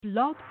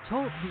Blog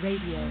Talk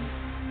Radio.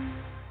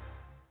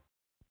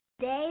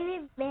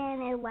 David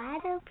Banner, why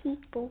do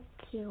people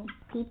kill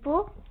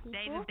people?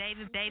 David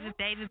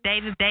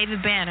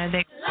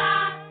Banner.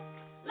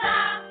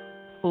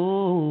 Ooh,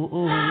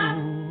 ooh,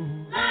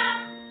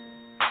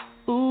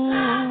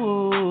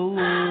 ooh,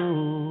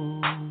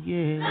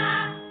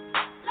 yeah.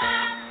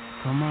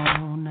 Come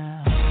on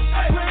now.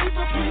 It's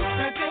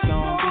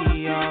gonna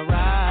be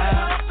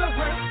alright.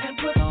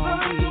 It's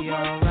gonna be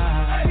alright.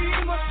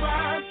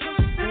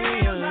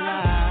 Stay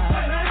alive.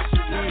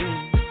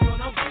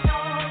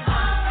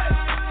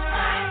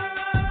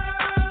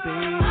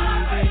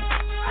 Baby,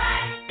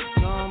 it's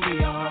gonna be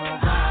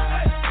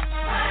alright.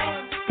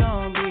 It's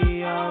gonna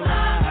be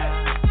alright.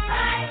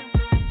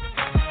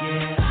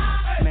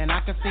 Yeah, man, I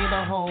can see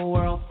the whole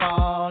world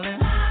falling.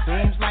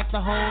 Seems like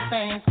the whole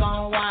thing's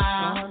gone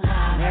wild.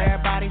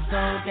 Everybody's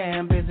so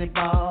damn busy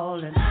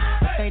balling,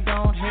 but they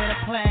don't hear the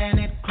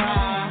planet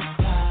cry.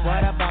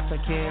 What about the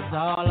kids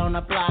all on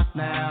the block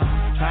now,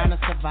 trying to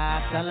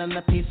survive, selling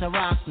a piece of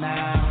rock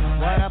now?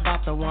 What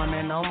about the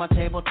woman on my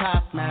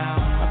tabletop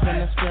now, up in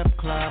the strip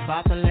club,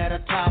 about to let her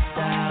top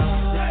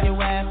down? If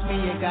you ask me,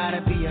 you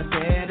gotta be a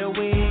better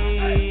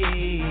way.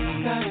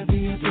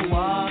 Do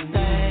all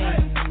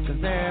things,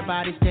 cause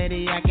everybody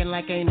steady acting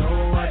like ain't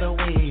no other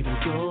way to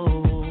go.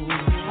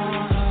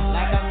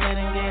 Like I said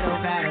in ghetto,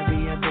 gotta be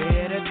a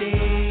better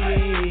day.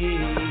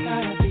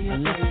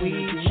 Unless we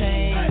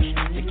change,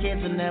 the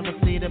kids will never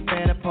see the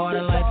better part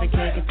of life and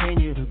can't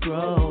continue to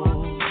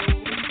grow.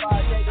 It's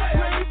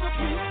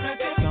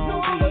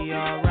gonna be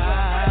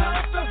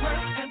alright.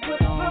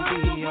 It's gonna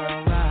be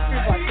alright.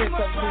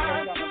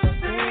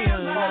 Stay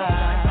alive.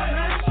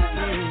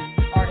 Baby,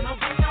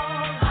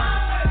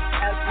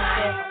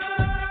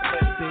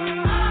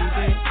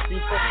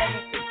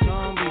 it's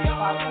gonna be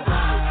alright.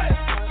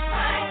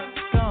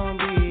 It's gonna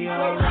be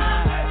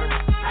alright.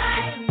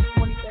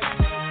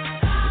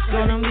 It's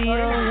gonna be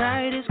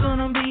alright. It's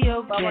gonna be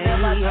okay.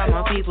 All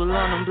my people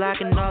on them block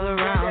and all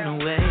around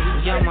the way.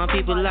 All my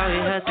people out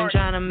here hustling,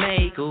 trying to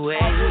make a way.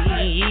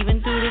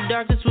 Even through the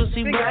darkness, we'll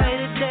see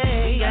brighter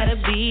day. Gotta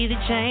be the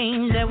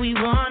change that we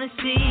wanna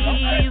see.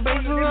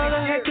 Pray for all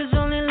the hurt, cause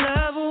only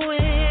love will win.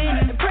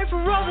 And pray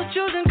for all the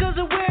children, cause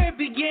of where it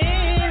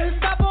begins.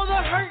 Stop all the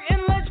hurt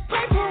and let's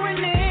pray for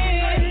an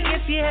end.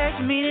 If you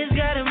ask me, there's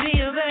gotta be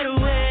a better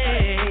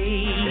way.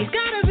 There's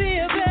gotta be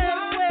a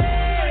better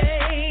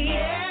way.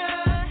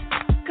 Yeah,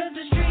 cause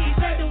the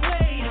streets ain't the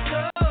way to go.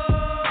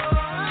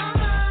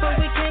 But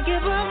we can't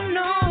give up,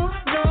 no,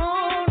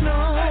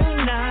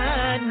 not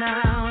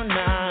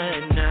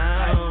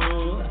now.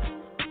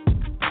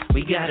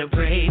 We gotta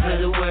pray for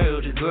the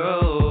world to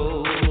grow.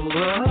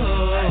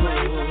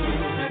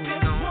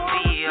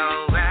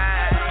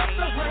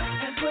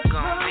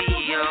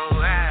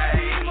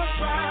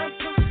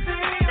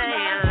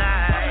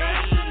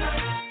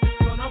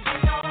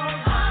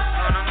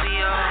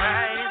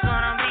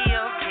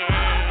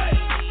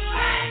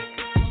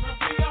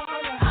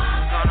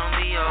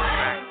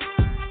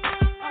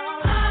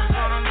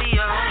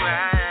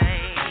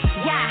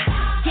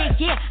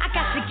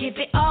 Give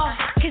it all,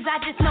 cause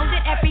I just know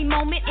that every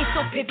moment is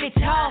so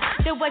pivotal.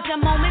 There was a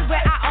moment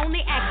where I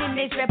only acted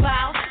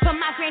miserable, but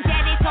my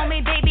granddaddy told me,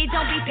 baby,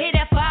 don't be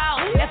pitiful.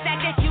 The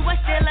fact that you are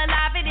still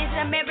alive, it is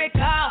a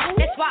miracle.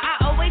 That's why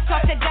I always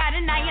talk to God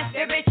and I am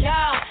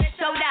spiritual.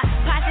 So the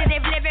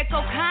positive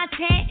lyrical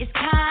content is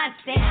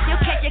constant.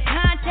 You'll catch your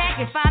contact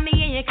and find me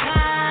in your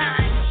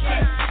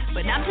conscience.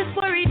 But I'm just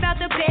worried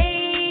about the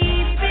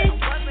babies,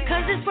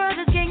 cause this world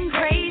is getting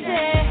crazy.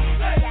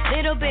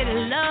 Little bit of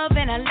love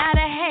and a lot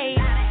of hate,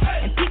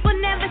 and people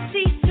never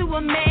cease to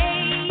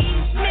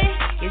amaze me.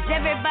 Cause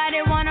everybody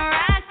wanna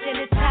rise to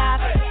the top,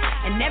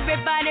 and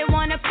everybody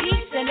want a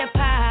piece of the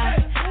pie.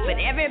 But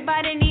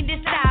everybody need to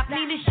stop,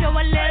 need to show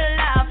a little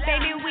love.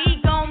 Baby,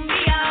 we gon' be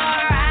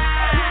alright.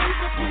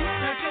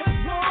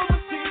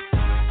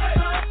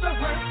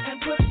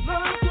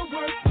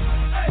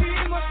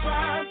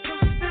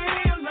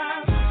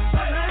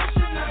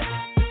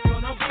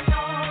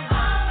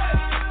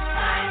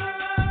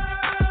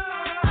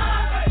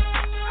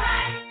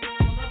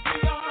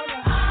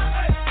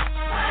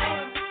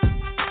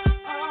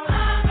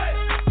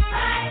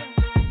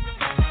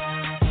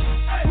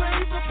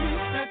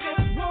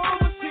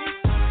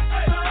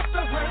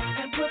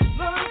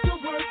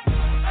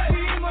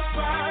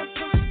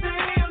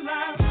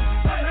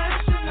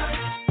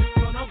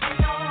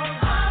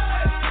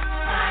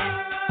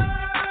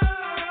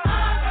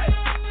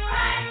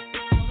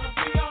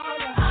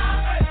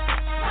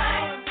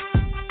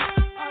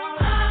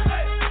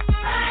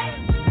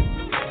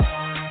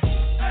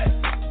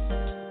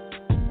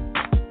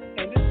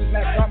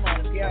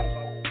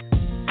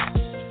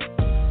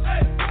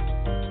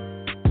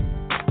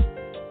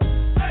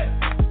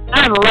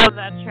 I love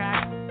that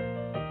track.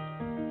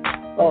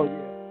 Oh yeah,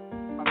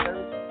 my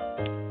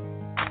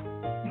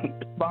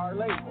favorite bar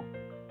label.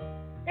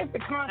 It's the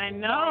concept. I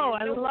know.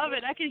 I love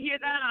it. I can hear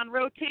that on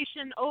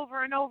rotation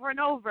over and over and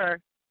over.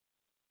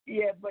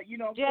 Yeah, but you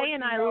know, Jay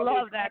and I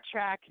love that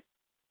track.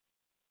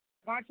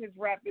 conscious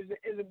rap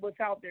isn't what's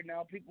out there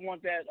now. People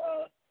want that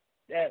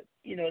that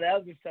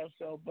other stuff.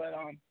 So, but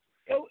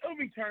it'll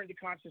return to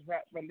conscious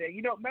rap one day.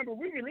 Remember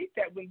we released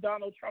that when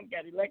Donald Trump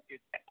got elected.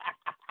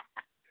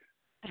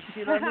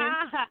 You know what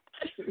I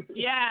mean?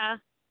 Yeah.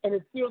 And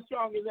it's still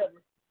strong as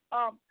ever.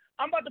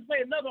 I'm about to play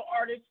another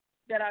artist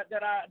that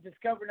I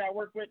discovered and I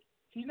work with.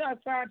 He's not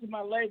signed to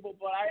my label,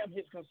 but I am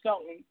his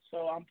consultant,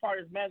 so I'm part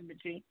of his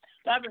management team.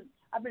 So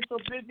I've been so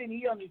busy, and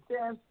he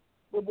understands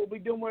what we're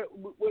doing where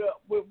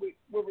we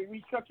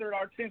restructured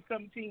our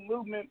 1017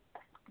 movement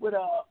with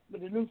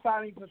the new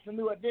signings and some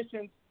new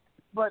additions.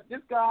 But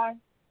this guy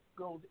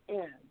goes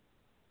in.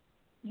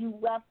 You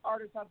rap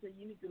artists out there,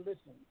 you need to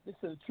listen. This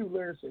is a true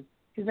lyricist.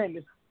 His name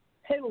is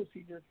Halo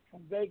Caesar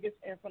from Vegas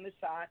and from the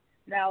side,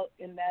 now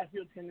in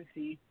Nashville,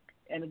 Tennessee,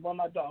 and it's one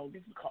of my dogs.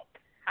 This is called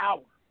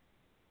Power.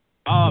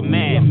 Oh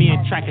man, me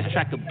and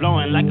Tracker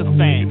blowing like a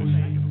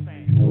fan.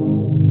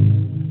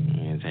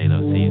 It's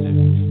Halo Caesar.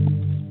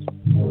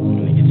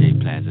 Nigga J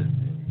Plaza.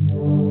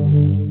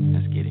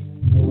 Let's get it.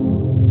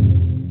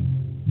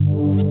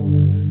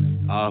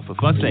 For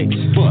fuck's sake,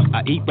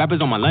 I eat rappers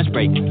on my lunch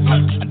break.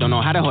 I don't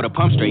know how to hold a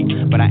pump straight,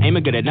 but I aim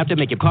it good enough to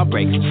make your pump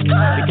break.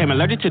 Became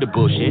allergic to the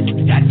bullshit.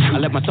 I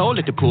left my soul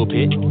at the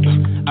pulpit.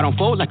 I don't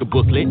fold like a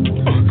booklet,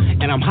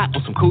 and I'm hot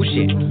on some cool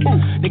shit.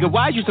 Nigga,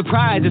 why you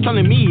surprised? It's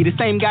only me, the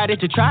same guy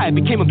that you tried.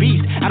 Became a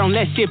beast. I don't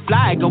let shit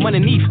fly, go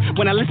underneath.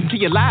 When I listen to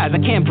your lies, I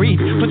can't breathe.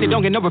 Pussy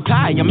don't get no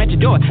reply. I'm at your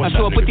door. I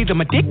show up with either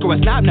my dick or a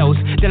snot nose.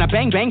 Then I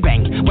bang, bang,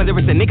 bang. Whether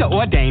it's a nigga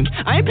or a dame,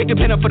 I ain't picked a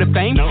pin up for the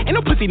fame. Ain't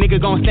no pussy nigga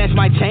gon' snatch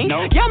my chain.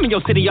 Yeah, I'm in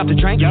your city off the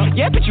drink.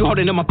 Yeah, bitch, you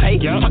holding on my pay.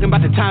 Talking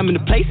about the time and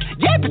the place.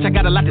 Yeah, bitch, I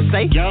got a lot to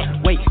say.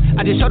 Wait,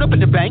 I just showed up at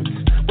the bank.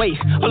 Wait,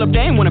 hold up, they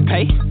ain't wanna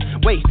pay.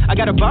 Wait, I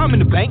got a bomb in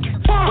the bank.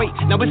 Wait,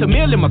 now it's a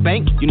meal in my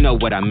bank. You know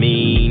what I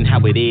mean, how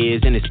it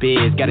is in this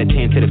biz. Got a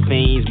 10 to the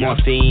fiends,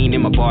 morphine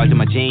in my bars and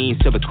my jeans.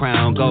 Silver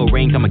crown, gold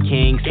rings, I'm a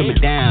king. Simmer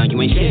down,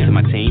 you ain't shit to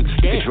my team.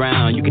 You can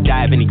drown, you can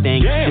die of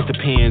anything. Just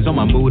depends on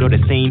my mood or the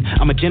scene.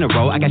 I'm a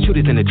general, I got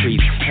shooters in the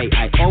trees. Hey,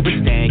 I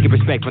overstand, get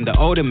respect from the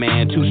older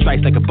man. 2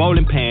 strikes like a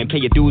bowling pin. Pay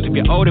your dues if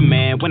you're older,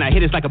 man. When I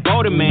hit it's like a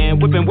boulder, man.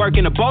 Whipping work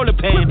in a bowler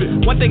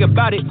pen. One thing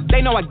about it,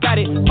 they know I got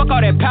it. Fuck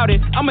all that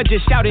pouting, I'ma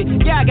just shout it.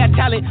 Yeah, I got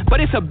talent,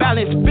 but it's a balance.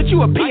 Bitch,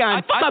 you a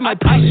peon.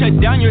 I shut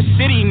down your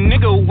city,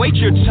 nigga. Wait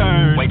your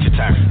turn. Wait your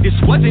turn. This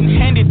wasn't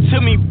handed to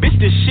me, bitch.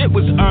 This shit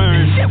was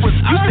earned.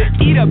 Used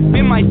to eat up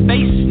in my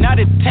face, now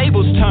the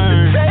tables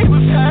turn.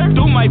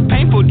 Through my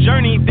painful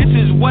journey, this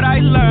is what I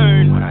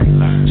learned.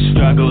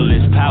 Struggle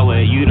is power.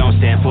 You don't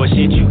stand for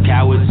shit, you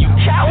cowards.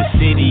 The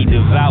city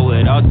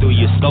devoured all through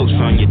your slopes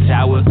from your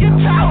tower.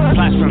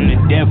 Plots from the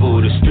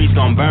devil, the streets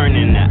gon' burn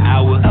in an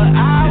hour.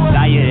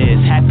 Desire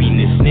is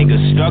happiness, nigga.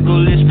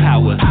 Struggle is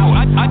power.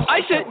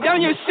 I shut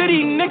down your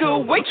city,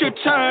 nigga. Wait your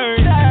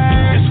turn.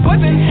 This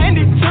wasn't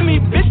handed to me,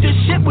 bitch. This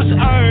shit was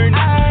earned.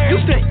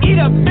 Used to eat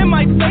up in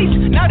my face,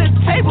 now the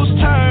tables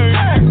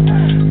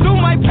turn. Through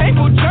my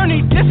painful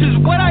journey, this is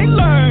what I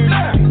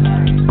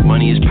learned.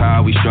 Money is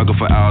power, we struggle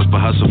for hours,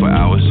 but hustle for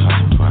hours.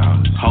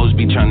 Hoes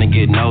be trying to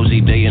get nosy,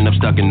 they end up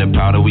stuck in the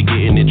powder. We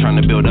getting it, trying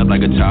to build up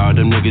like a tower.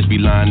 Them niggas be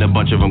lying, a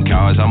bunch of them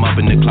cowards. I'm up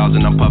in the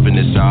closet, I'm puffing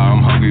this sour.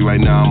 I'm hungry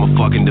right now, I'm a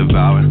fucking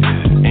devour.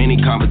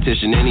 Any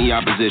competition, any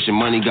opposition,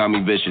 money got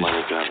me vicious.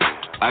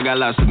 I got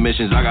lots of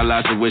missions, I got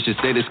lots of wishes.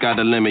 Say the sky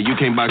the limit, you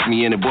can't box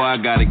me in it, boy, I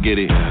gotta get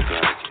it.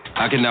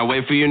 I cannot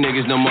wait for you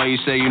niggas no more. You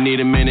say you need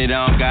a minute,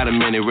 I don't got a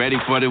minute. Ready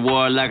for the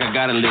war like I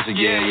gotta listen.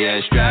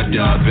 Yeah, strapped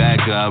up,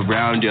 back up,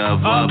 round up,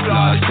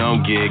 applause.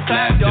 Don't get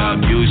clapped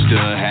up. Used to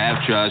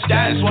have trust,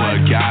 that's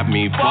what got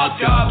me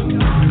fucked up.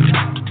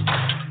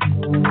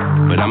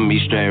 But I'ma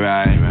be straight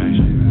right.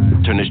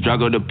 Turn the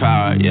struggle to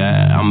power,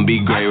 yeah, I'ma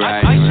be great,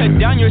 right? I shut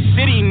down your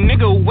city,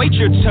 nigga, wait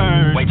your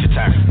turn. Wait your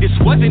turn. This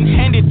wasn't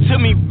handed to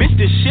me, bitch,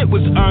 this shit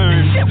was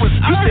earned.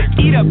 Used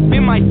to eat up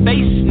in my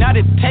face, now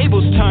the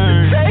tables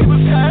turn.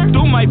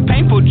 Through my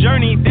painful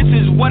journey, this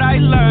is what I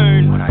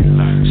learned.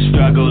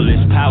 Struggle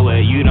is power,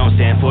 you don't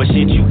stand for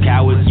shit, you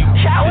cowards.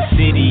 The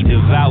city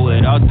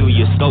devoured all through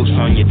your scopes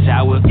from your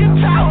tower.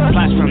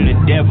 Plots from the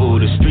devil,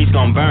 the streets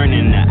gon' burn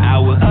in an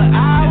hour.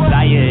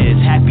 Desire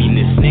is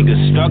happiness, nigga,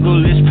 struggle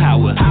is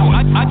power.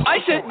 I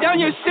shut down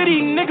your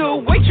city, nigga,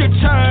 wait your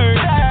turn.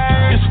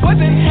 This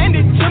wasn't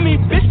handed to me,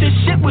 bitch, this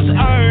shit was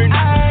earned.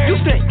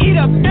 Used to eat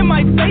up in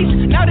my face,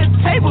 now the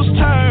tables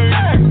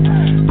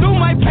turn. Through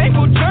my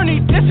painful journey,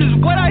 this is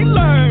what I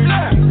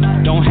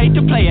learned. Don't hate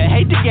the player,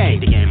 hate the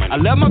game. I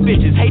love my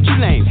bitches, hate you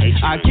lame.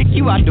 I'll kick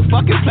you out the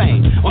fucking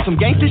plane. On some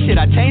gangster shit,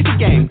 I changed the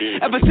game.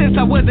 Ever since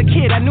I was a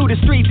kid, I knew the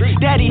streets.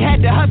 Daddy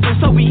had to hustle,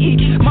 so we eat.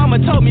 Mama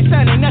told me,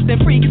 son, ain't nothing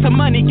free. Get some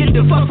money, get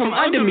the fuck from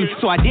under me.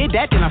 So I did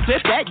that, then I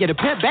flipped that, get a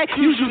pimp back.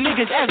 Use you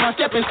niggas as my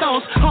stepping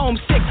stones.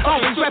 Homesick,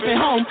 always repping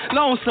home.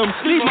 Lonesome,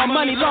 leave my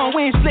money long.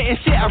 We ain't splitting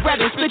shit, I'd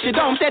rather split your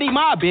dome. Steady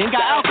mobbing,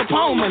 got Al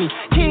Capone money.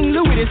 King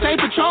Louis, this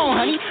ain't Patron,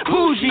 honey.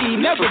 Bougie,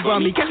 never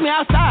bum me. Catch me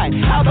outside,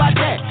 how about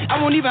that?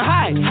 I won't even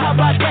hide, how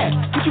about that?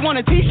 Put you on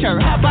a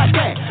t-shirt, how about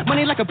that?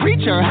 Money like a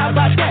preacher, how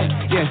about that?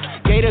 Yeah,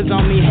 gators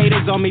on me,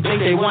 haters on me,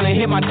 think they wanna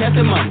hit my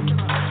testimony.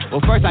 Well,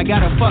 first I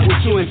gotta fuck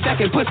with you, and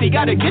second, pussy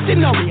gotta get to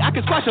know me. I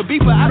can squash a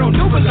beef, but I don't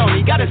do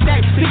baloney. Gotta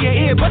stack to your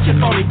ear, but you're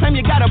phony. Claim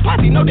you got a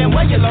posse, know damn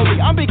well you're lonely.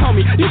 I'm big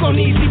homie, you gon'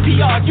 need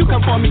CPR if you come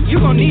for me. You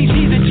gon' need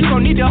Jesus, you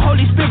gon' need the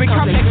Holy Spirit.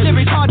 Complex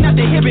lyrics, hard not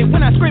to hear it. When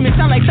I scream, it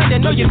sound like thunder,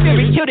 know you fear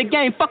it. Kill the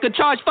game, fuck a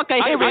charge, fuck a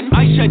hearing.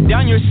 I shut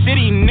down your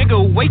city, nigga,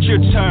 wait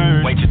your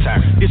turn. Wait your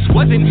turn. This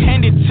wasn't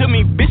handed to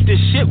me, bitch, this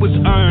shit was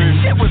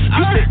earned.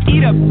 Used to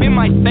eat up in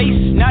my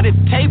face, now the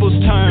tables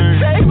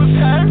turn.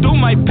 Through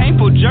my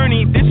painful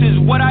journey, this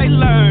is what I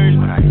learned.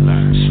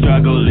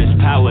 Struggle is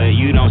power,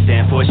 you don't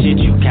stand for shit,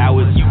 you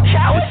cowards.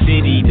 The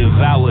city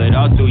devoured,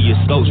 all through your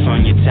scopes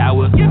from your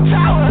tower.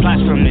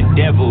 Plots from the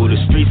devil, the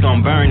streets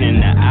gon' burn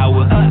in an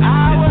hour.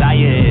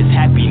 Desire is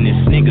happiness,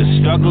 nigga,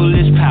 struggle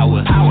is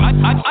power.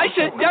 I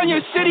shut down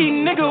your city,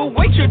 nigga,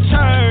 wait your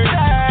turn.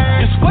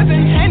 This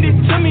wasn't handed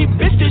to me,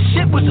 bitch, this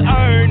shit was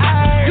earned.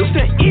 Used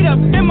to eat up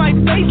in my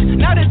face,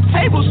 now the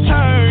tables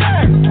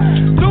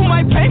turn. Through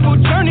my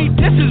painful journey,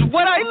 this is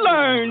what I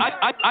learned.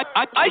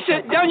 I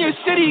shut down your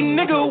city,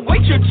 nigga,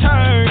 wait your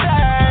turn.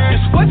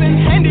 This wasn't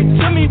handed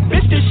to me,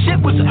 bitch, this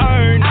shit was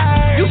earned.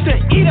 Used to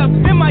eat up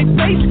in my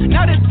face,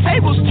 now the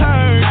tables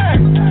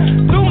turn.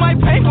 Through my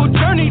painful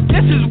journey,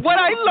 this is what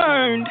I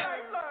learned.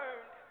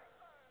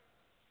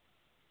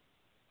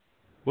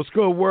 What's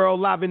good, world?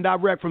 Live and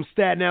direct from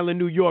Staten Island,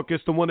 New York.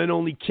 It's the one and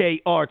only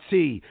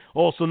KRT,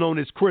 also known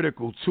as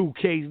Critical, 2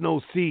 Ks,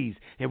 no Cs.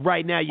 And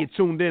right now you're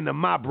tuned in to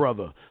my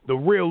brother, the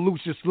real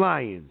Lucious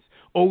Lyons,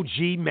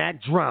 OG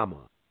Mac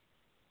Drama.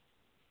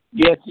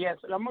 Yes.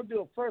 And I'm going to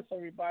do it first,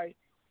 everybody.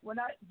 When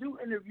I do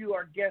interview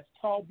our guest,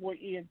 Tallboy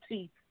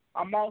ENT,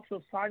 I'm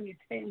also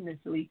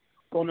simultaneously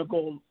going to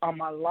go on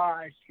my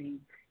live stream.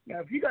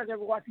 Now, if you guys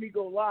ever watch me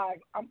go live,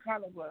 I'm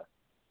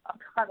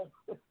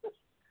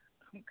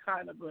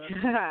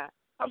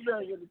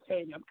very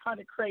entertaining. I'm kind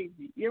of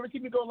crazy. You ever see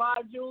me go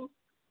live, Jules?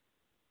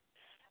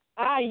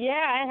 Yeah,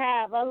 I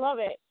have. I love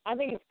it. I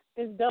think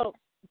it's dope.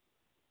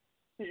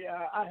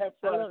 Yeah, I have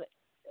fun. I love it.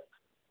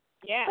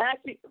 Yeah.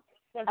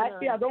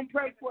 Actually, I don't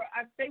pray for it.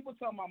 I say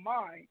what's on my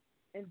mind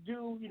and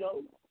do,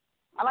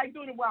 I like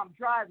doing it while I'm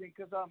driving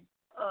because to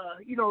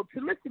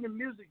listen to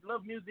music,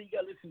 love music, you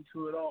got to listen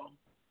to it all.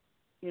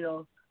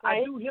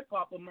 Right. I do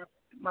hip-hop, but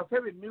my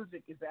favorite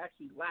music is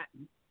actually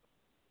Latin.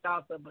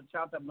 Salsa,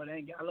 bachata,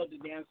 merengue. I love the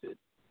dances.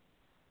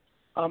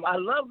 I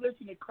love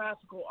listening to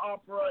classical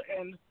opera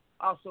and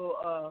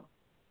also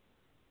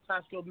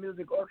classical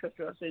music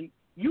orchestras. And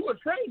you were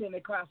trained in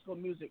the classical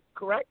music,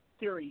 correct?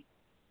 Theory.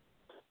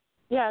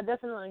 Yeah,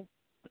 definitely.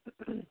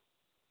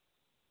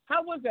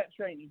 How was that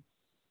training?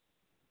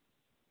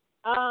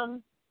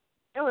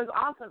 It was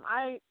awesome.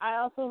 I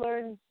also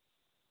learned.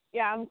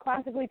 Yeah, I'm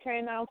classically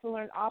trained. I also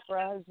learned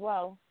opera as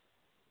well.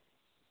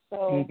 So.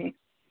 Mm-hmm.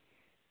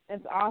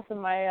 It's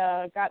awesome.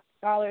 I got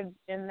scholared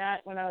in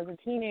that when I was a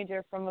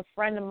teenager from a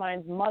friend of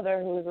mine's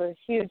mother who was a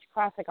huge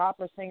classic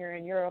opera singer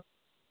in Europe.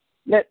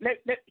 Give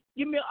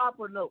me an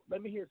opera note.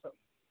 Let me hear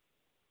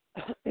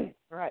something.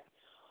 All right.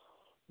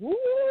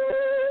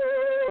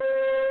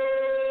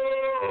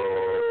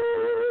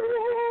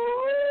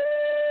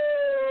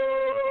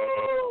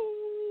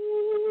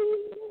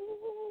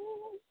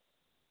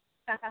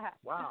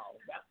 Wow,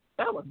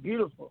 that was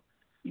beautiful.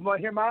 You want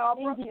to hear my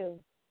opera? Thank you.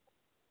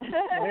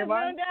 No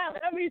doubt.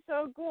 That'd be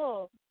so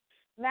cool.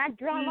 Mac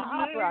Drama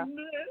Opera.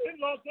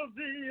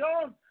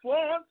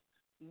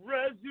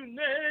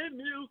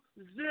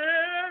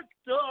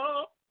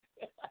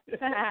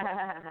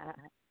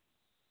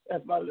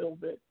 That's my little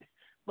bit.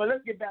 But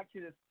let's get back to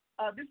this.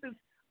 This is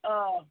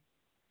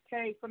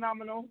KP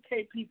Phenomenal,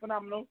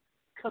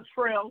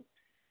 Cottrell,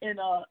 and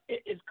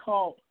it is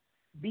called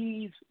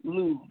Bees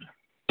Lewd.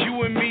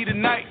 You and me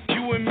tonight,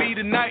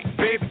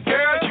 baby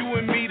girl. You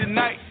and me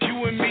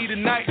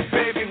tonight,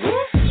 baby. Woo.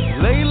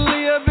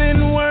 Lately I've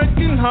been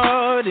working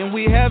hard and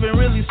we haven't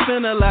really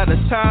spent a lot of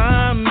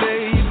time,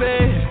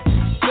 baby.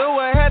 So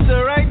I had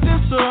to write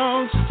this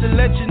song just to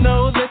let you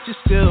know that you're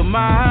still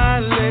my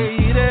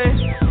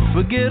lady.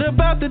 Forget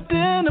about the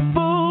dinner,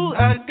 boo.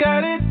 I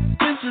got it.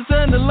 Dishes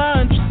and the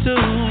laundry too.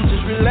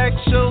 Just relax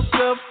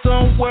yourself,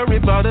 don't worry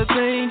about a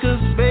thing, 'cause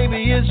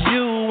baby it's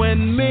you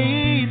and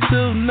me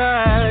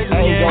tonight. I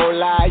ain't gon'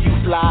 lie, you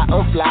fly,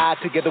 I'm fly,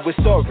 together with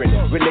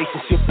Soarin'.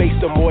 Relationship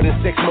based on more than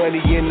sex,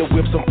 money, and the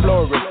whips I'm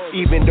flooring.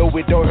 Even though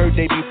it don't hurt,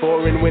 they be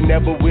boring.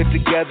 Whenever we're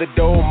together,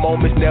 though,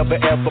 moments never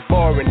ever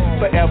boring.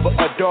 Forever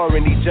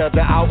adoring each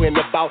other, out and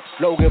about,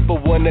 longing for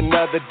one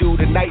another. Do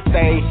the night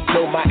thing,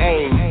 know my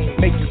aim.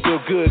 Make you feel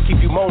good,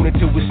 keep you moaning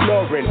till we're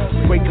snoring.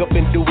 Wake up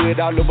and do it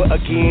all over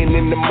again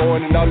in the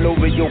morning, all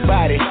over your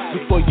body.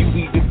 Before you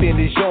even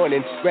finish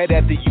yawning, right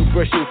after you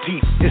brush your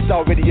teeth, it's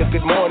already a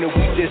good morning.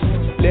 We just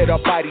let our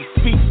bodies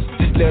speak,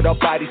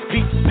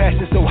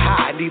 passion so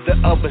high, neither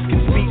of us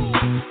can speak.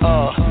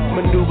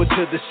 Maneuver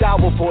to the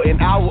shower for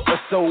an hour or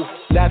so,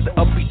 lather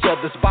up each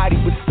other's body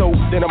with soap.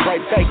 Then I'm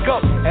right back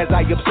up as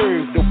I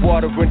observe the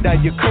water run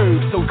down your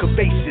curves. So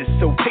curvaceous,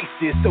 so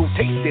tasty, so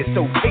tasty,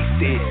 so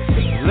tasty.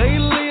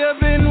 Lately I've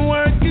been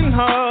working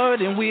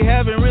hard and we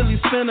haven't really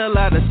spent a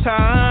lot of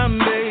time,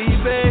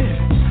 baby.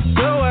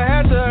 So I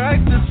had to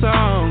write the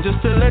song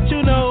just to let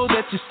you know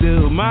that you're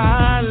still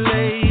my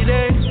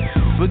lady.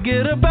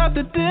 Forget about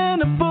the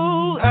dinner,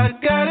 boo, I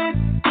got it.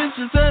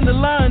 Dishes and the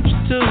lunch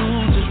too.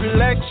 Just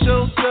relax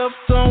yourself,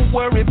 don't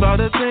worry about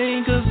a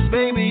thing, cause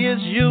baby,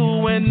 it's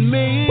you and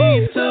me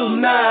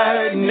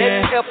tonight.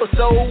 Next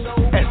episode,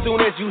 as soon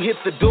as you hit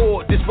the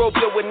door, disrobe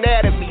your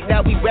anatomy.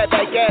 Now we right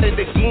back at it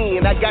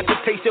again. I got to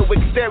taste your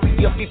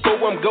exterior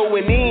before I'm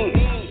going in.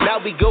 Now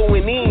we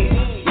going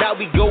in, now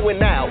we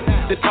going out.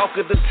 The talk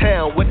of the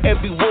town, what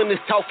everyone is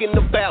talking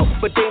about,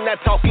 but they not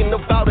talking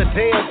about a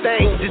damn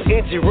thing. Just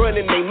engine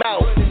running their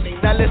mouth.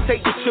 Now let's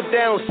take the trip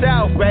down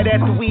south, right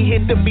after we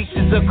hit the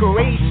beaches of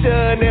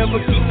Croatia. Never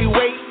keep you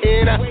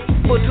waiting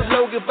for too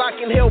long if I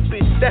can help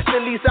it. That's the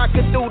least I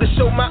can do to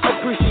show my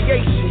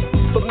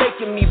appreciation for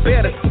making me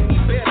better.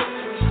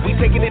 We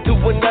taking it to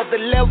another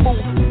level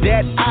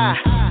that I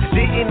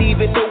didn't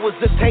even know was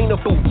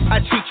attainable. I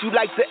treat you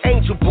like the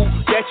angel boo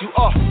that you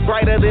are,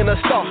 brighter than a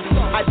star.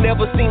 I'd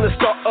never seen a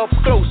star up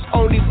close,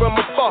 only from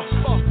afar.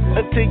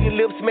 Until your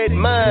lips met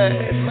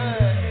mine,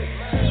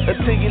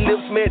 until your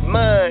lips met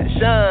mine,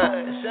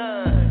 shine.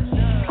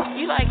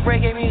 You like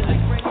reggae music?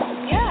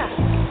 Yeah.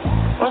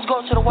 Let's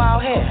go to the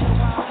Wild Head.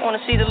 I wanna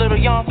see the little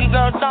Yankee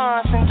girl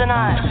dancing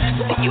tonight.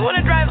 You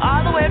wanna drive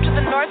all the way up to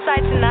the north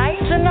side tonight?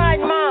 Tonight,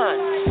 man.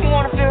 You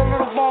wanna feel a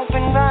little bump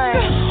and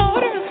rain?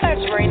 What if it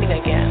starts raining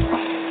again?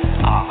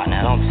 Oh,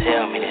 now don't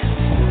tell me this.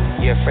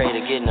 You're afraid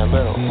of getting a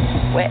little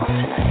wet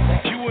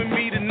tonight. You and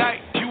me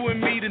tonight, you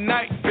and me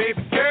tonight, baby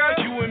girl.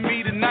 You and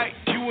me tonight,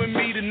 you and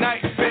me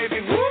tonight,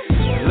 baby. Woo.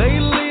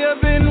 Lately I've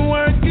been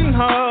working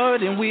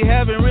hard and we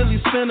haven't really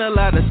spent a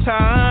lot of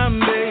time,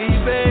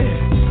 baby.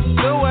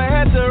 So I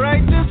had to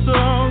write this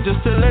song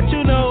just to let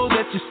you know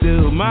that you're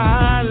still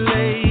my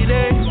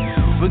lady.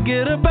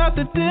 Forget about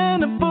the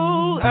dinner,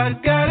 boo, I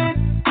got it.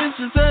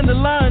 Dishes and the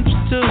lunch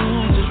too.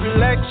 Just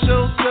relax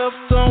yourself,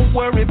 don't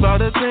worry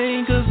about a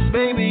thing, cause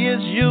baby,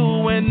 it's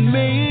you and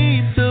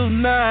me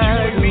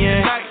tonight. You and me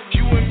tonight,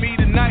 you and me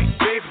tonight,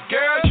 baby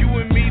girl. You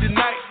and me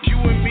tonight, you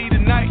and me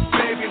tonight,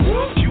 baby.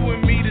 Woo. You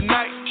and me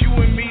tonight, you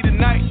and me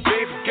tonight,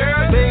 baby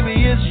girl.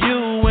 Baby, it's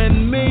you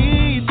and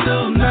me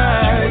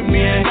tonight,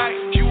 man.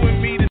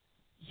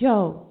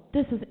 Yo,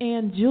 this is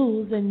Ann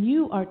Jules, and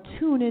you are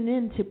tuning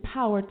in to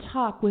Power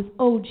Talk with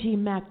OG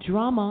Mac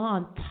Drama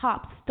on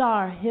Top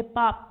Star Hip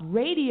Hop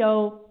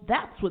Radio.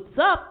 That's what's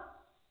up.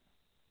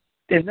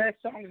 This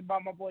next song is by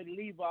my boy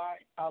Levi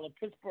out of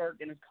Pittsburgh,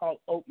 and it's called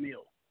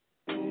Oatmeal.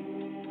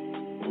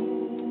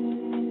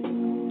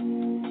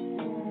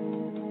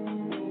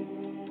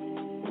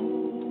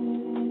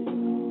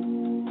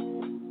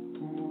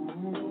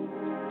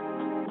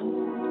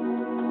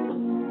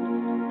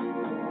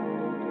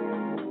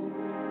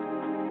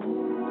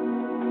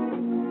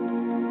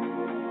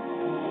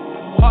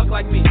 Walk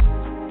like me,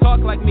 talk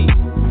like me,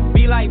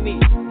 be like me,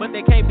 but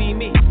they can't be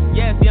me.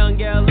 Yes, young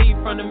girl Lee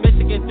from the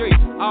Michigan 3.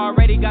 I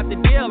already got the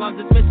deal, I'm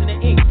just missing the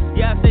ink.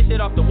 Yeah, I say shit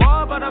off the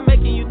wall, but I'm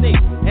making you think.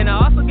 And I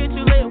also get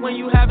you lit when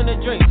you having a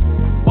drink,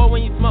 or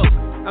when you smoke.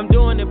 I'm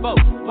doing it both.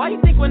 Why you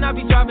think when I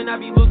be driving, I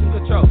be losing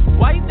control?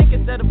 Why you think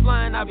instead of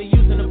flying, I be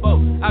using a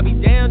boat? I be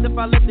damned if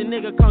I let the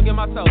nigga come get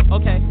my soul.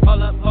 Okay,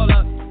 hold up, hold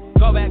up.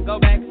 Go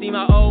back, see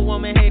my old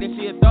woman hating,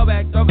 she a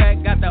throwback. Got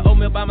the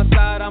oatmeal by my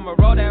side, I'ma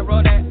roll that.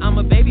 I'm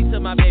a baby to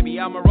my baby,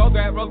 I'm a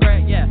regret,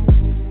 yeah.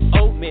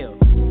 Oatmeal,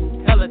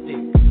 hella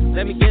thick,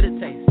 let me get a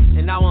taste,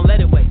 and I won't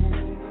let it waste.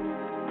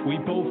 We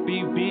both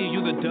BB,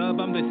 you the dub,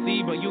 I'm the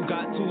C, but you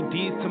got 2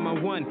 D's to my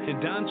 1.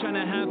 And I'm trying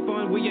to have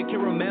fun with your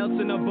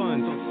caramels in a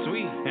bun, so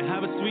sweet. And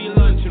have a sweet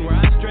luncheon where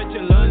I stretch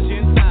and lunge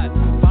inside.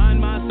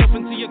 Find myself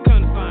into your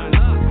confines.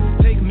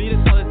 Take me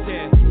to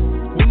solitaire,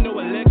 with no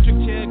electric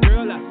chair,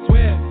 girl, I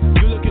swear.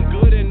 You looking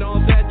good in all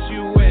that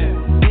you wear.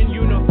 In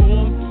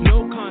uniform,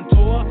 no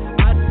contour,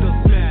 I still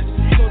smash.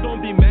 So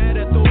don't be mad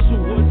at those who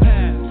would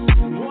pass.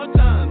 More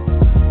time.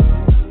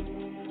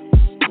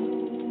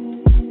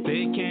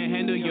 They can't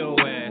handle your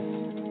ass.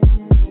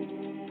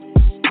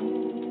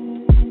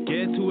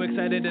 Get too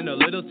excited and a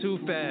little too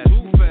fast.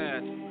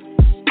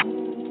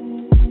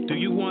 Do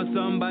you want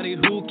somebody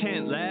who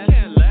can't last?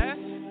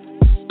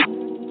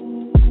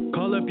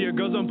 Call up your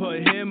girls and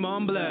put him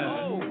on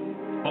blast.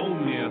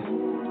 Oatmeal,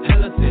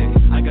 hella thick,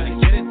 I gotta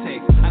get a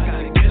taste, I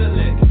gotta get a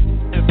lick,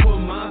 and put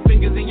my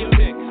fingers in your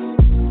mix.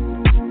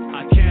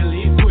 I can't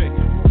leave quick.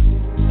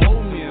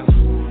 Oatmeal,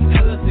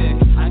 hella thick,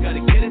 I gotta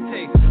get a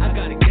taste, I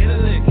gotta get a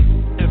lick,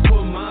 and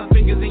put my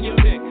fingers in your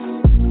mix.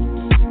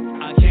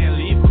 I can't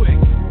leave quick.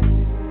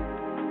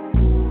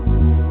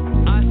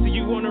 I see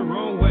you on the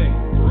wrong way.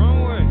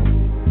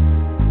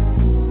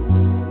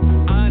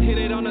 I'd hit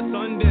it on a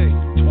Sunday,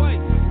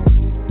 twice.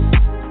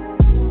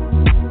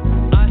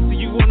 I see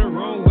you on the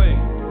wrong way.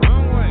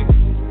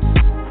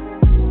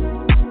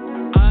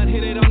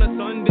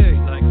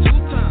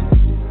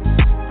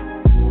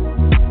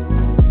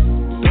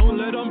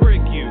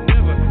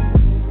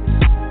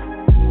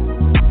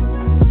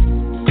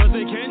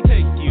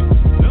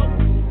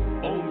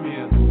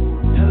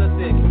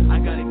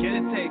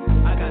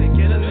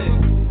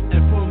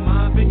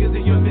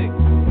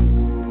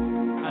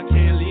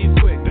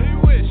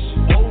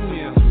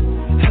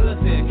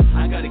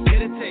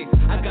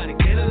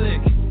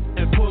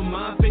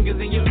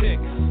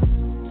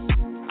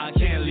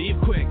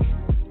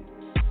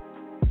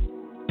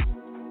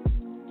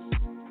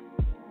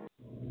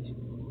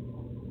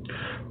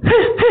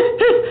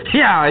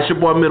 Yeah, it's your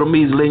boy Middle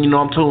Measy letting you know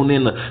I'm tuned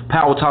in to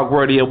Power Talk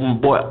Radio with my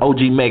boy OG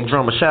Mac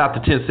Drummer. Shout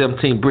out to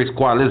 1017 Brick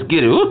Squad. Let's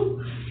get it.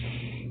 Woo.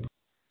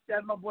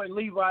 That's my boy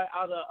Levi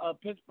out of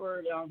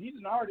Pittsburgh. He's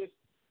an artist.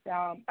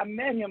 I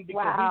met him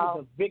because he was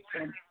a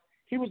victim.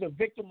 He was a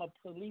victim of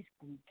police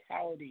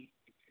brutality.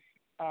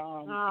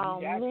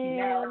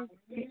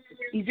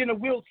 He's in a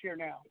wheelchair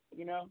now,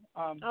 you know.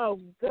 Oh,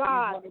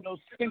 God. He's one of those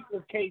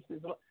sensitive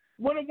cases.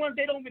 One of the ones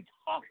they don't even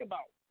talk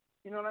about.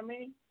 You know what I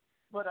mean?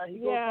 But he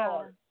goes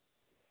hard.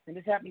 And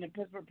this happened in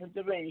Pittsburgh,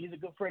 Pennsylvania. He's a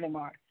good friend of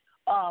mine.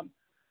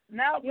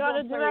 Now you ought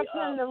to direct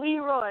him to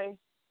Leroy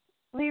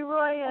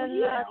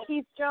and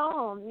Keith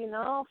Jones, you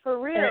know, for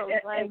real.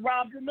 And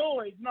Rob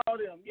Denoise and all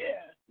them,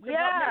 yeah.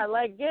 Yeah,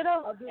 like get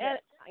him,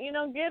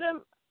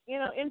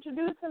 and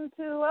introduce him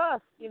to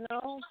us, you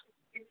know.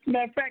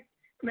 Matter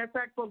of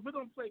fact, folks, we're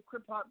gonna play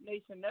Crip Hop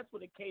Nation. That's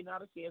what the K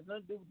not it has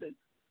nothing to do with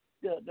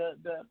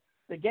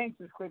the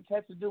gangsters Crips. It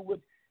has to do with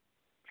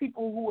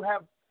people who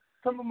have,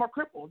 some of them are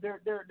crippled.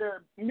 They're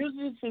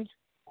musicians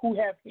who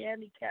have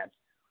handicaps.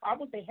 I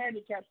would say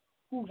handicaps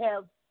who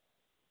have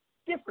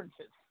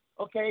differences.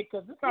 Okay,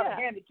 because it's not a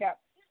handicap.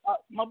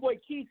 My boy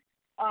Keith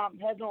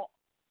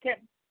can't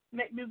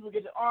make music with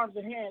his arms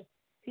and hands.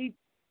 He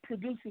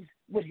produces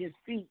with his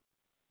feet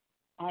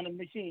on a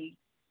machine.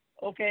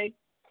 Okay,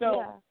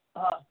 so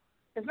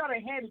it's not a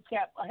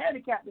handicap. A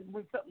handicap is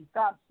when something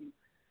stops you.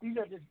 These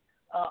are just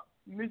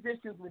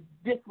musicians with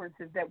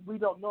differences that we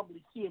don't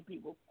normally see in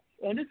people.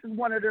 And this is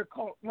one of the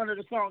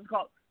songs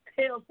called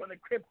 "Tales from the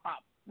Crip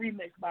Hop"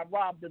 remix by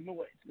Rob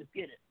Denoise. Let's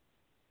get it.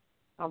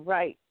 All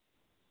right.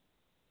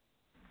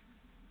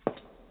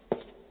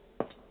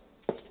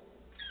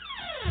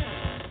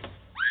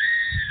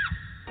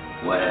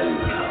 Welcome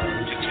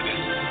to this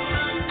place,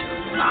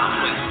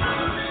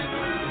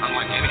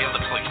 unlike any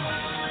other place.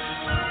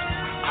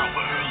 Our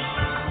world,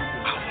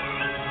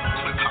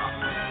 Crip Hop.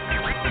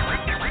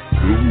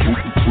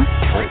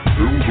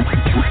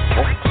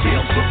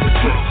 Tales from the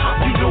Crip Hop,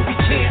 you know we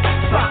can't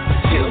stop.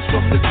 Tales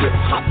from the Crip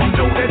Hop, you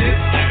know that it's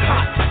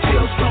hot.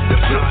 Tales from the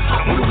Crip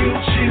Hop, with a real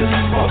chill.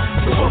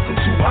 So welcome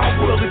to our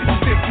world if you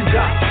think you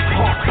got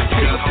heart.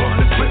 Tales from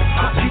the Crip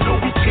Hop, you know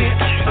we can't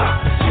stop.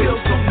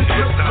 Tales from the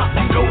Crip Hop,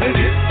 you know that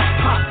it's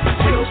hot.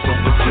 Tales from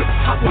the Crip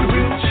Hop, with a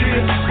real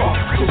chill.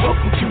 So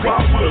welcome to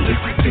our world if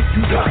you think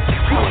you got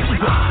heart.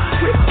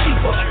 Crip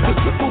Keeper, the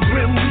Triple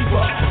Grim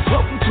Reaper.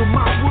 Welcome to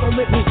my world,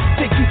 let me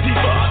take you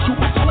deeper to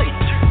a place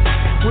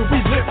where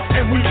we live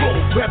and we roll.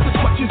 Grab the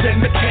clutches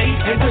and the cane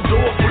and the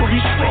door where we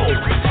stroll.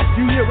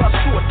 You hear our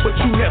thoughts, but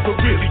you never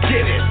really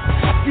get it.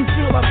 You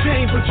feel our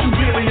pain, but you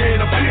really ain't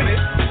a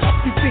minute.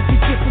 You think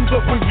you're different,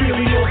 but we're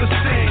really all the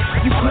same.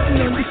 You couldn't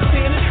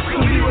understand it,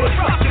 so you were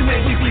rockin'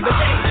 and we be the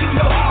A to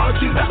the R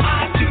to the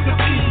I to the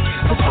P.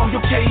 So throw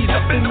your K's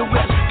up in the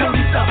West, down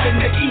the South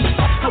and the East.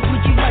 How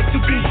would you like to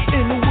be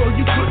in a world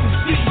you couldn't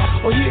see?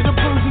 Or hear the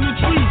birds in the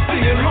trees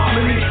singing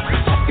harmony?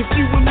 If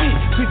you were me,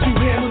 could you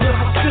handle the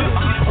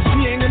hostility of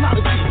being an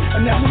oddity,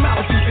 an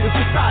abnormality in a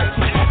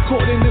society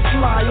caught in this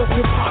lie of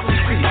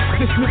hypocrisy?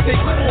 This what they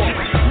call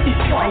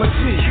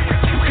equality.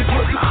 It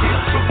was the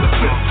tales from the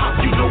Crip Hop,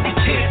 you know we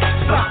can't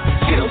stop.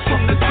 Tales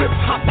from the Crip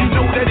Hop, you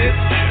know that it's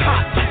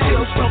hot.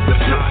 Tales from the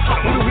Crip Hop,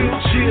 with a real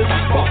chill.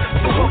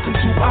 So welcome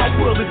to our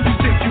world if you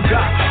think you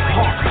got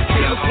heart.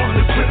 Tales from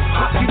the Crip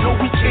Hop, you know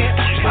we can't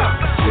stop.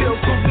 Tales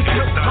from the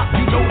Crip Hop,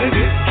 you know that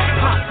it's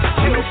hot.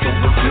 Tales from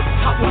the Crip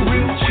Hop, with a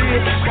real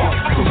chill.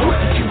 So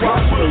welcome to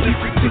our world if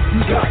you think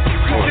you got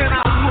heart. In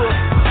our world,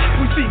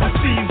 we see the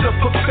seeds of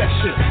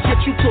perfection, yet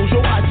you close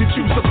your eyes to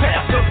choose a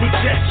path of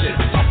rejection.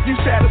 You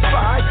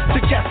satisfied to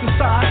cast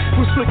aside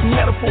with slick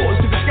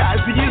metaphors to disguise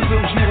the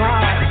isms you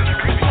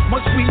hide.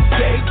 Must we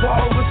beg,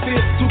 borrow, or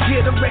steal to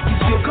get a record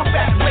deal? Come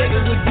back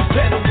later when you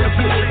better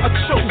reveal a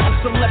chosen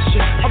selection,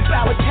 a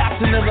ballot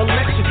cast in an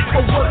election,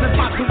 or was it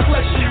my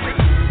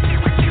complexion?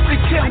 They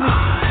tell me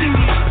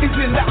beauty is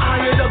in the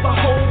eye of the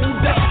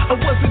beholder, or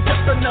was it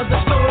just another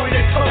story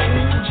they told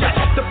ya?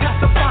 To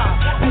pacify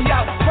the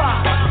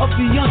outcry of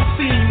the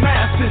unseen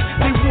masses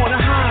they wanna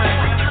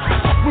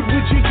hide. What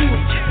would you do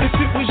if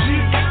it was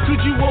you? Could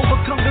you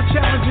overcome the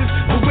challenges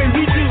the way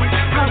we do?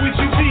 How would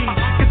you be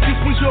if this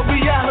was your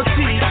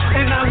reality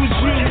and I was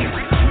you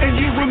and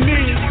you were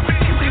me?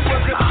 It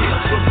was a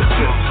tales from the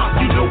Crip Hop,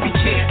 you know we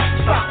can't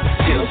stop.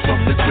 Tales from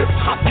the Crip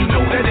Hop, you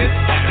know that it's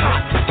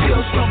hot.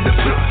 Tales from the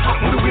Crip Hop,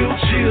 with a real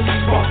chill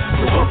spark.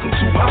 So welcome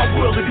to our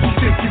world if you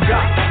think you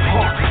got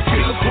heart.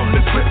 Tales from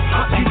the Crip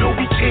Hop, you know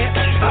we can't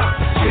stop.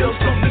 Tales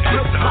from the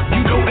Crip Hop,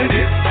 you know that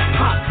it's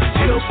hot.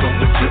 Tales from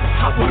the Crip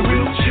Hop, with a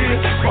real chill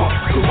spark.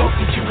 So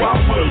welcome to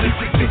our world if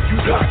you think you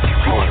got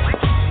heart.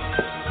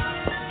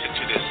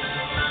 Picture this,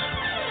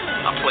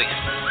 a place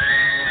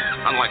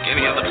unlike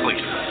any other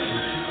place.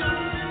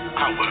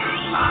 Our world,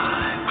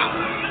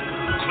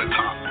 Crip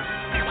Hop.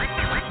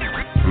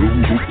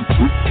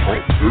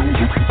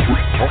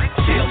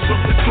 Tales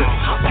from the Crip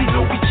Hop, you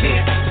know we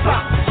can't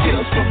stop.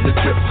 Tales from the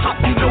Crip Hop,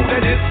 you know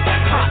that it's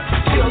hot.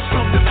 Tales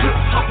from the Crip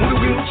Hop, with a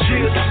real real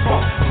cheers.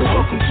 So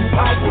welcome to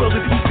our world.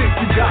 If you think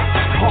you got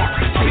heart,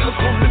 tales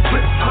from the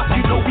grip,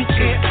 you know we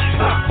can't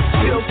stop.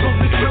 Tales from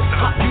the grip,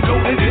 you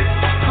know that it's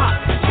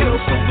hot.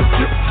 Tales from the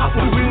grip,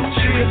 with real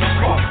cheers.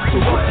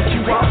 So welcome to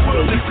our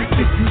world. If you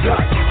think you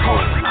got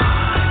heart.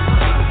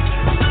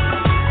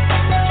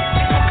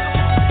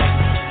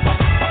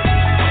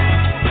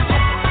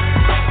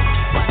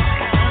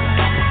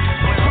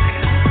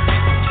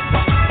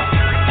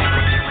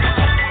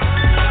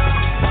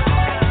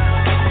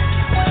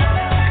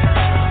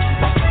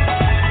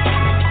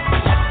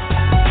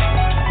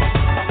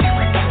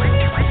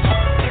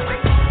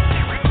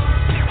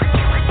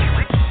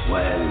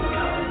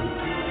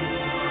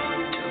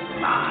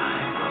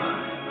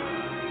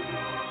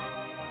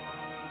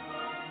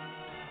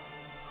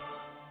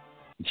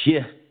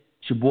 Yeah,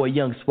 it's your boy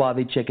Young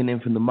Suave checking in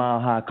from the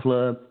Mile High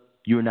Club.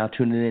 You are now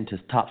tuning in to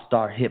Top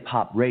Star Hip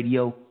Hop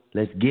Radio.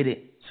 Let's get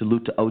it.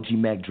 Salute to OG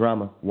Mac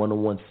Drama,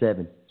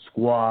 1017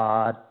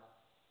 Squad.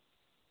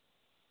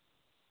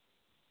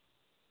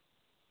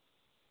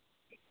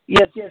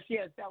 Yes.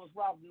 That was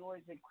Rob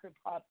Noise and Crip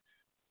Hop.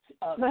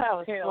 That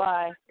was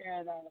fly.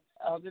 And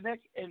the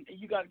next, and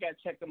you guys got to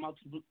check them out.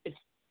 It's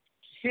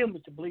him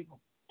is to believe him.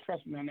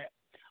 Trust me on that.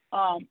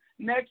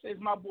 Next is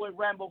my boy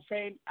Rambo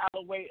Fame, out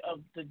of the way of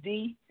the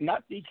D,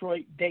 not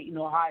Detroit, Dayton,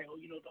 Ohio.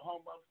 You know, the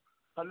home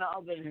of none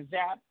other than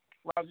Zap,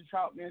 Roger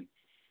Troutman,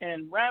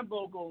 and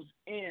Rambo goes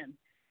in.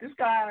 This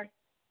guy,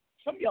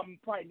 some of y'all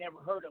probably never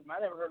heard of him. I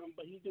never heard of him,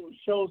 but he's doing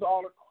shows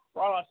all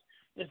across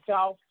the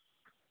South,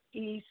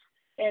 East,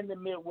 and the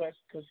Midwest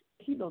because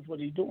he knows what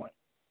he's doing.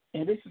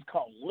 And this is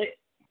called Lit.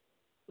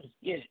 Let's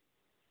get it.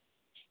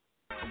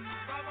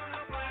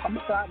 I'm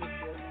excited.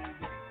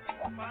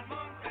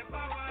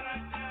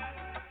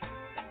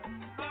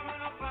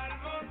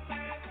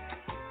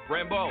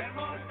 Rambo,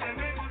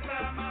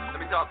 let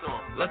me talk to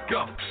him. Let's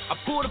go. I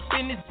pulled up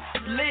in this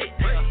lit.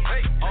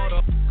 All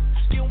the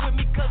still with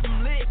me cause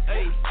I'm lit.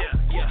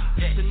 Yeah.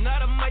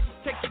 Tonight I might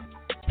just take it.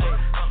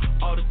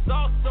 All the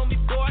sauce on me,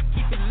 boy, I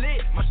keep it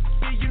lit. My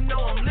shit, you know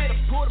I'm lit. I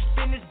pulled up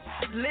in this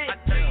lit.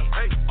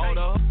 All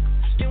the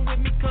still with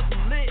me cause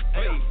I'm lit.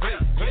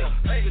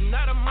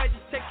 Tonight I might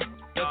just take it.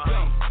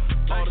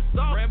 All the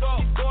sauce on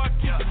me, boy, I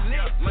keep it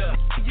lit.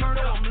 You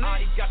know I'm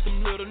lit. Got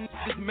them little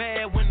niggas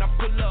mad when I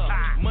pull up.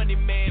 Money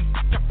man,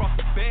 bitch, I brought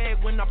the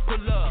bag when I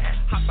pull up.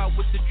 Hop out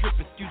with the drip,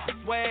 excuse the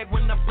swag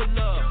when I pull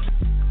up.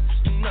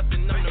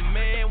 Nothing, I'm the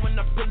man when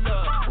I pull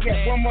up.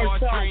 Okay, one more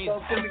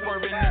song.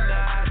 Swerving in the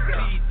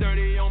high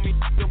 30 on me,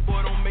 the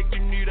boy don't make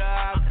you need a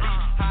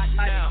high hot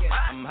now,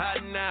 I'm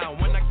hot now.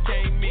 When I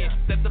came in,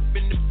 stepped up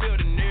in the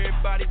building,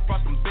 everybody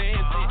brought some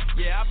bands in.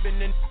 Yeah, I've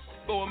been in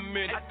for a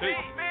minute. I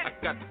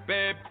got the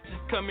bad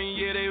bitches coming,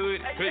 yeah, they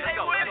with it. I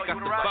got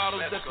the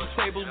bottles at the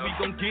tables, we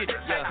gon' get it.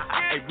 Yeah,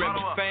 hey,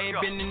 Rambo Fame,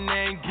 been in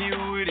there and get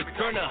with it.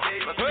 Turn up.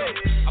 Hey,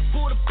 I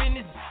pulled up in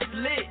this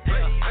lit.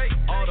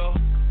 All the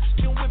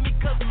still with me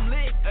cause I'm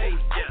lit.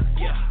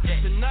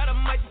 Tonight I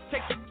might just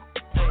take it.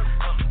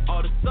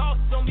 All the sauce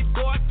on me,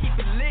 boy, I keep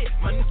it lit.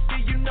 My nigga,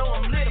 you know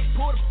I'm lit. I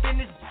pulled up in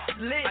this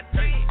lit.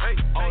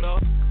 All the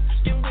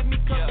still with me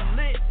cause I'm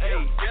lit.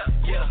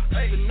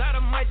 Tonight I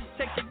might just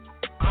take it.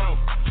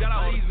 Shout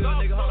out Leesville,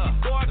 nigga, hold up.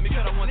 Let me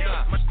cut up one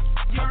time.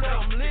 You know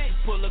I'm lit.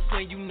 Pull up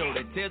clean, you know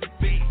that there's a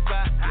big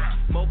spot.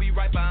 Moby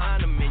right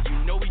behind him, and you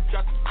know we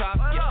drop the top.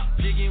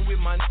 Jigging with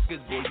my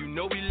niggas, boy, you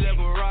know we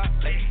level rock.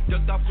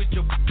 Ducked off with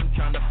your I'm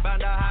trying to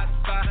find a hot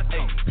spot.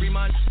 Free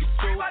my niggas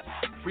show,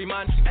 free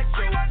my niggas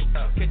show.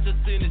 Catch us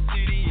in the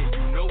city, and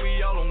you know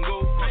we all on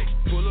go.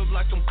 Pull up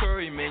like I'm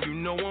Curry, man, you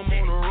know I'm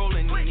on a roll.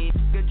 And any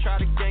nigga try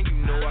to gang, you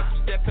know I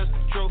keep that pistol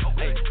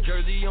trophy.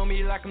 Jersey on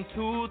me like I'm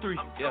 2-3.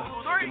 Yeah,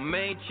 the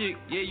main chick,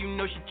 yeah, you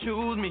know she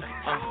choose me.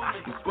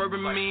 I'm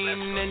swerving me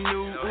in that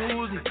new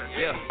Uzi.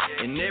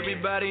 Yeah, and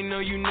everybody know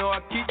you know I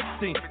keep the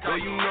scene. So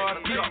you know I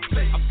keep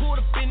it. I pulled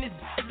up in this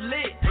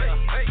lit.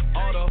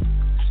 All the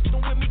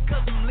still with me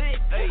cause I'm lit.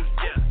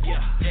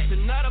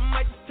 Tonight I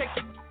might just take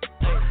it.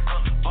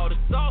 All the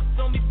sauce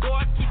on me, boy,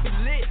 I keep it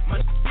lit. My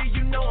nigga,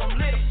 you know I'm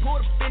lit. I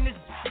pulled up in this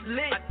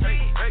lit.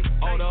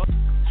 All the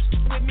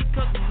with me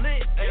cause I'm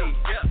lit.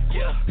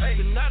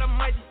 Tonight I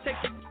might just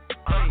take it.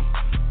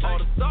 All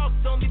the sauce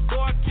on me, boy,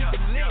 I keep it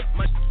lit.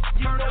 My nigga,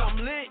 you know I'm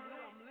lit.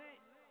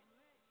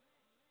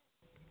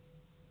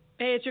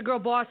 Hey, it's your girl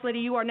Boss Lady.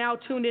 You are now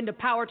tuned into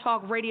Power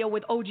Talk Radio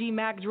with OG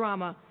Mac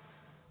Drama.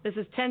 This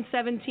is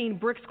 1017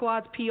 Brick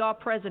Squad's PR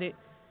president.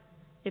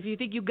 If you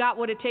think you got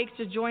what it takes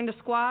to join the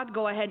squad,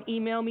 go ahead and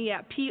email me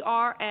at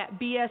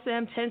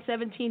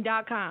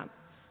pr@bsm1017.com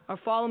or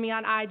follow me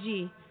on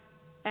IG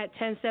at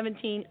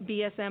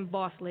 1017BSM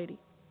Boss Lady.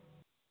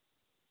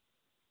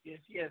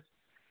 Yes.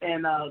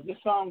 And this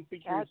song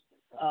features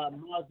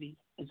Mozzie.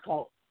 It's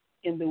called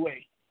In the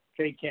Way,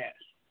 Straight Cash.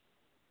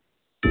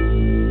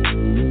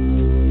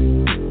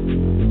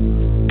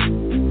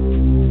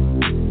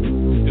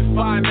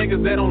 Five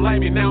niggas that don't like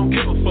me, now don't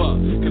give a fuck.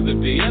 Cause if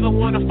they ever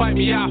wanna fight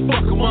me, I'll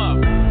fuck them up.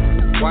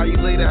 Why you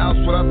leave the house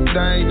without the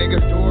thing, nigga?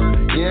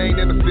 You ain't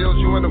in the field,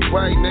 you in the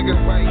fight, nigga.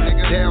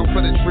 Down for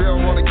the drill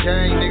on the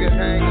cane, nigga.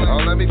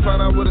 Oh, let me find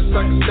out where the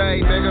sucker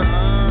stay, nigga.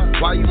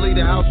 Why you leave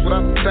the house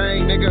without the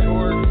thing, nigga?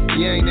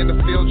 You ain't in the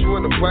field, you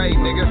in the way,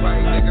 nigga.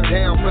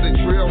 Down for the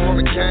drill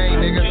on the cane,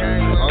 nigga.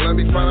 Oh, let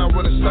me find out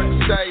what a sucker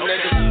say,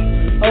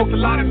 nigga. There's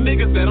a lot of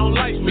niggas that don't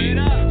like me,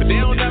 but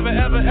they don't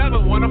ever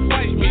wanna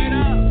fight me.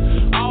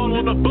 All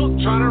on the book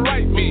trying to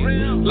write me.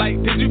 Like,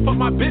 did you fuck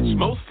my bitch?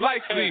 Most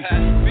likely.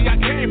 See, I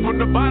came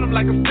from the bottom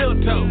like a steel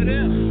toe,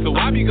 so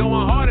I be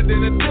going harder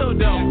than a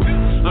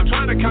dildo. I'm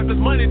trying to count this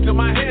money till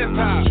my hands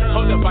tired.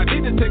 Hold up, I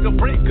need to take a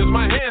break cause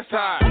my hands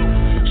tired.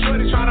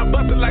 Shorty trying to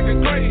bust it like a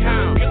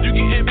greyhound. You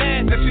getting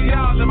mad that she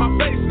all in my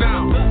face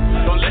now.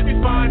 Don't let me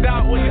find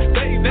out where you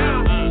stay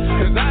now,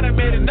 cause I done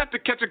made enough to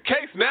catch a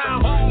case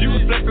now. You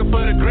was flexing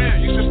for the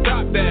gram, you should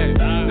stop that.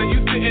 Now you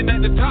sitting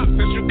at the top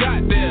since you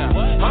got there.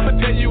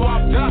 I'ma tell you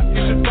off top,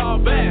 you should fall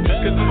back,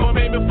 cause if I'm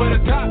aiming for the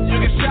top, you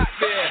get shot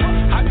there.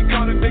 I be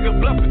calling niggas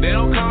bluffing, they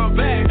don't call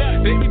back.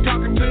 They be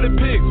talking to the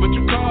pigs, what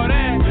you call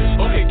that?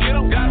 Okay, get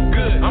them, got them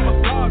good, I'ma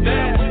solve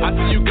that. I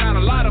see you got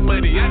a lot of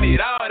money, I need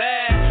all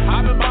that.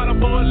 I've been bottom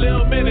for a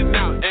little minute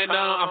now, and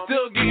I'm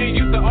still getting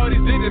used to all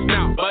these digits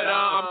now. But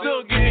I'm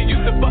still getting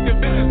used to fucking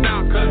bitches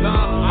now, cause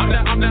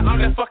I'm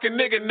that fucking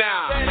nigga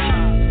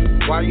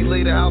now. Why you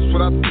leave the house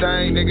without the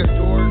thing, nigga?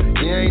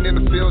 You ain't in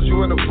the field,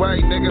 you in the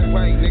way, nigga.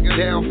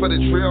 Down for the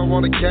drill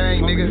on the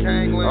gang, nigga.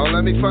 Oh,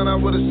 let me find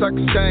out what a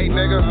sucker say,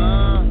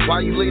 nigga.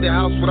 Why you leave the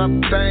house without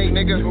the thing,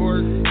 nigga?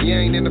 You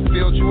ain't in the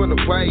field, you in the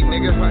way,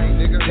 nigga.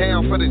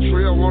 Down for the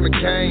drill on the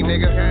gang,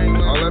 nigga.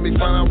 Oh, let me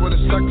find out what a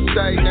sucker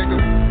say,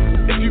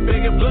 nigga. If you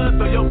begging blood,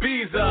 throw your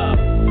B's up.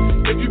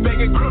 If you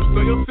begging crips,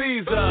 throw your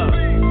C's up.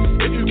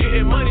 If you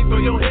getting money,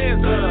 throw your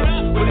hands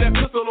up. With that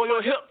pistol on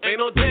your hip, ain't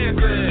no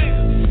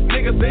dancing.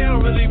 Niggas, they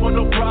don't really want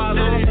no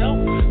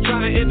problem.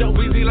 Trying to end up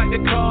wheezy like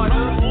the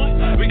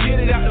Carter. We get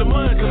it out the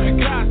mud, cause we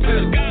got to.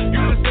 You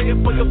just say it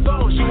for your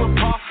songs, you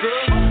imposter.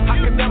 I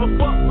can never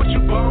fuck with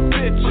you bum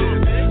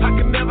bitches. I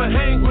can never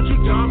hang with you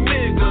dumb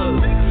niggas.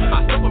 I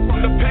suffer from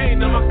the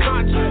pain of my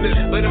consciousness,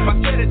 but if I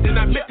said it, then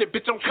I meant it,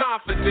 bitch, I'm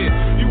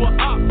confident. You a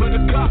op with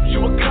the cops, you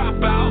a cop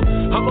out.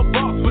 I'm a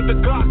boss with the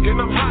Glock and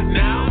I'm hot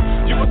now.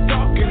 You a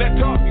talking that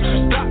talk, you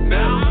should stop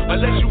now.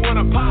 Unless you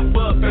wanna pop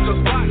up at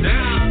your spot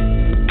now.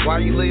 Why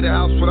you leave the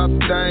house without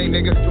the thing,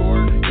 nigga?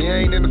 You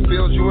ain't in the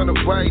field, you in the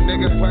way,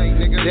 nigga.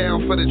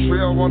 Down for the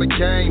drill on the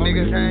gang,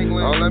 nigga.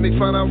 Oh, let me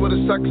find out what a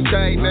sucker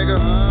say,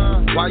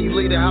 nigga. Why you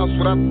leave the house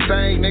without the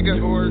thing, nigga?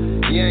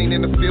 You ain't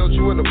in the field,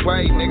 you in the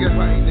way, nigga.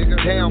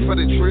 Down for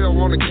the drill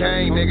on the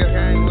gang, nigga.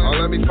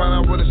 Oh, let me find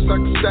out what a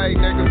sucker say,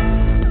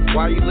 nigga.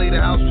 Why you leave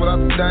the house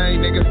without the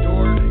thing, nigga?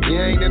 You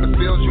ain't in the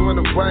field, you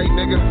in the way,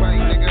 nigga.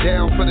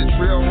 Down for the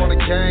drill on the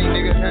gang,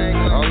 nigga.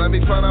 Oh, let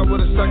me find out what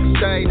a sucker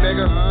say,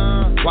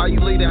 nigga. Why you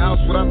leave the house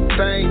without the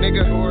thing,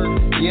 nigga?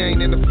 You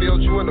ain't in the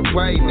field, you in the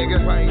way, nigga.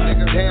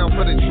 Down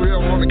for the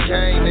drill on the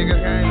gang,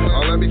 nigga.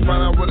 Oh, let me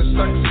find out what a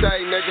sucker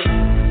say, nigga.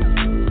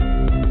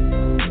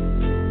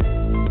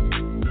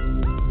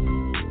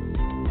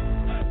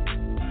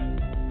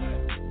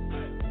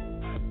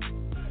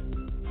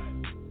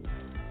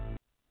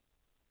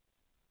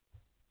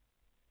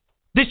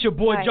 This your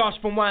boy Josh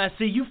from YNC.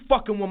 You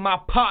fucking with my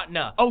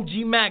partner,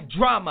 OG Mac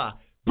Drama,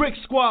 Brick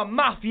Squad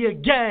Mafia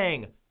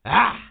Gang.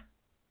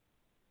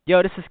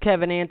 Yo, this is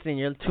Kevin Anthony.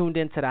 You're tuned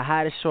in to the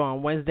hottest show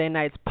on Wednesday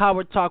nights,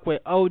 Power Talk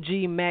with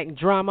OG Mac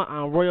Drama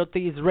on Royal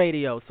Thieves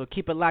Radio. So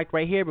keep it locked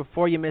right here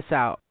before you miss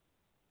out.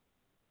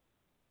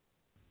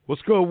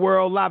 What's good,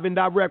 world? Live and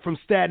direct from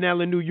Staten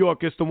Island, New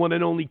York. It's the one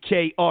and only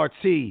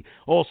KRT,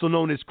 also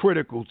known as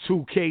Critical,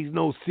 2 Ks,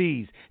 no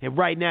Cs. And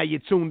right now you're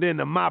tuned in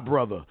to my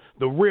brother,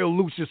 the real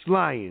Lucius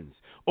Lyons,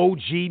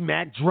 OG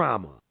Mac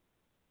Drama.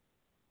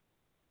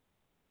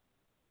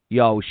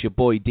 Yo, it's your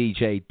boy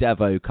DJ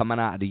Devo coming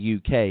out of the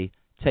UK,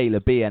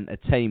 Taylor B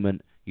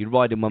Entertainment. You're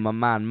riding with my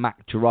man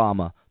Mac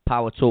Drama.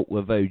 Power Talk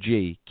with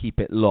OG. Keep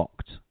it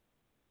locked.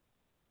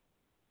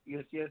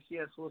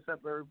 Yes. What's up,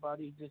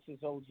 everybody? This is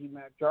OG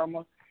Mac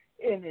Drama,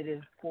 and it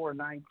is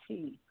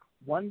 4/19,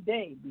 one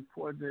day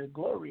before the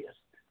glorious,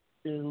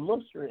 the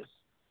illustrious,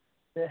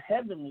 the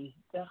heavenly,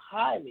 the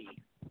highly,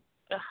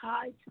 the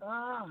high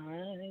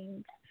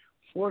time,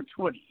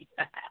 420.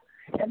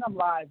 And I'm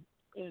live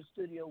in the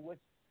studio with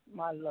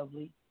my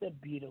lovely, the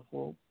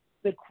beautiful,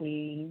 the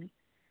queen,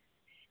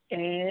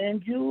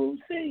 and Jules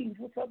Sings.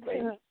 What's up,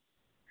 baby?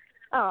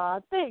 Aw,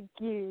 thank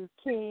you,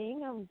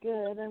 King. I'm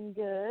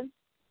good.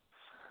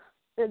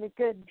 Been a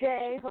good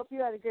day. Hope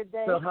you had a good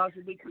day. So how's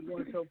your week been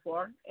going so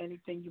far?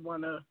 Anything you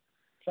want to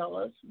tell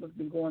us? What's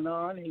been going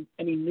on?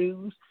 Any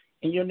news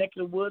in your neck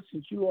of the woods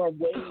since you are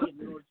way in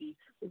the Northeast?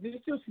 Is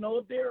it still snow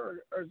up there,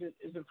 or is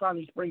it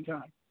finally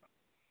springtime?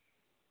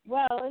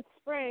 Well, it's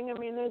spring. I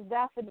mean, there's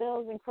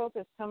daffodils and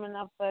crocus coming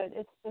up, but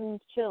it's been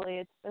chilly.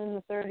 It's been in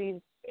the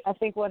 30s. I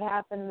think what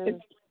happened is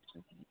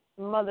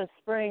Mother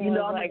Spring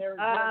was like,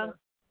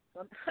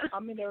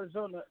 I'm in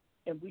Arizona,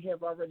 and we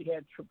have already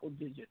had triple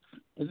digits.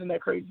 Isn't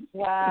that crazy?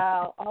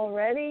 Wow,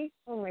 already?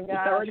 Oh, my gosh.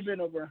 It's already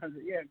been over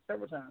 100. Yeah,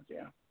 several times,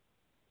 yeah.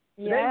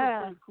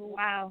 Yeah. Was cool.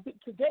 Wow.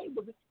 Today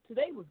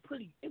was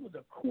pretty. It was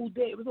a cool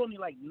day. It was only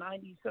like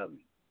 90-something.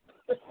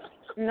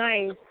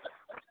 Nice.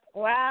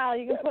 Wow,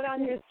 you can put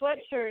on your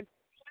sweatshirt.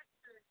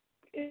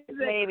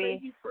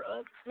 maybe. For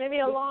us? Maybe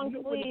a long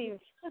sleeve.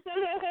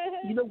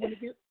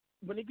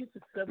 When it gets to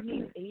 70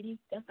 and 80,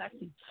 that's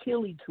actually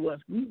chilly to us.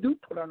 We do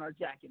put on our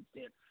jackets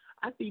then.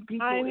 I see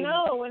people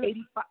in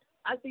 85.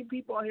 I see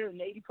people out here in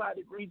 85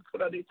 degrees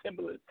put on their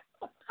Timberlands.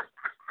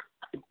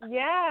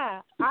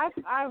 Yeah,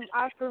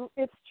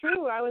 it's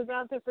true. I was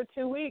out there for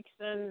 2 weeks,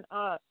 and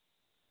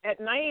at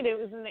night it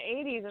was in the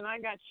 80s, and I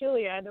got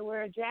chilly. I had to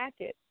wear a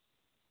jacket.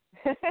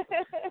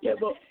 Yeah,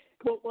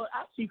 well,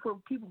 actually, for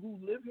people who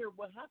live here,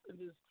 what happens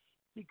is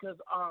because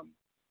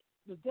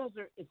the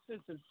desert is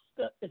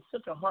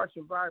such a harsh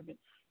environment.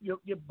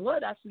 Your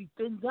blood actually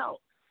thins out,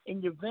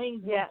 and your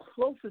veins move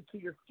closer to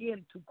your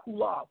skin to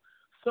cool off,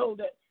 so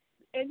that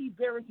any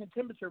variance in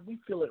temperature, we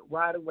feel it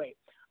right away.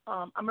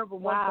 I remember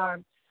one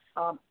time,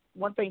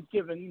 one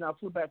Thanksgiving, I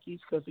flew back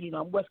east because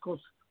I'm West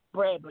Coast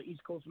bred but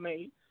East Coast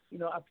made.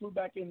 I flew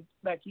back east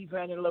in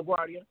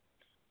LaGuardia,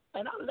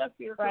 and I left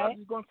here because I was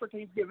just going for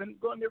Thanksgiving,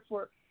 going there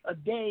for a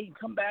day and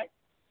come back.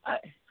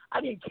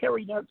 I didn't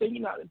carry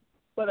nothing,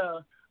 but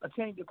a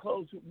change of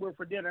clothes were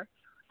for dinner.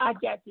 I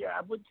got there.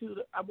 I went to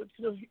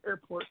the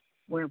airport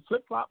wearing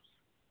flip flops,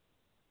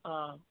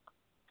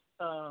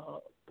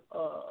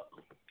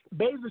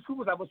 bathing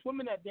suits. I was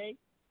swimming that day,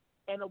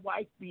 and a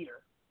white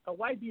beater. A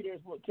white beater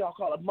is what y'all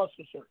call a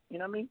muscle shirt. You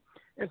know what I mean?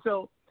 And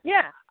so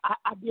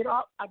I get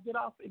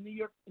off in New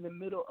York in the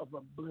middle of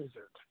a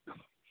blizzard.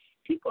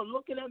 People are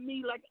looking at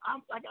me like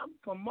I'm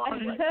from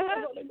Mars. Like,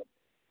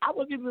 I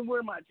wasn't even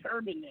wearing my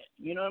turban then.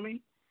 You know what I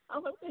mean? I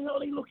was like, what the hell are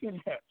they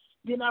looking at?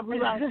 Then I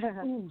realized,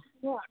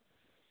 what?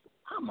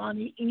 I'm on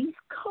the East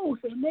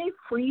Coast and they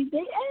freeze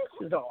their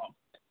asses off.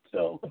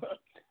 So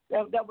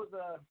that was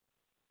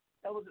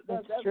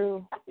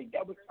true. I think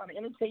that was kind of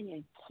entertaining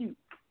and cute.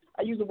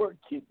 I use the word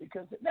cute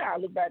because now I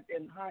look back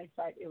in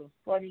hindsight, it was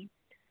funny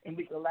and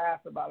we could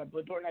laugh about it.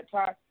 But during that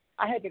time,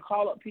 I had to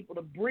call up people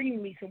to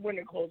bring me some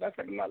winter clothes. I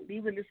said, I'm not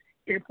leaving this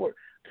airport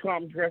till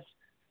I'm dressed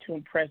to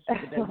impress you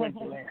with that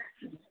winter land.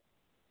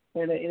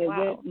 And it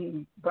went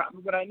and brought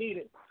me what I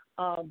needed.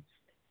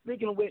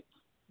 Speaking of which,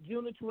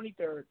 June the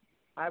 23rd,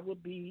 I will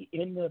be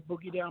in the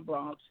Boogie Down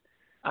Bronx.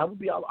 I'll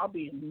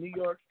be in New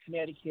York,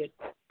 Connecticut,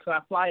 so I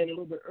fly in a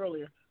little bit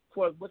earlier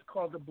for what's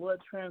called the blood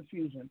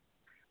transfusion.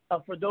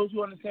 For those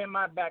who understand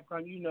my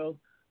background,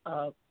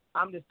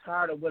 I'm just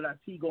tired of what I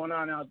see going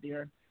on out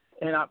there.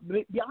 And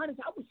to be honest,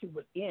 I wish it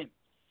would end.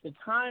 The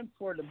time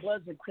for the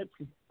Bloods and Crips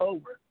is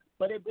over.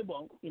 But it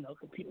won't,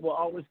 because people will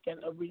always get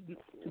a reason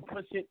to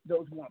push it.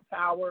 Those who want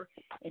power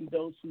and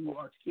those who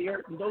are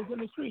scared and those in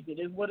the streets. It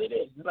is what it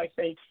is. It's like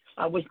saying,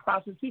 I wish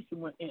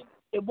prostitution went in.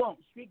 It won't.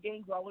 Street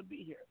gangs will always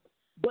be here.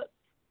 But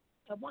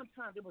at one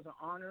time, there was an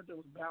honor. There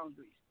was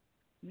boundaries.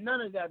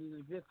 None of that is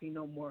existing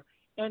no more.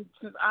 And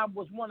since I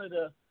was one of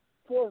the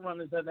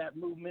forerunners of that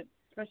movement,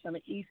 especially on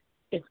the East,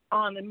 it's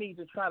on to me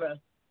to try to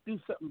do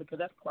something because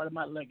that's part of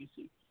my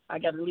legacy. I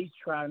got to at least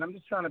try, and I'm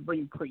just trying to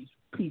bring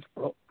peace,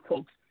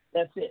 folks.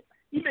 That's it.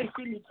 You may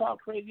see me talk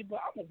crazy, but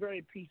I'm a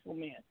very peaceful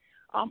man.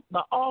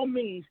 By all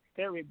means,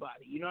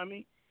 everybody. You know what I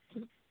mean?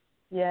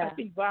 Yeah. I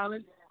think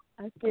violence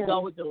is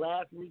always the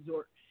last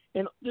resort.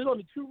 And there's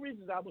only two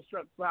reasons I would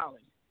start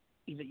violence.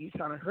 Either you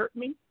trying to hurt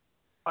me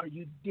or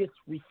you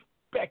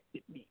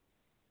disrespected me.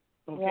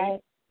 Okay? Right.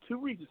 Two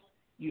reasons.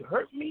 You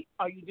hurt me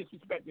or you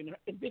disrespect me.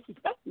 And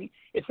disrespect me,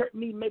 it's hurt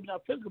me maybe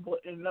not physical, but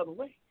in another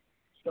way.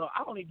 So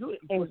I only do it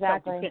for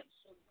self-defense.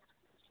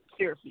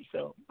 Seriously.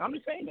 So I'm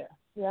just saying that.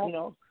 Yeah.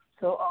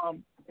 So,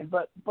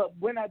 but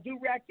when I do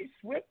react, it's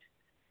swift,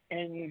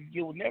 and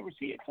you'll never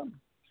see it coming.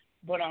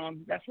 But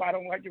that's why I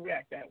don't like to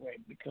react that way,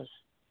 because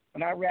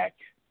when I react,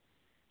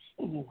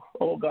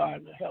 oh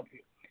God, help you.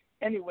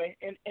 Anyway,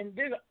 and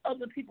there's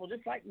other people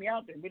just like me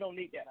out there. We don't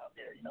need that out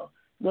there,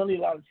 We don't need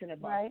a lot of tender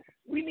bodies. Right.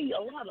 We need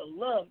a lot of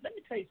love. Let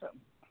me tell you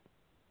something.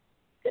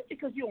 Just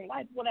because you don't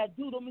like what I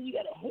do don't mean you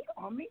got to hate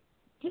on me.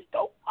 Just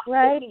don't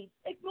ignore me.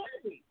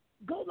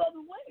 Go the other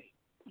way.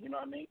 You know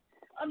what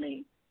I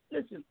mean?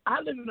 Listen,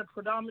 I live in a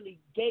predominantly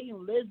gay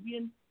and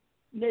lesbian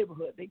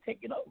neighborhood. They take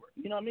it over,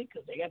 you know what I mean?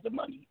 Because they got the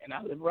money, and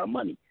I live around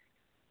money.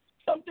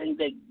 Some things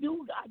they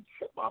do, I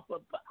trip off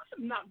of, but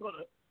I'm not going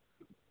to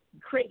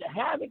create a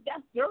havoc.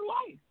 That's their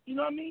life, you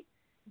know what I mean?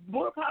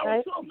 More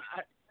power to them.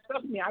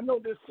 Trust me, I know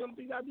there's some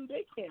things I do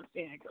they can't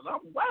stand because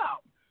I'm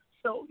wild.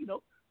 So,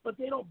 but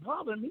they don't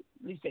bother me.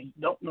 At least they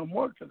don't no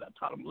more because I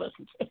taught them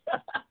lessons.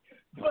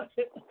 but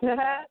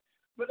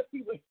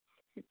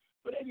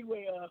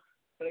anyway,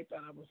 they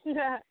thought I was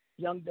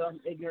young, dumb,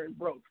 ignorant,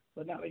 broke,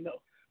 but now they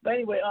know. But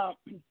anyway,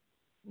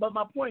 but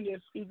my point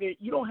is that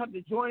you don't have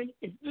to join.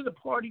 If there's a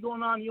party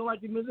going on and you don't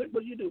like the music,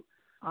 what do you do?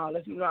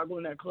 Let's not go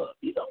in that club.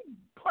 You don't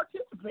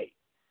participate,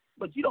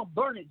 but you don't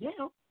burn it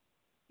down.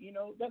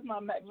 That's my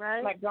Mac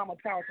Drama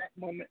Power Talk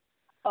moment.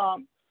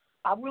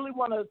 I really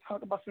want to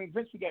talk about some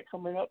events we got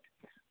coming up.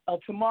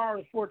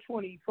 Tomorrow is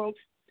 420, folks.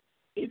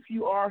 If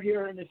you are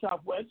here in the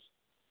Southwest,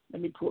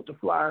 let me pull up the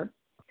flyer.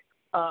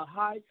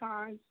 High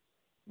Times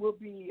will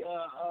be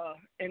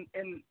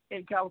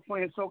in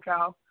California,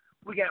 SoCal.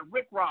 We got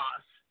Rick Ross.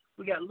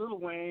 We got Lil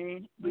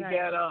Wayne. We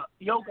got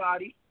Yo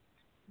Gotti.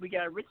 We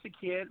got Rich the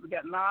Kid. We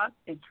got Nas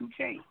and 2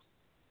 Chainz.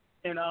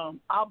 And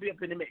I'll be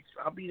up in the mix.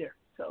 I'll be there.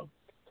 So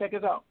check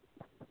us out.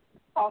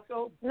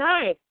 Also,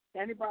 nice.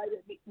 Anybody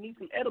that needs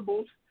some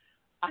edibles,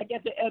 I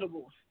got the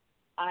edibles.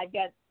 I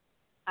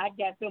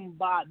got them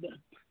by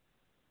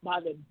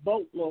the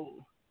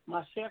boatload.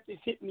 My chef is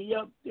hitting me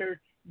up. They're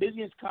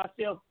busy as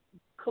cocktails,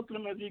 cooking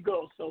them as we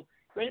go. So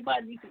if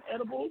anybody needs some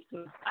edibles,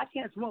 cause I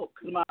can't smoke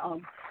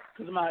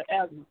because of my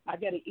asthma. I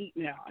got to eat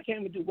now. I can't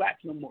even do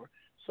wax no more.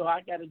 So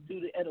I got to do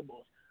the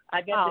edibles.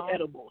 I got the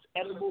edibles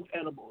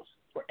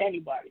for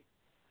anybody.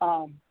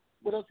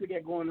 What else we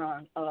got going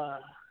on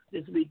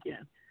this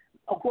weekend?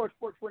 Of course,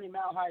 420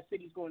 Mile High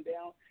City's going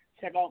down.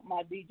 Check out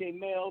my DJ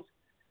Mel's.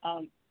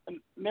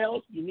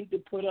 Mel's, you need to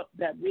put up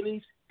that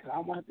release because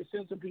I'm going to have to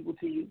send some people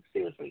to you.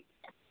 Seriously.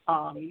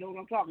 You know what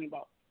I'm talking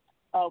about.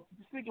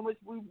 Speaking of which,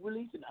 we're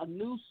releasing a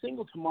new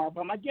single tomorrow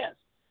by my guest,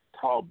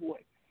 Tall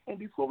Boy. And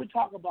before we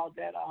talk about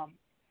that,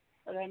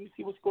 let me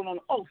see what's going on.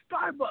 Oh,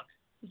 Starbucks.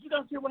 Did you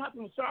guys hear what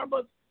happened with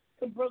Starbucks?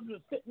 Some brothers were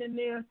sitting in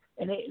there,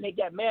 and they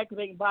got mad because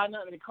they didn't buy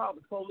nothing, and they called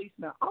the police.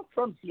 Now, I'm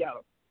from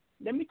Seattle.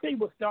 Let me tell you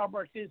what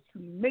Starbucks is to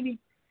many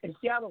in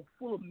Seattle,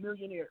 full of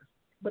millionaires.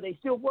 But they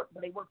still work,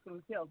 but they work for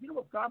themselves. You know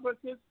what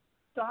Starbucks is?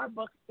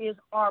 Starbucks is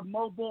our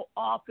mobile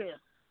office.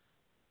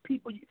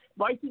 People,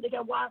 why you think they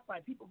got Wi-Fi?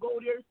 People go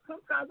there.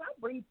 Sometimes I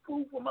bring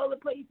food from other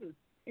places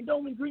and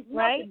don't even drink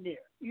nothing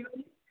there. You know,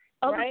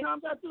 other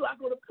times I do. I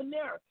go to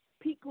Panera.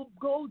 People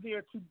go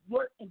there to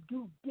work and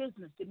do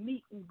business, to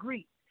meet and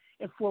greet.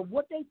 And for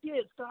what they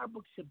did,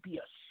 Starbucks should be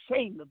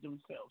ashamed of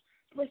themselves,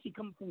 especially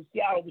coming from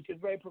Seattle, which is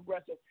very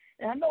progressive.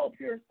 And I know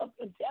up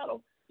in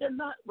Seattle, they're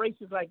not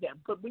racist like that.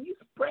 But when you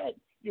spread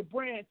your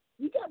brand,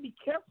 you got to be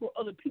careful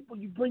of the people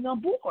you bring on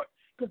board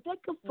because they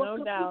can fuck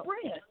up your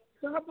brand.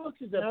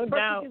 Starbucks is a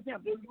perfect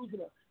example.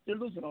 They're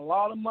losing a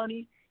lot of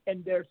money,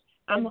 and their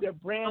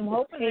brand. I'm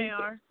hoping they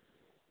are.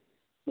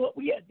 Well,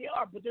 yeah, they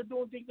are, but they're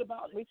doing things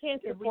about it. We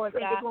can't support that.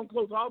 They're going to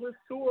close all their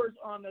stores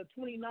on the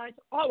 29th,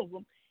 all of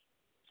them,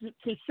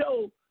 to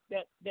show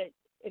that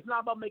it's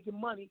not about making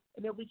money,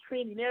 and they're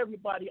retraining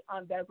everybody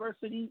on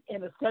diversity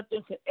and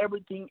acceptance and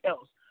everything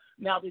else.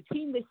 Now, the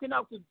team they sent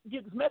out to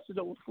get this message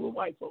over was full of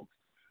white folks.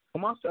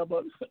 Come on,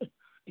 Starbucks.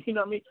 You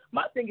know what I mean?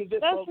 My thing is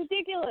this, That's folks.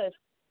 ridiculous.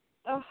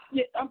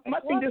 My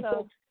thing is,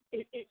 folks,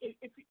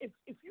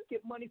 if you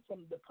get money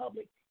from the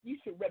public, you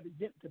should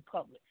represent the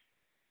public.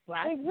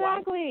 Black,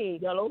 exactly.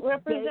 White, yellow,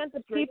 represent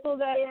the people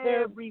that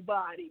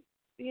everybody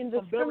being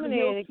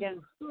discriminated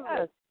against.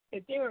 Yes.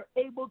 If they're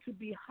able to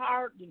be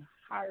hired, then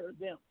hire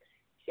them.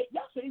 Shit,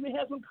 y'all should even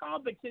have some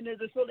convicts in there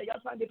to show that y'all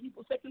trying to get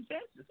people second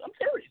chances. I'm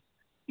serious.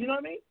 You know what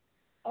I mean?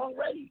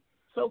 Already.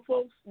 So,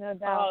 folks,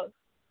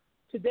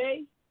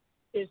 today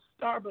is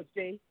Starbucks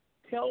Day.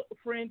 Tell a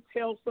friend,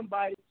 tell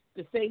somebody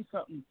to say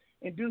something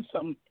and do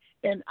something.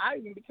 And I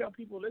even tell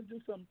people, let's do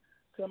some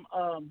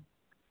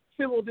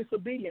civil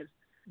disobedience.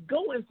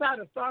 Go inside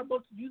a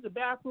Starbucks, use the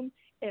bathroom,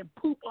 and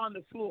poop on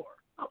the floor.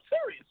 I'm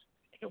serious.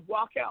 And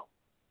walk out.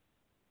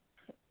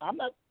 I'm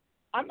not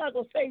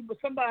gonna say, but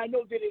somebody I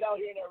know did it out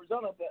here in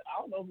Arizona, but I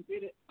don't know who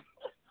did it.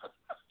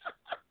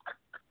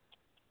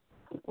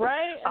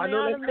 Right? I mean,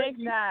 ought to make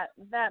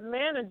that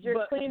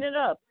manager clean it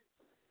up.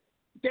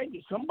 Thank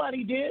you.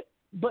 Somebody did,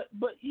 but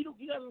you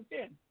gotta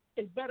understand.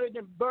 It's better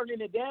than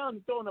burning it down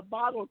and throwing a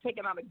bottle or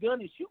taking out a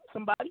gun and shooting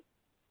somebody.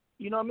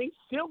 You know what I mean?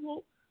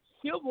 Civil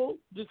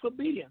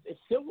disobedience.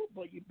 It's civil,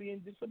 but you're being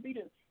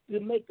disobedient to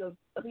make a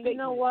statement. You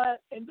know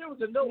what? And there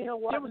was a note.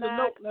 There was a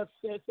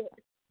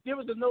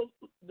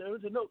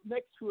note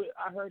next to it.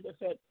 I heard that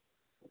said,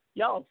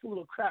 "Y'all are full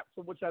of crap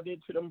for what y'all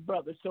did to them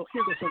brothers." So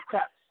here's some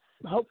crap.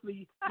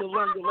 Hopefully you'll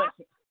learn your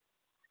lesson.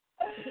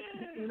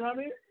 You know what I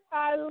mean?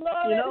 I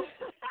love it.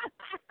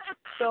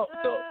 So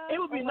it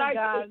would be nice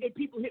if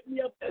people hit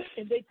me up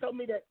and they tell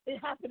me that it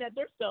happened at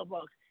their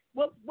Starbucks.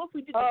 What if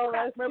we did the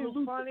crap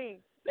revolution?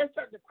 Funny. Let's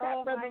start the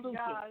crap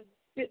revolution.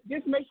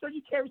 Just make sure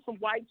you carry some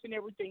wipes and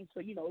everything,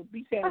 so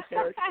be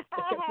sanitary.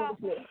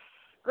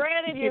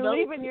 Granted, you're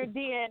leaving your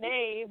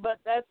DNA, but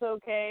that's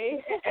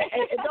okay.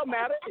 It don't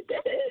matter.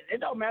 It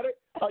don't matter.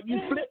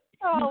 You flip.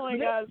 My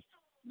gosh.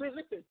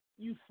 Listen,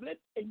 you flip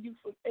and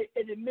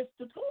it missed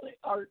the toilet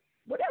or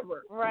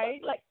whatever.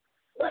 Right. Like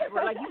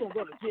whatever. Like you gonna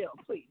go to jail,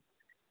 please.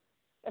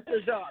 That's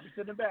their job. It's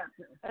in the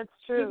bathroom. That's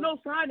true. There's no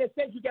sign that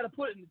says you got to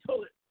put it in the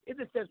toilet. It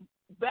just says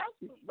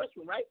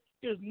restroom, right?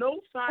 There's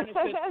no sign that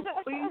says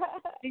please.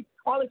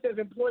 All it says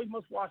employees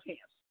must wash hands.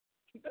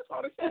 That's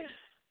all it says.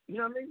 You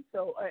know what I mean?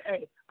 So,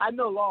 hey, I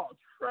know law.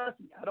 Trust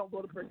me, I don't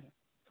go to prison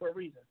for a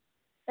reason.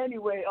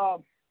 Anyway, I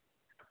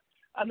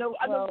know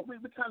we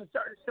kind of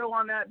started the show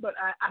on that, but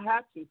I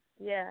have to.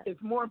 Yeah.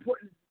 It's more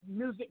important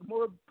music,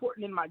 more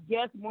important than my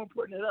guests, more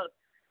important than us.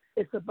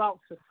 It's about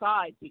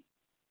society.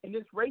 And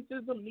this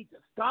racism needs to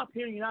stop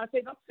here in the United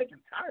States. I'm sick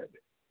and tired of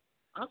it.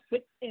 I'm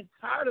sick and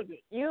tired of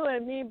it. You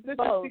and me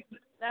both.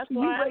 That's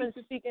why I've been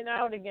speaking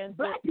out against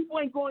Black people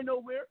ain't going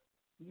nowhere.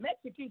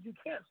 Mexicans, you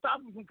can't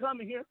stop them from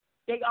coming here.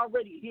 They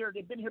already here.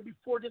 They've been here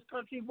before this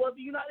country was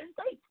the United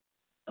States.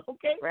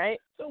 Okay? Right.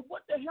 So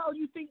what the hell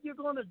you think you're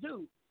going to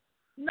do?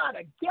 Not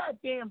a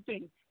goddamn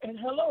thing. And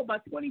hello, by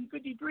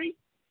 2053,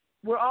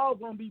 we're all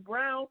going to be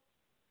brown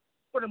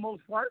for the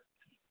most part.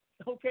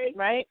 Okay?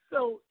 Right.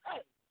 So,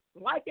 hey,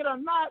 like it or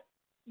not,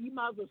 you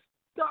might as well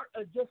start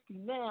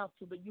adjusting now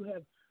so that you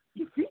have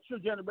your future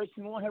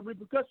generation won't have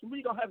repercussions.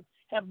 We're going to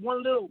have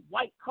one little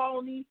white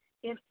colony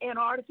in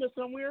Antarctica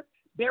somewhere,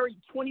 buried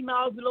 20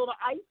 miles below the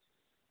ice.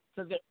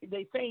 So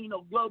they say,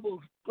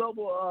 global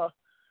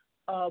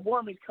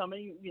warming's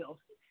coming.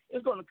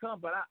 It's going to come,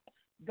 but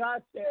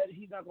God said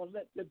He's not going to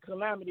let the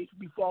calamities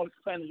befall His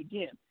planet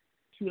again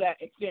to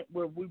that extent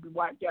where we'll be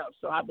wiped out.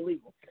 So I believe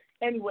Him.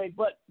 Anyway,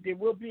 but there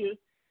will be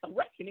a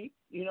reckoning.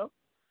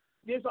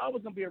 There's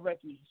always going to be a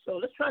reckoning. So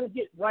let's try to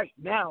get right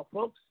now,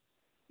 folks.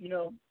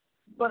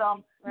 But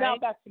now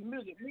back to the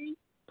music. Me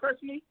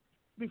personally,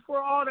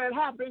 before all that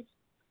happens,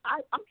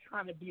 I'm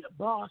trying to be the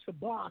boss of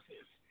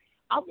bosses.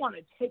 I want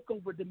to take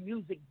over the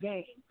music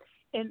game,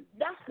 and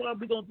that's what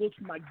we're going to do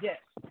to my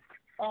guests.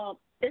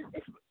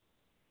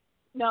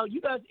 Now, you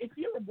guys, if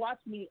you ever watch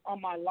me on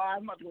my live,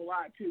 I'm not going to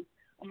lie too,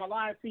 on my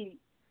live feed,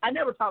 I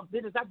never talk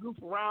business. I goof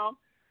around.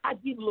 I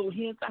give little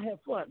hints. I have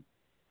fun.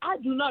 I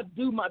do not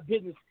do my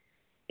business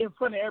in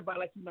front of everybody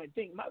like you might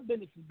think. My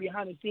business is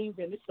behind the scenes,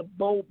 and it's a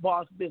bold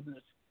boss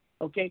business,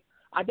 okay?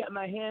 I got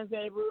my hands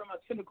everywhere, my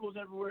tentacles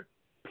everywhere.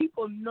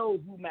 People know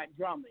who Mac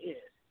Drama is.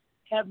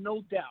 Have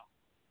no doubt.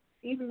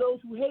 Even those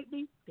who hate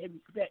me, they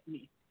respect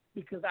me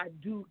because I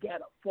do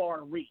get a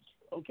far reach,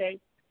 okay?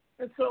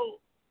 And so,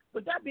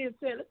 with that being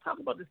said, let's talk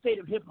about the state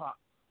of hip-hop.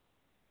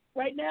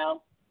 Right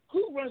now,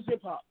 who runs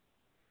hip-hop?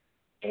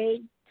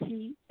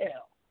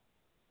 ATL.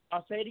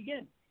 I'll say it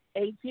again.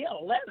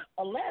 ATL,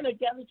 Atlanta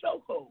got the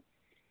chokehold.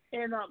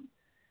 And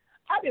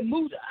I've been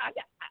moved.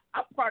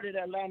 I'm part of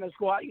the Atlanta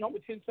squad,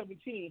 with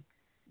 1017.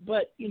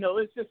 But,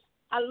 it's just,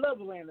 I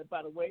love Atlanta,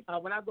 by the way.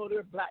 When I go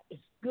there,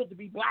 it's good to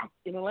be black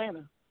in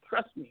Atlanta.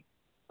 Trust me.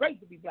 Great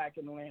to be black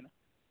in Atlanta.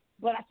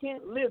 But I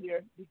can't live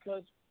there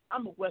because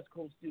I'm a West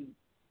Coast dude.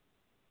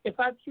 If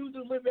I choose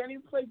to live any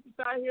place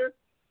beside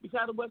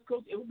the West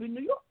Coast, it would be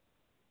New York.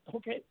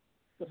 Okay?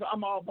 Because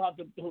I'm all about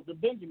the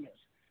Benjamins.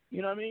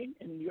 You know what I mean?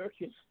 And New York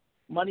is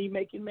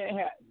money-making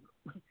Manhattan.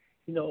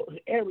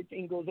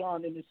 Everything goes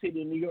on in the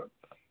city of New York.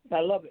 I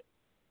love it.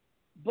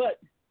 But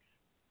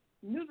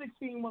music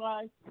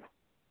scene-wise,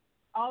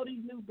 all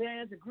these new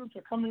bands and groups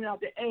are coming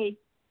out to A,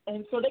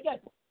 and so they got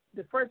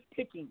the first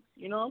pickings,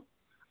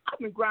 I've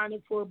been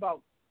grinding for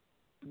about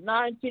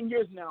 9-10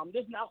 years now. I'm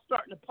just now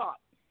starting to pop,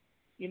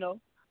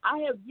 I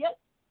have yet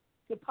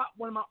to pop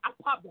I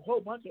popped a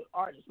whole bunch of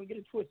artists, don't get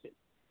it twisted,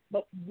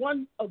 but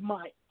one of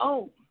my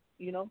own,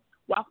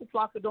 Waka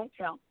Flocka don't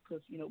count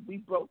because, we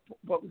broke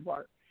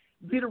apart.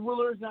 Be the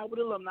Ruler is now with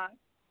alumni,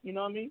 you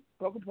know what I mean?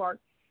 Broke apart.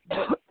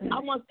 But I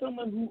want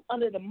someone who,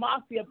 under the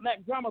Mafia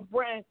Mac Drama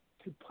brand,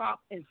 to pop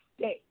and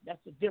stay. That's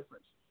the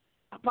difference.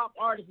 I pop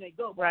artists and they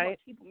go, but I want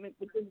to keep them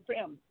within the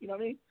family, you know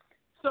what I mean?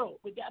 So,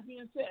 with that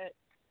being said,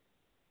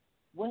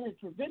 what has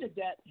prevented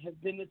that has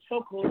been the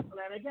chokehold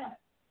Atlanta got.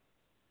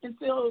 And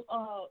so,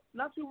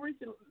 not too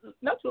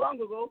long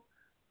ago,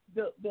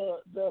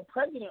 the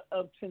president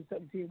of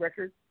 1017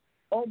 Records,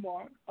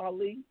 Omar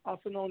Ali,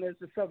 also known as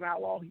the Southern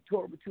Outlaw, he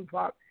toured with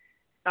Tupac.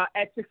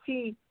 At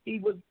 16,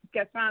 he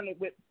got signed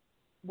with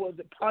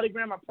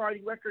Polygram or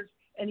Party Records,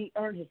 and he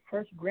earned his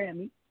first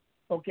Grammy.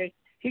 Okay,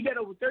 he got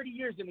over 30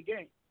 years in the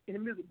game, in the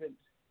music business.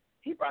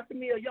 He brought to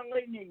me a young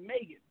lady named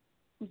Megan,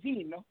 who's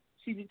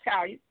she's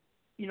Italian,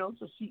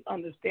 so she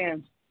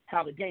understands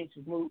how the games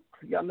move.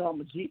 Y'all know I'm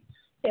a G.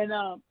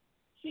 And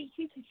she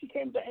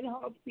came to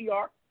in-house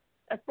PR.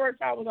 At first,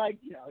 I was like,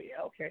 yeah,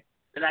 okay.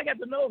 Then I got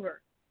to know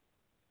her.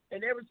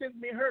 And ever since,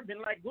 me and her have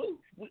been like glue.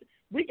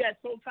 We got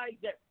so tight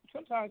that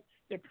sometimes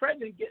the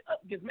president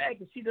gets mad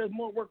because she does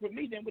more work with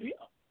me than with him.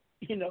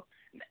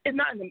 It's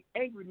not in an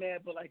angry man,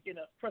 but like in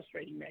a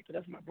frustrating man, because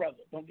that's my brother.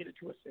 Don't get it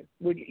twisted.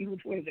 We're even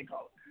twins, they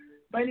call it.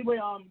 But anyway,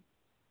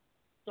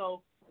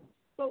 so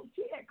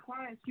she had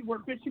clients she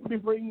worked with. She's been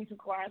bringing me some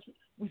clients.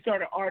 We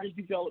started artist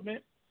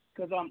development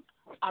because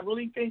I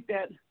really think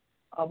that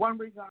one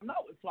reason I'm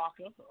not with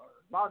Flocka or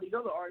a lot of these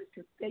other artists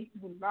because they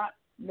do not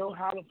know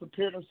how to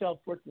prepare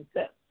themselves for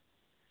success.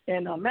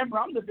 And remember,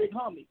 I'm the big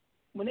homie.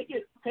 When they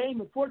get fame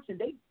and fortune,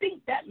 they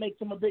think that makes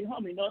them a big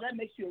homie. No, that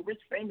makes you a rich,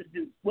 famous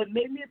dude. What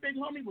made me a big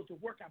homie was the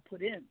work I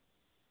put in,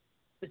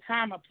 the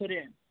time I put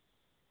in,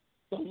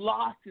 the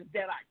losses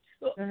that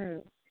I took,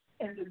 and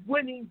the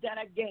winnings that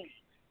I gained.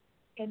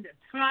 And the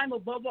time,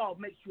 above all,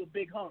 makes you a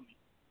big homie.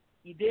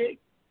 You dig?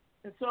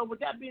 And so with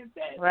that being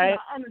said, I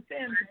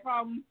understand the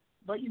problem,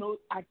 but,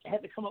 I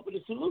had to come up with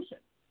a solution.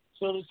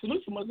 So the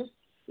solution was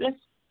let's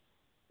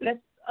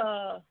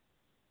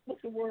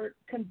what's the word?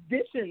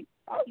 Condition.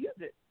 I'll use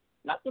it.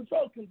 Not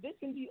control.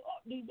 Condition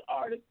these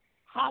artists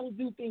how to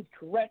do things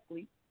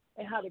correctly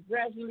and how to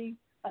gradually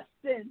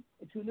ascend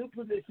into a new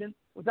position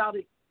without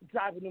it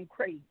driving them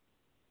crazy.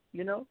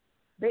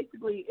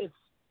 Basically,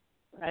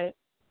 it's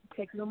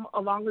taking them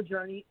along a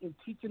journey and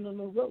teaching them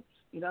the ropes.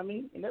 You know what I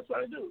mean? And that's what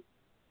I do.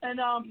 And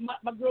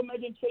my girl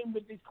Megan came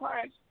with these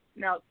clients.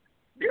 Now,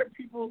 there are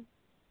people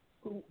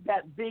who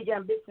got big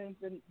ambitions,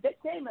 and they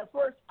came at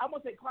first. I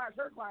won't say clients,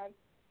 her clients.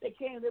 They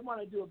came, they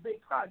want to do a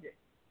big project.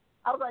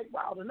 I was like,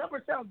 wow, the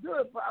number sounds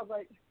good, but I was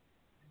like,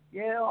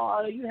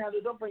 Yeah, you have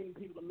to. Don't bring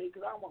people to me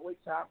because I don't want to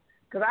waste time.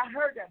 Because I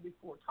heard that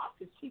before. Talk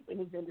is cheap in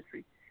this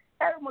industry.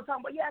 Everyone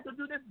talking about, you have to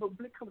do this, but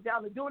when it comes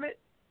down to doing it,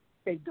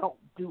 they don't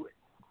do it.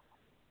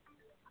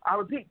 I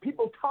repeat,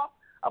 people talk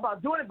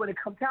about doing it, but it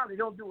comes down, they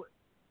don't do it.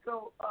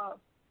 So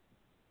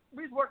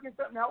we was working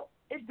something out.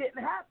 It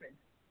didn't happen.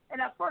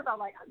 And at first I was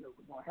like, I knew it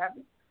was going to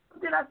happen.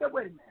 But then I said,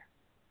 wait a minute.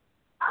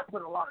 I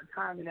put a lot of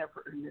time and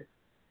effort in this.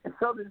 And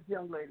so did this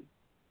young lady.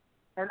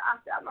 And I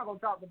said, I'm not going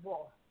to drop the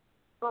ball.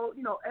 So,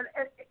 you know, and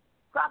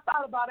so I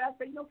thought about it. I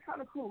said, you know,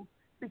 kind of cool.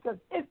 Because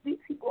if these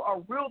people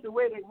are real the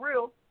way they're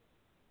real,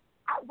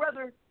 I'd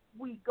rather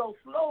we go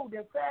slow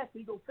than fast.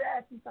 You go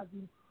fast, sometimes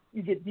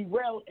you get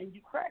derailed and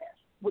you crash.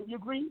 Would you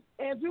agree,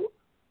 Andrew?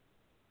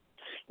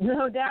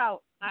 No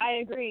doubt.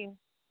 I agree.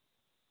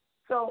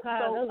 So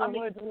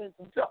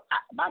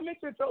my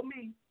mentor told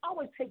me,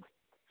 always take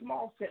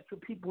small steps for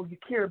people you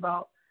care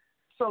about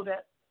so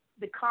that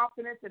the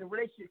confidence and the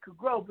relationship could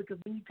grow, because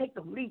when you take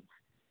the leaps,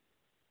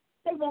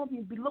 they won't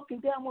even be looking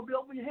down, won't be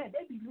over your head.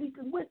 They be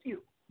leaping with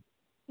you.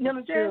 You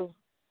understand?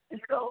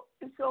 And so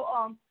that's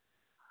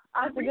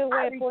a good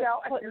way of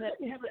putting it.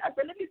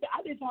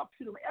 I didn't talk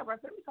to them ever. I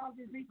said, let me talk to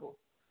these people.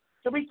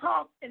 So we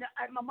talked, and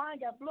my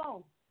mind got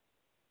blown.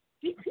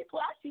 These people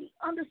actually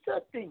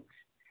understood things.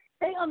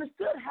 They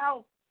understood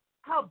how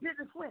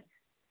business went.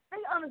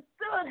 They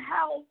understood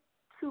how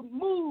to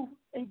move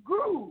and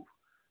groove.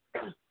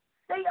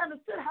 They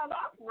understood how to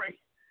operate.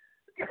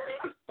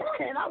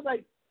 And I was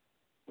like,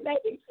 man,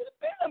 they should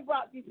have been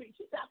brought these people.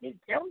 She said, I've been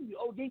telling you,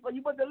 OG, but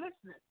you wasn't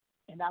listening.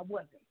 And I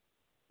wasn't.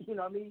 You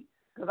know what I mean?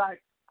 Because I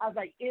was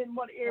like in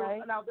one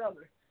area and out the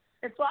other.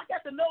 And so I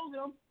got to know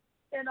them.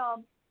 And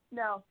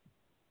now,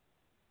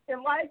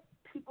 in life,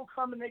 people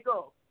come and they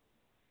go.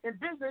 In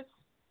business,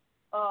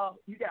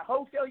 you got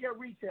wholesale, you got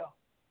retail.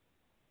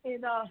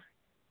 In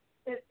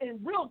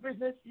real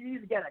business, you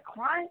either get a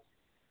client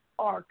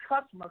or a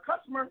customer. A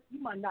customer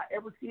you might not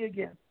ever see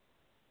again.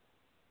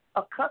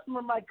 A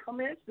customer might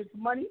come in, spend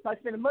some money, might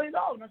spend $1 million,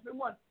 might spend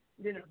one,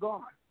 and then they're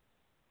gone.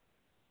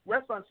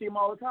 Restaurants see them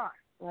all the time.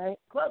 Right.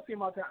 Clubs see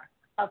them all the time.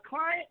 A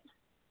client,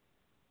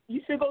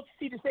 you still go to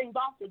see the same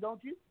doctor,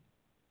 don't you?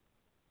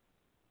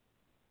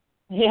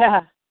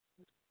 Yeah.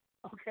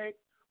 Okay.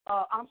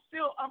 I'm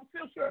still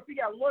sure if you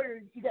got a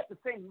lawyer, you got the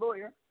same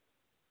lawyer.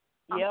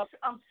 Yep.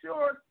 I'm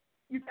sure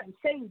you got the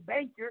same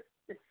banker,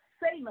 the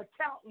same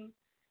accountant.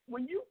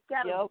 When you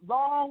got a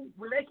long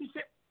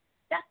relationship,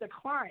 that's the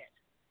client.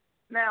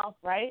 Now,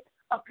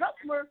 a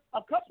customer,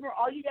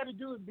 all you got to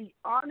do is be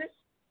honest,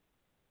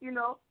 you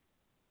know,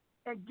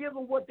 and give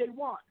them what they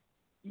want.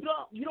 You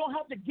don't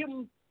have to give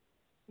them.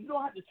 You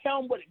don't have to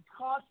tell them what it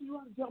costs. You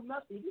don't have to tell them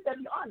nothing. You got to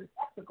be honest,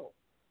 ethical,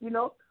 you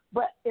know.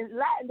 But in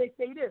Latin, they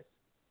say this: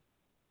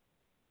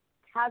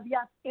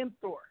 caveat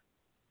emptor.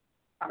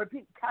 I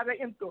repeat,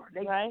 caveat emptor.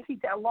 They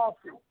teach that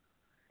lawsuit,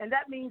 and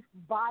that means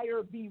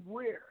buyer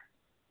beware.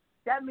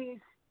 That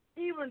means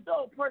even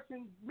though a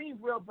person means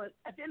well, but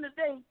at the end of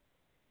the day,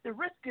 the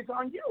risk is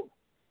on you.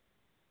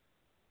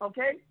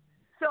 Okay?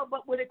 So,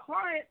 but with a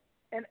client,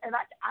 and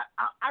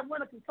I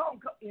run a consulting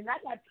company, and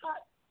I got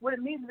taught what it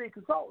means to be a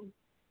consultant.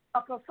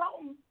 A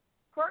consultant,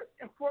 first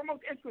and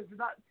foremost, interest is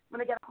not, when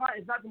they get a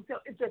client, it's not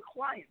themselves, it's their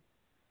client.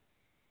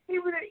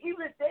 Even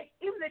if they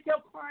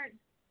tell clients,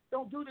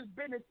 don't do this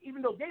business,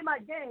 even though they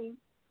might gain,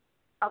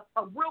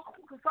 a real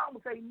consultant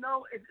will say,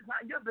 no, it's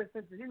not your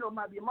business, you know it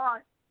might be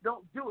mine,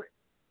 don't do it.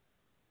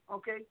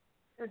 Okay?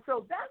 And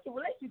so that's the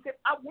relationship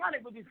I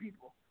wanted with these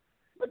people.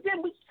 But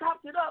then we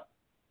chopped it up,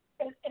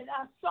 and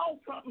I saw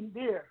something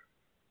there.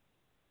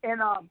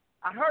 And I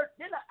heard,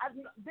 then I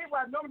did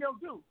what I normally don't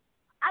do.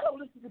 I don't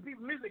listen to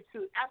people's music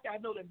till after I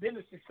know their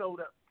business is sold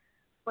up.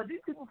 But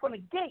these people from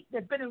the gate,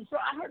 they've been in the show,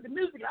 I heard the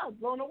music, and I was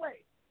blown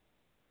away.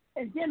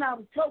 And then I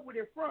was told where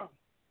they're from.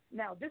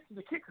 Now, this is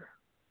the kicker.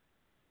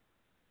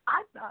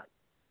 I thought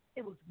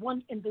it was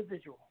one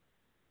individual.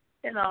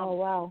 And, oh,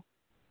 wow.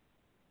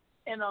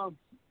 And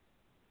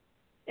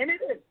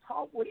it is.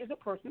 Tallboy is a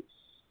person.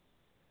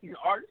 He's an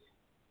artist.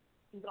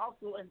 He's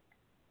also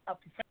a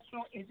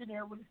professional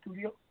engineer with a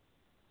studio,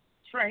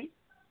 trained.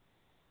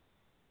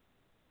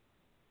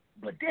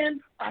 But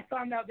then I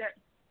found out that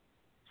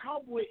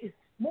Tallboy is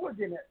more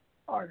than an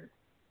artist.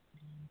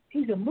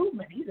 He's a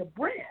movement. He's a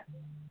brand.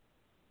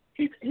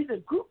 He's a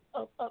group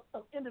of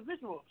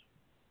individuals.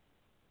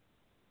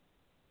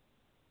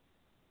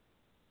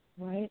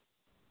 Right.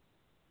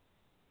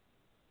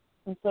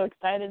 I'm so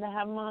excited to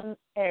have him on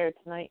air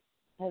tonight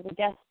as a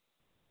guest.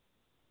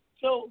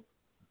 So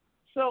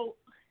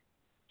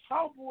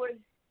Tallboy,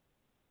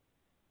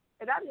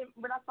 and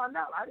when I found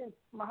out,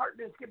 my heart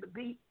didn't skip a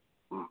beat.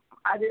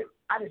 I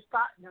just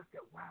thought, and I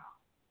said, wow.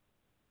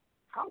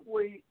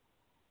 Tallboy,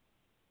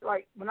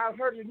 like, when I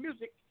heard his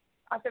music,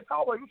 I said,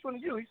 Tallboy, which one are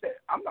you? He said,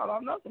 I'm not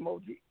on nothing,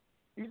 OG.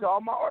 These are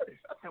all my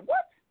artists. I said,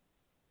 what?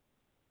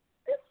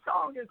 This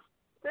song is,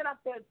 then I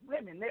said,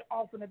 women, they're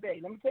off in the Bay.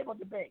 Let me tell you about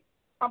the Bay.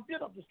 I'm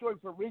building up the story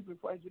for a reason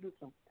before I introduce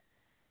them.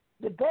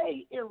 The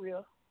Bay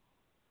Area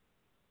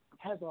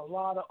has a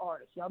lot of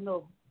artists. Y'all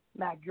know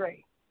Mac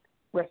Dre,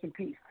 rest in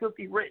peace.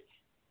 Filthy Rich,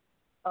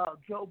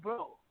 Joe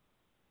Blow,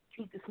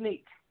 Keep the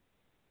Sneak,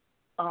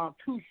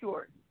 Too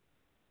Short,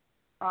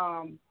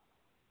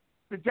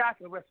 the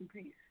Jocelyn, rest in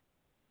peace.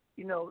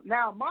 You know,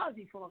 now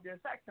Mozzie from up there,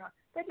 Saxon,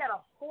 they got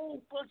a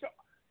whole bunch of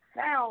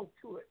sounds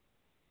to it.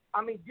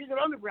 I mean, Digital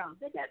Underground,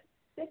 they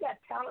got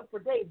talent for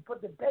days,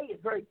 but the Bay is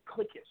very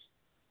cliquish.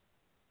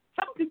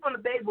 Some people in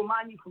the Bay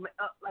remind you from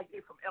like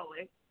they're from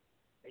LA,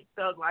 they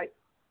thug life.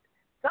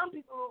 Some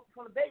people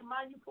from the Bay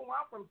remind you from where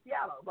I'm from,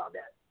 Seattle, about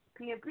that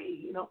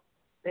PNP. You know,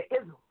 there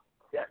isn't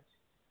such.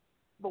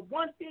 But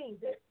one thing,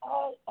 they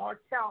all are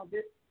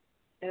talented,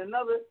 and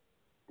another,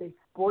 they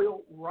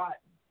spoil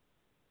rotten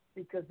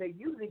because they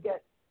usually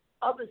get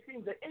other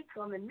streams of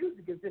income, and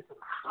music is just a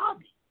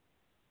hobby.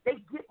 They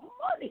get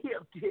money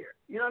up there.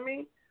 You know what I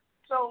mean?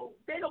 So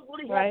they don't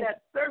really have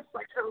that thirst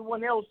like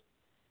everyone else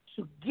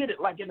to get it,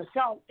 like in the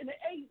South. In the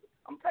 80s,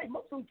 I'm telling you,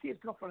 most of them kids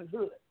come from the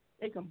hood.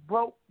 They can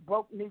broke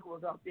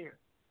Negroes out there,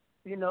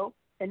 you know,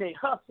 and they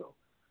hustle.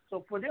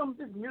 So for them,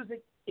 this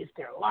music is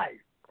their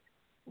life.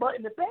 But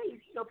in the Bay,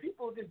 you know,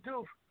 people just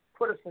do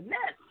for the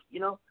finesse, you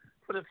know,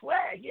 for the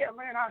swag. Yeah,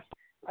 man,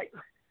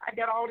 I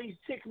got all these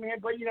chicks, man,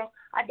 but, you know,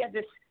 I got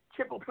this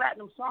triple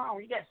platinum song.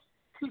 You got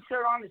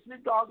T-shirt on it,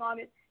 Snoop Dogg on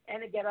it,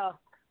 and it got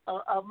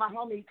my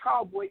homie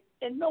Cowboy,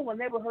 and no one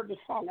ever heard the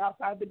song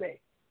outside the Bay.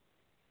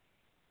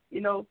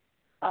 You know,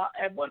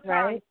 at one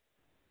time,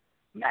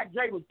 Mac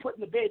J was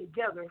putting the Bay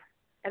together,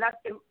 and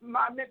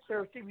my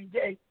mentor, Stevie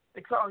J,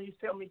 the caller used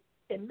to tell me,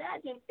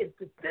 imagine if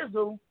the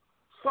Fizzle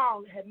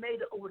song had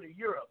made it over to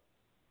Europe.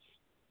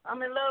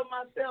 I'm in love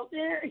with myself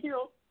there, you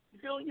know,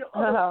 feeling your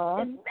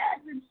other.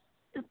 Imagine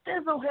if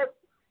Fizzle had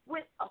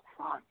went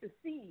across the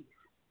seas.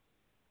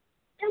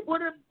 It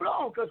would have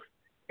blown, because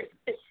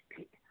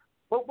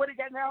what it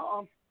got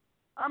now?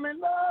 I'm in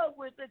love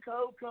with the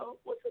Coco.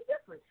 What's the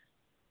difference?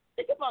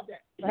 Think about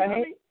that. You know what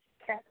I mean?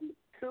 Catchy,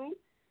 tune,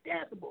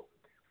 danceable.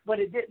 But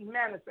it didn't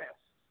manifest.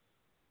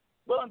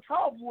 Well, in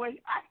Tall Boy,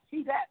 I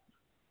see that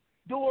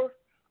door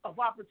of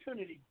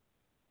opportunity.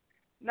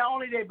 Not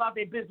only they about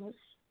their business,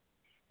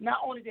 not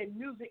only their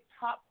music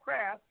top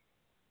craft,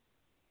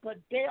 but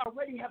they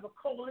already have a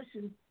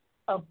coalition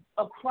of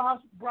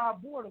across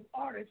broad board of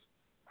artists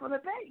from the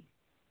Bay.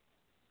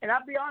 And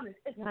I'll be honest,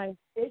 it's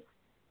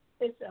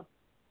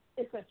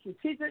a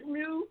strategic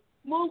move,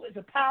 it's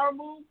a power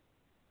move,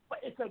 but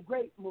it's a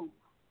great move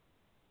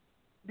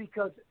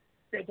because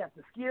they got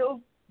the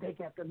skill, they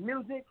got the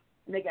music,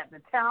 and they got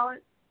the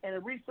talent and the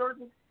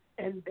resources,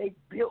 and they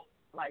built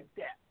like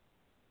that.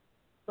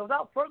 So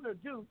without further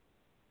ado,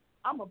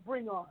 I'm going to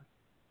bring on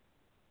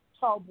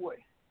Tall Boy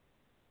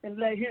and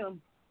let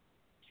him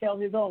tell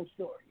his own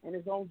story and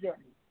his own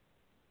journey.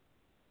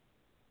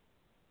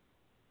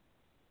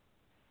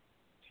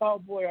 Tall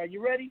Boy, are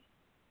you ready?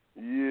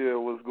 Yeah,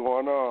 what's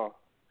going on?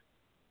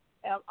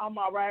 I'm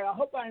all right. I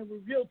hope I didn't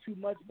reveal too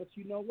much, but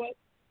you know what?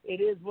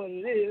 It is what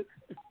it is.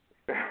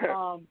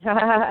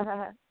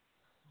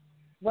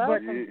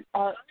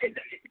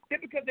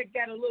 Just because they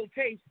got a little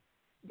taste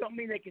don't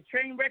mean they can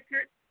train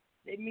record.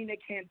 They mean they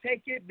can't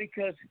take it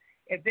because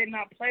if they're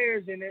not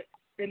players in it,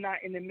 they're not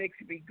in the mix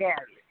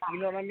regardless. You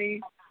know what I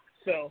mean?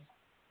 So,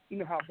 you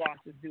know how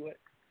bosses do it.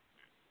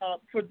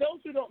 For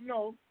those who don't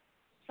know,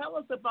 tell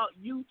us about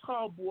you,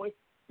 Tall Boy,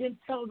 then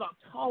tell us about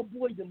Tall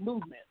Boy, the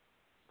movement.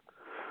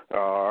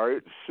 All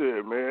right,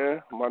 shit,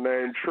 man. My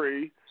name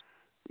Tree.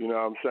 You know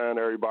what I'm saying?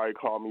 Everybody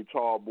call me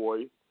Tall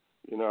Boy.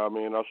 You know what I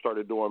mean? I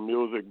started doing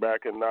music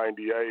back in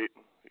 98.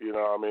 You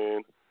know what I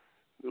mean?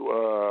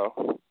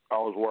 I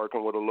was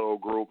working with a little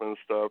group and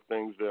stuff.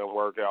 Things didn't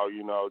work out,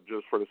 you know,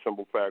 just for the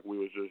simple fact we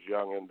was just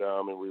young and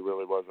dumb and we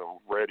really wasn't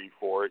ready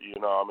for it,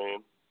 you know what I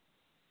mean?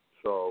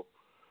 So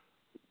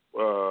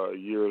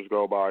years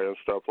go by and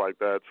stuff like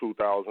that.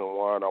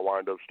 2001, I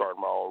wind up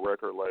starting my own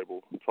record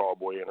label, Tall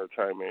Boy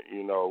Entertainment.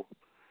 You know,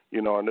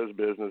 in this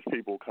business,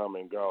 people come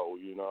and go.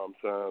 You know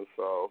what I'm saying?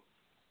 So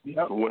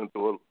went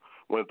through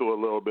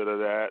a little bit of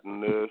that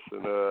and this,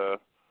 and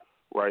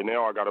right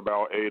now I got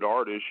about 8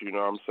 artists. You know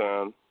what I'm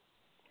saying?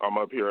 I'm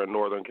up here in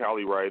Northern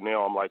Cali right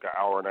now. I'm like an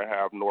hour and a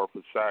half north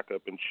of Sac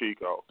up in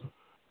Chico.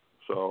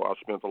 So I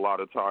spent a lot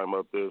of time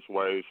up this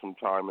way, some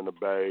time in the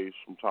Bay,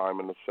 some time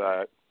in the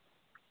Sac.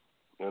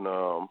 And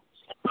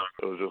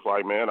it was just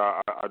like, man,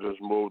 I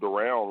just moved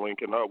around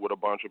linking up with a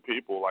bunch of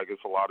people. Like,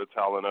 it's a lot of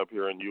talent up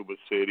here in Yuba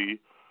City,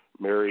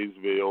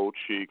 Marysville,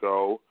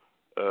 Chico,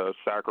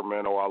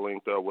 Sacramento. I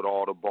linked up with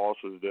all the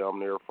bosses down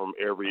there from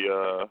every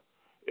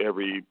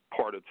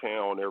part of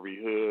town, every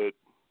hood,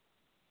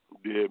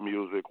 did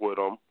music with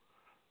them.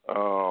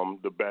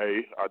 The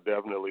Bay, I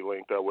definitely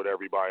linked up with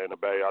everybody in the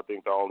Bay. I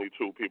think the only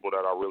 2 people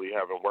that I really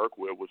haven't worked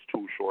with was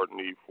Too Short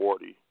and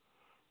E40.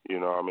 You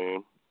know what I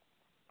mean?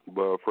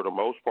 But for the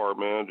most part,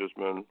 man, just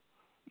been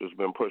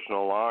pushing the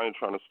line,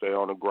 trying to stay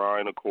on the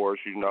grind. Of course,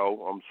 you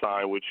know, I'm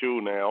signed with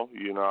you now,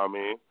 you know what I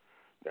mean?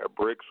 That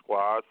Brick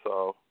Squad,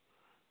 so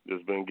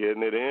just been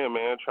getting it in,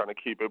 man, trying to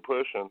keep it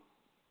pushing.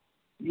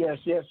 Yes.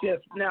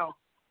 Now,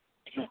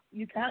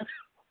 you kind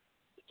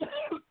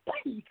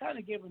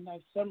of gave a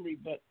nice summary,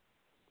 but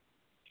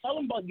tell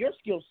them about your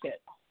skill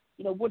set.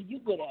 You know, what are you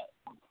good at?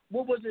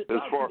 What was it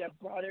that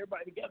brought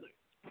everybody together?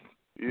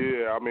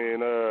 Yeah, I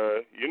mean,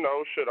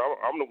 shit,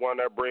 I'm the one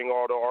that bring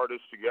all the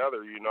artists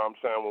together, you know what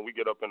I'm saying? When we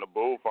get up in the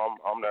booth,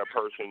 I'm that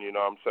person, you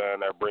know what I'm saying,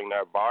 that bring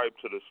that vibe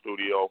to the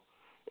studio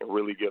and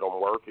really get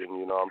them working,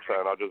 you know what I'm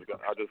saying? I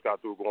just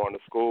got through going to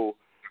school,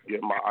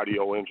 getting my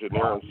audio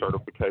engineering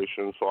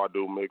certification, so I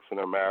do mixing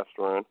and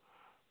mastering.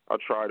 I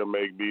try to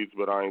make beats,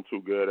 but I ain't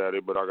too good at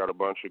it, but I got a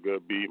bunch of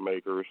good beat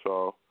makers,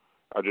 so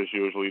I just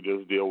usually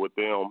just deal with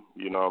them,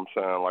 you know what I'm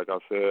saying? Like I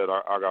said,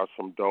 I got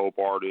some dope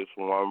artists,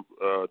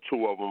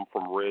 two of them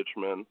from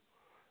Richmond.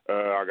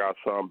 I got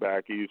some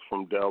back east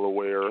from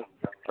Delaware.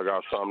 I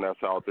got some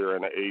that's out there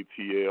in the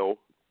ATL.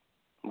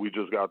 We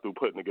just got through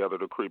putting together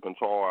the Creepin'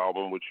 Tall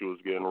album, which was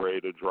getting ready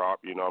to drop,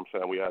 you know what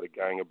I'm saying? We had a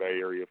gang of Bay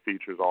Area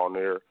features on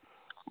there.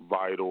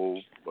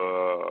 Vital,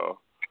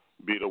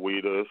 Beta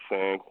Weeda,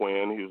 San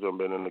Quinn, he's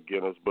been in the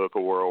Guinness Book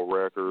of World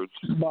Records.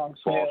 Boss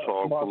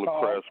Hog from the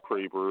Crest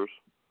Creepers.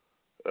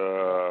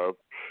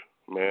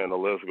 Man, the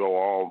list go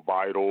on.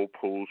 Vital,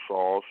 Pooh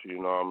Sauce,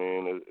 you know what I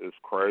mean? It's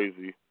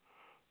crazy.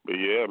 But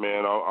yeah,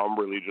 man, I'm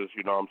really just,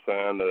 you know what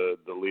I'm saying,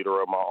 the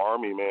leader of my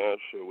army, man.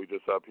 Shit, we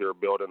just up here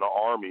building an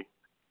army.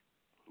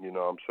 You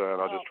know what I'm saying?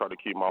 I just try to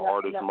keep my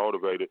artists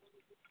motivated.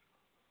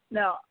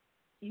 Now,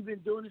 you've been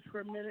doing this for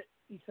a minute.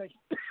 You say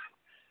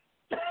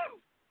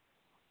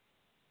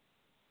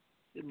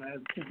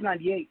since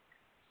 '98.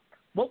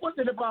 What was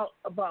it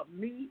about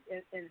me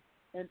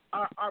and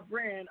our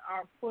brand,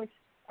 our push,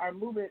 our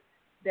movement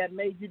that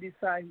made you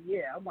decide,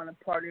 I want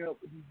to partner up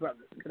with these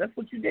brothers? Because that's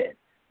what you did.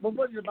 What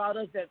was it about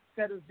us that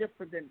set us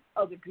different than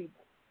other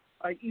people,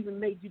 or even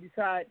made you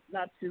decide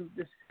not to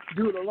just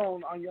do it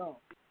alone on your own?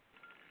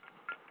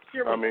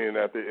 I mean,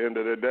 at the end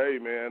of the day,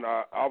 man,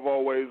 I've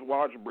always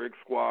watched Brick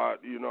Squad,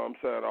 you know what I'm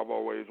saying? I've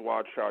always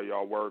watched how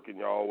y'all work, and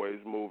y'all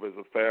always move as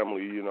a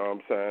family, you know what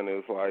I'm saying?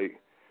 It's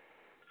like,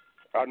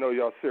 I know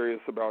y'all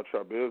serious about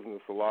your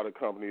business. A lot of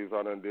companies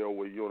I done deal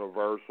with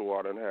Universal.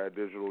 I done had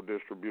digital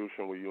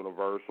distribution with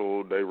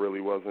Universal. They really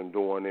wasn't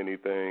doing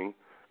anything.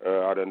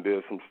 I done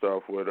did some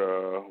stuff with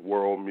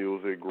World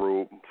Music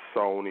Group,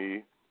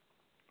 Sony.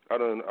 I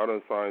done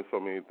signed so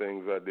many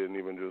things that didn't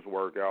even just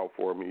work out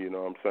for me, you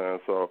know what I'm saying?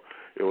 So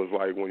it was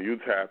like when you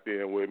tapped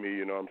in with me,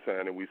 you know what I'm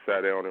saying, and we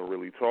sat down and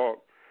really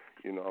talked,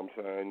 you know what I'm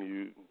saying,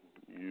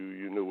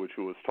 you knew what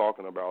you was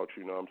talking about,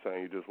 you know what I'm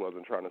saying? You just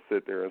wasn't trying to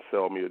sit there and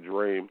sell me a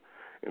dream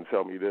and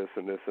tell me this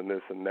and this and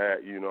this and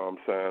that, you know what I'm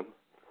saying?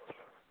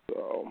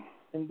 So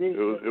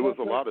it was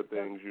a lot of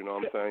things, you know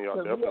what I'm saying?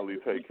 Y'all definitely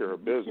take care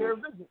of business.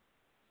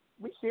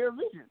 We share a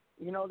vision.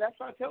 You know, that's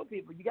what I tell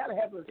people. You got to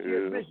have a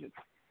shared vision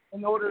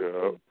in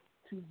order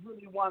to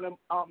really want to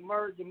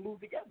merge and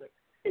move together.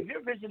 If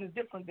your vision is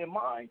different than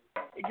mine,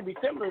 it can be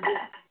similar.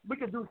 We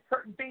can do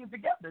certain things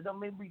together. Don't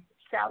mean we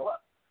shadow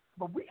up.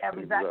 But we have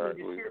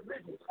exactly the shared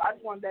vision. I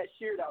just want that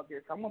shared out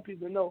there. I want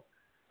people to know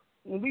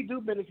when we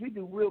do business, we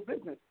do real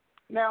business.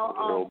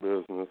 Now,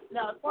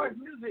 Now, as far as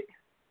music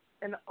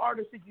and the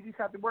artists that you just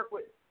have to work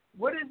with,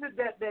 what is it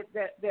that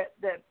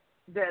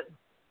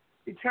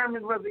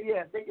determines whether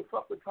they can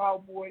fuck with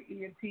Cowboy,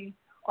 ENT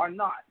or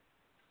not?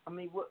 I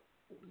mean, what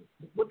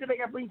do they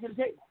got to bring to the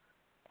table?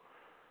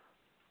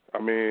 I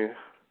mean,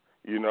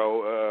 you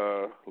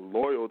know,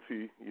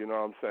 loyalty. You know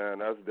what I'm saying?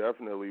 That's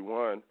definitely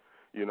one.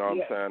 You know what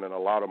I'm saying? And a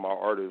lot of my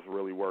artists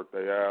really work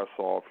their ass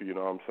off. You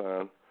know what I'm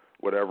saying?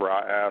 Whatever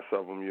I ask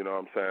of them, you know what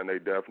I'm saying, they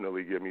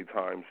definitely give me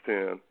times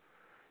 10.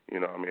 You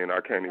know what I mean? I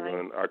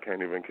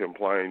can't even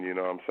complain, you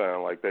know what I'm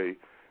saying? Like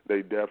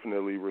they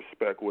definitely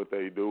respect what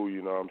they do,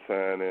 you know what I'm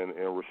saying,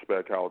 and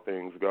respect how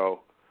things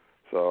go.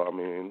 So, I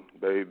mean,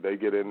 they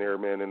get in there,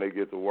 man, and they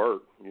get to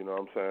work, you know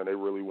what I'm saying? They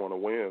really want to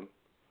win.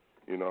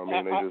 You know what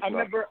I mean? I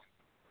remember.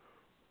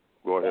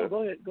 Go ahead.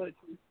 Go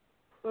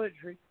ahead,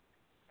 Tree.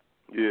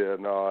 Yeah,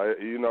 no,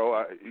 you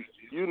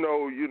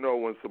know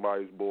when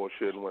somebody's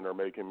bullshitting when they're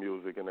making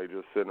music and they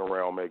just sitting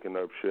around making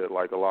up shit.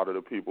 Like a lot of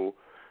the people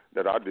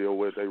that I deal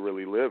with, they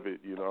really live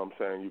it. You know what I'm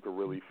saying? You can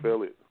really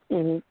feel it.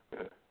 Mm-hmm.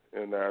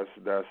 And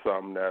that's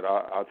something that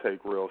I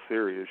take real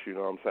serious. You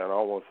know what I'm saying? I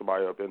don't want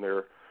somebody up in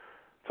there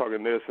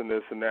talking this and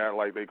this and that,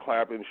 like they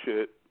clapping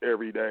shit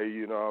every day.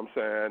 You know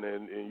what I'm saying?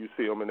 And you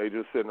see them and they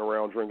just sitting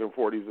around drinking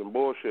 40s and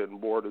bullshit and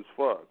bored as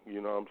fuck.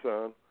 You know what I'm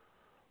saying?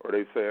 Or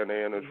they saying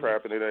they in a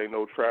trap and it ain't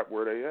no trap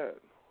where they at.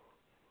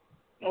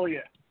 Oh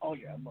yeah,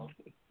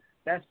 mostly.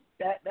 That's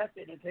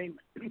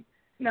entertainment.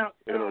 Now,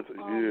 let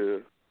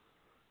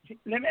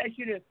me ask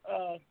you this,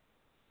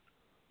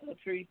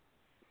 Tree.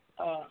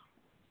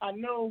 I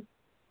know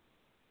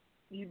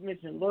you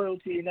mentioned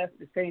loyalty, and that's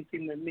the same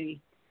thing with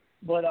me.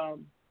 But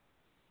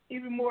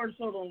even more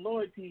so than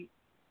loyalty,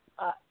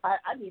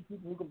 I need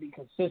people who can be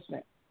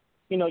consistent.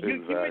 You know,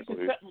 you mentioned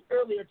something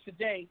earlier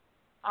today.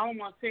 I don't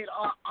want to say it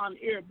on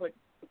air, but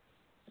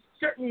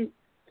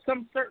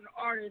some certain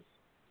artists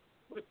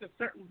with a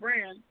certain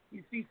brand,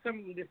 you see some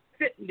of them just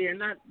sitting there,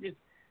 not just,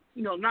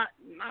 you know, not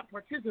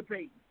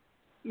participating.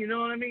 You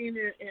know what I mean?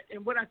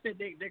 And what I said,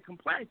 they're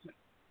complacent.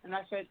 And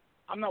I said,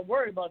 I'm not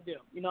worried about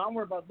them. You know, I'm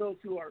worried about those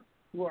who are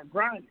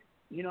grinding.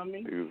 You know what I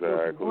mean?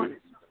 Exactly.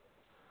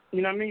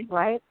 You know what I mean?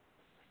 Right.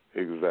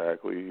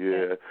 Exactly.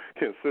 Yeah.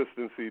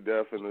 Consistency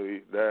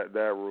definitely that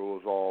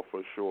rules all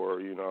for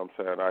sure. You know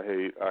what I'm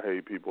saying? I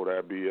hate people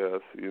that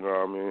BS. You know what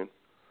I mean?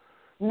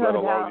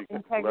 No doubt.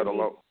 Integrity.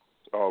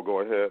 Oh, go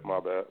ahead. My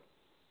bad.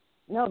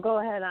 No, go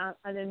ahead. I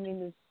didn't mean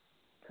to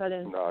cut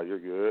in. Nah, you're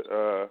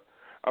good.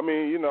 I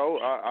mean, you know,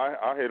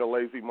 I hate a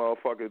lazy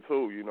motherfucker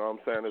too. You know what I'm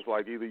saying? It's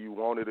like either you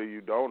want it or you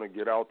don't, and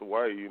get out the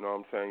way. You know what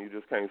I'm saying? You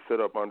just can't sit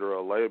up under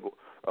a label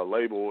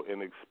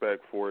and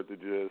expect for it to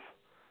just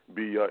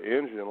be your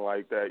engine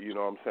like that, you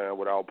know what I'm saying,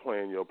 without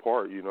playing your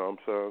part, you know what I'm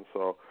saying?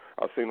 So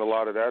I've seen a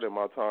lot of that in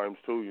my times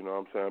too, you know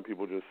what I'm saying?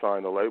 People just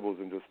sign the labels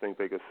and just think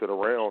they can sit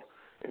around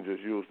and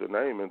just use the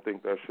name and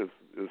think that shit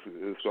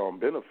is going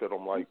to benefit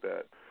them like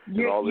that.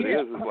 Yeah, and all it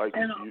yeah. is like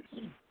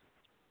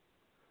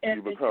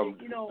you become,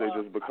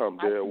 they just become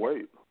dead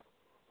weight.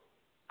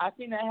 I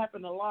think that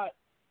happen a lot,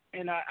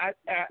 and I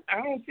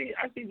don't see,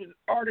 I see with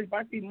artists,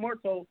 I see more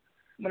so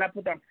when I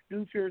put down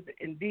producers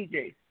and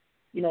DJs.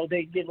 You know,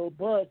 they get a little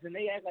buzz, and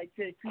they act like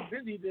they're too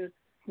busy to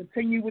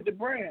continue with the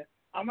brand.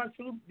 I'm going to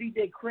salute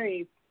DJ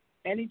Crave.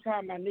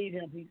 Anytime I need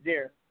him, he's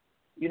there.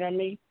 You know what I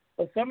mean?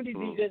 But some of these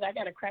DJs, I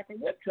got to crack a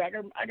whip to. I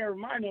got to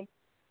remind them,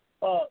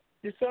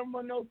 does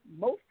someone know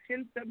most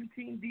 10,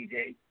 17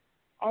 DJs,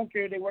 I don't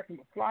care if they're working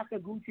with Flocka,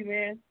 Gucci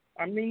Man,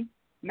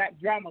 Mac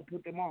Drama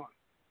put them on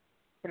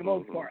for the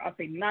most part. I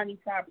say 95%,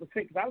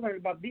 because I learned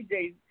about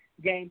DJ's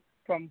game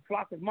from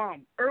Flocka's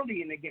mom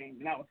early in the game,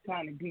 and I was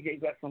signing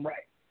DJs left and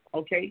right.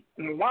 Okay,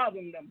 and a lot of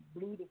them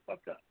blew the fuck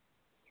up.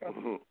 Trust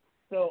me.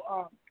 So,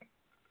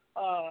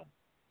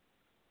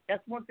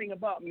 that's one thing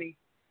about me.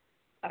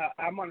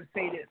 I'm gonna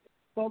say this,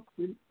 folks.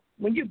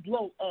 When you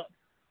blow up,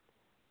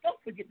 don't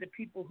forget the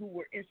people who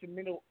were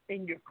instrumental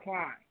in your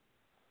climb.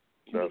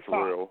 That's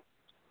real.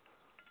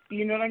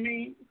 You know what I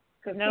mean?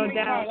 Because no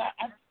doubt,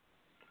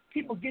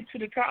 people get to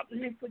the top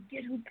and they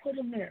forget who put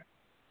them there.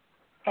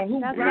 Or who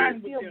that's why I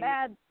with feel them.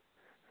 bad.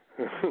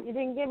 You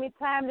didn't give me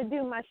time to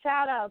do my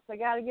shout-outs. I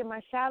got to give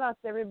my shout-outs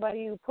to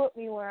everybody who put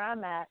me where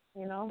I'm at,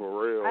 you know. For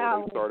real.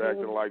 They start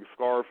acting like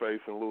Scarface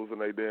and losing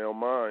their damn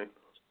mind.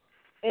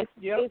 It's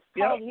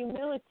called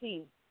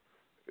humility.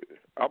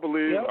 I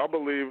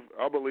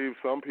believe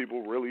some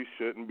people really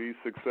shouldn't be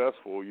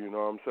successful, you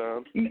know what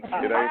I'm saying?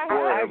 It ain't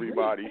for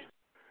everybody.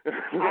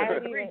 I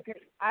agree.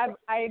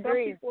 I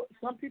agree.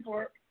 Some people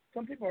are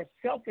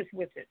selfish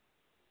with it.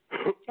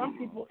 Some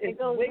people it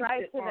goes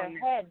right to their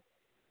head.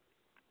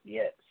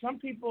 Yeah, some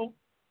people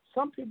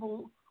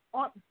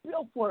aren't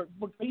built for it.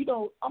 But, you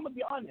know, I'm going to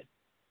be honest.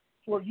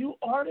 For you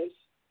artists,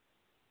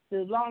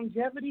 the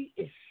longevity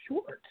is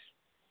short.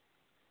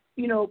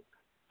 You know,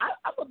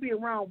 I'm going to be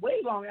around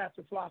way long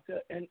after Flocka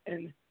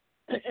and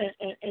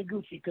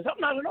Gucci, because I'm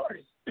not an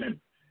artist.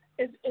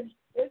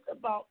 It's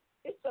about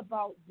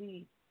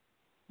the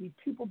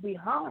people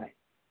behind,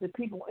 the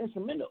people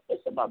instrumental.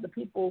 It's about the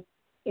people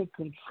in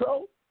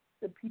control,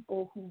 the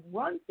people who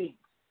run things.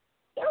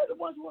 They're the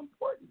ones who are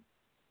important.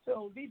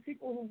 So these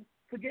people who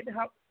forget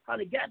how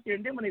they got there,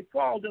 and then when they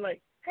fall, they're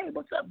like, "Hey,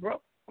 what's up,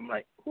 bro?" I'm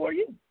like, "Who are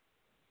you?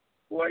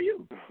 Who are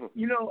you?"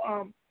 You know,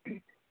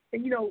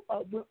 and you know,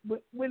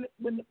 when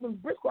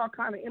Brick Squad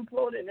kind of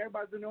imploded and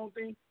everybody's doing their own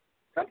thing,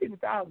 some people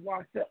thought I was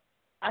washed up.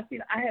 I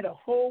had a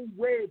whole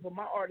wave of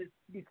my artists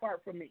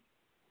depart from me.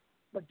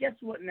 But guess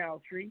what now,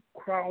 Tree?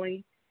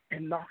 Crawling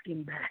and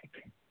knocking back.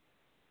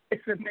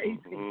 It's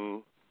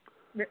amazing.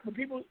 But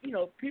people, you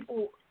know,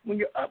 when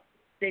you're up,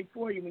 they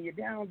for you. When you're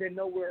down, they're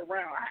nowhere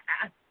around.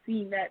 I've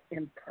seen that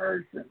in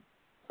person.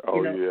 Oh,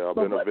 you know? yeah, I've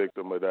been a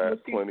victim of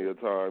that plenty of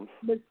times.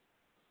 But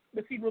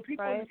see, what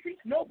people in the streets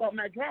know about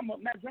Mac Drama's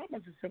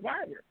a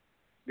survivor.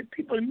 The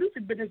people in the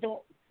music business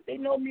they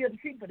know me as a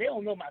street, but they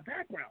don't know my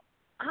background.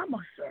 I'm a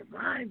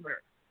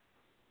survivor.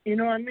 You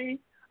know what I mean?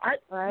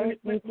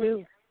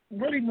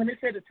 When they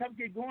say the tough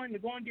get going, the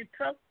going get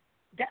tough,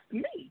 that's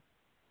me.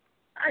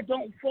 I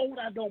don't fold,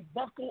 I don't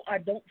buckle, I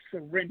don't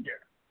surrender,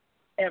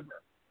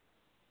 ever.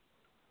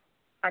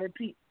 I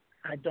repeat,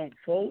 I don't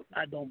fold,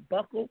 I don't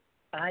buckle,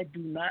 I do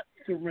not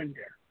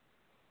surrender.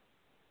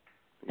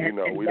 You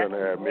know, we done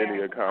had many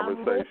a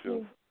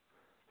conversations.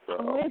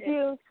 I'm with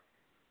you.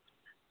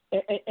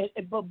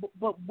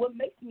 But what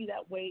makes me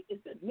that way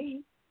isn't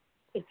me.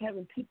 It's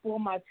having people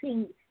on my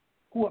team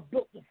who are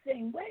built the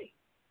same way.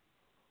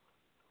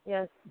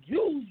 Yes.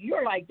 Jules,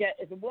 you're like that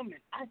as a woman.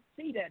 I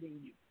see that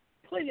in you.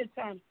 Plenty of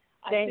times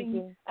I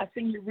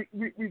seen you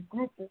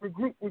regroup,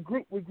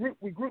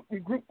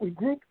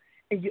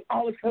 and you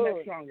always come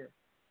back stronger.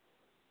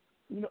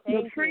 You know,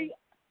 Tree,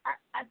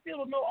 I still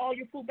don't know all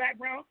your full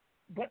background,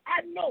 but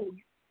I know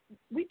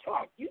we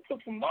talked. You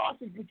took some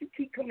losses, but you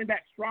keep coming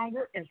back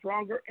stronger and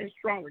stronger and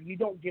stronger. You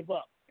don't give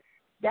up.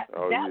 That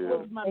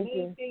was my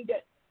main thing.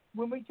 That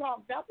when we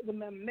talked, that was the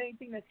main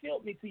thing that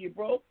killed me to you,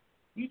 bro.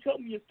 You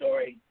told me your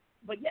story,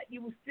 but yet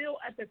you were still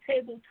at the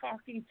table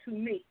talking to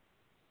me.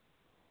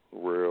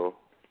 Real.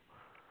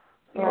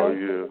 Oh,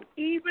 yeah.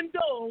 Even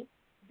though,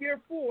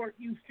 therefore,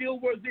 you still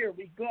were there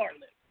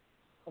regardless.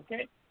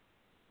 Okay?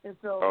 And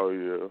so,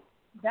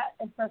 that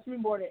impressed me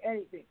more than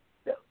anything.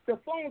 The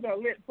phones are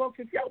lit. Folks,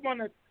 if y'all want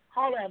to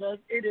holler at us,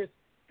 it is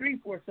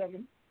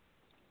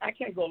I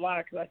can't go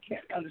live because I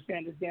can't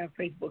understand this damn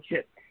Facebook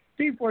shit.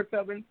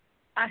 347.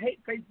 I hate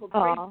Facebook.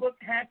 Facebook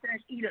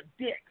hashtag eat a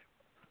dick.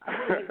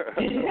 Yeah,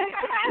 they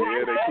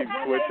keep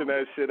switching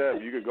that shit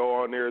up. You could go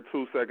on there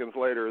 2 seconds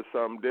later, it's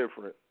something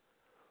different.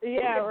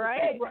 Yeah,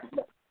 right.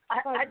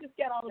 I just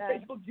got out of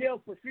Facebook jail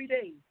for 3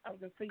 days. I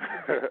was in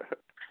Facebook jail.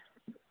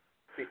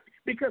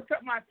 Because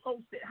something I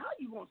posted, how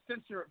you going to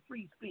censor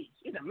free speech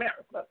in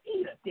America?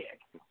 Eat a dick.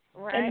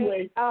 Right.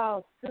 Anyway,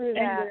 screw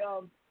that.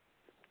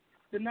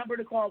 The number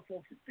to call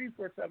for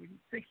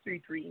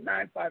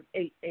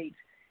 347-633-9588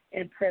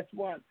 and press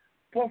 1.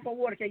 Por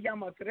favor, que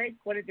llama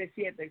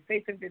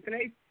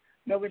 347-633-9588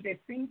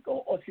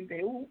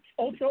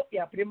 y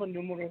aprima el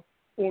número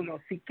 1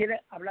 si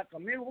quiere hablar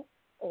conmigo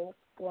o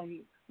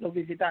con los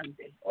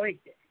visitantes.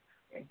 Oíste,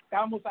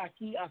 estamos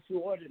aquí a su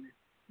orden.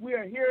 We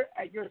are here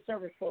at your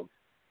service, folks.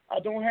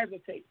 Don't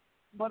hesitate.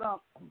 But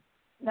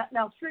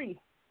now, Tree,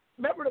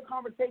 remember the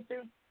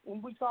conversation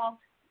when we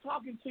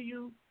talking to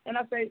you, and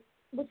I say,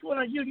 which one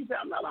are you? You said,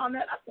 I'm not on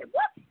that. I said,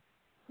 what?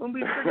 When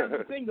we figured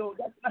the single,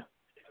 that's not.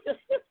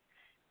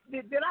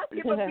 Did I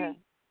skip a beat?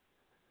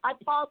 I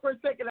paused for a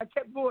second. I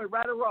kept going,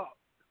 right or wrong.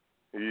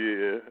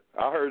 Yeah,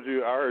 I heard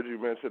you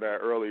mention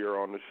that earlier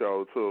on the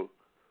show too.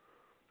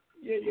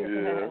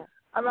 Yeah.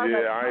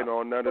 I ain't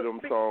on none of them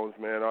songs,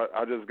 man.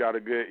 I just got a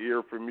good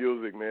ear for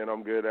music, man.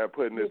 I'm good at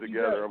putting it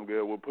together. I'm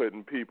good with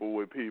putting people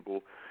with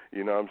people.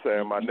 You know what I'm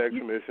saying? My next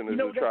mission is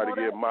to try to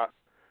get my...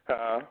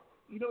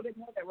 You know they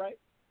call that, right?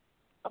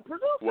 A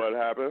producer. What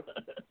happened?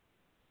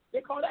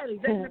 They call that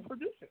executive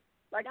producer,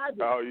 like I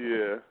do. Oh,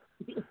 yeah.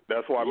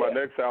 That's why my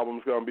next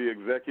album's going to be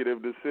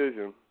Executive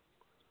Decision.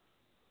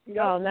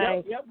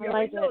 Nice. Yep, I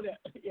like know it. that.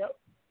 Yep.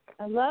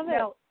 I love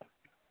it.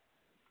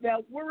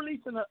 Now we're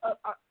releasing a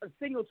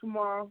single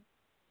tomorrow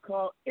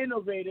called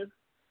Innovative.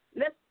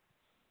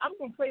 I'm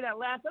going to play that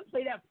last. Let's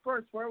play that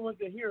first for everyone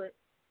to hear it.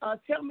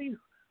 Tell me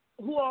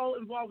who all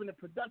involved in the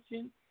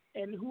production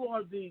and who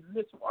are the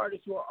list of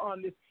artists who are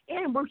on this.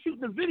 And we're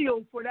shooting a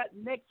video for that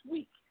next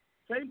week.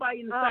 So anybody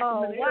in the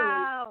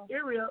Sacramento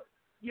area,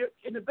 you're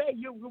in the Bay,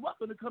 you're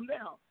welcome to come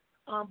down.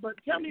 But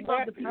tell me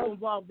about the people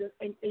involved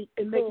in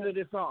making of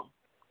this song.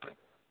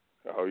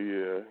 Oh,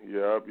 yeah.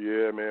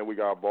 Yeah, man. We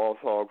got Boss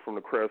Hog from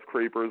the Crest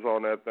Creepers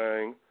on that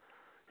thing.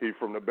 He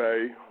from the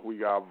Bay. We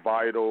got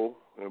Vital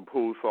and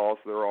Pooh Sauce.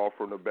 They're all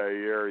from the Bay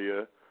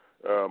Area.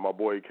 My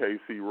boy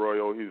KC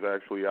Royal, he's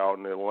actually out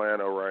in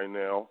Atlanta right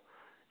now.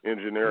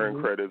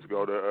 Engineering credits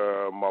go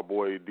to my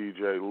boy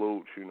DJ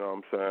Luch, you know what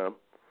I'm saying?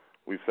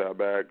 We sat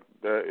back.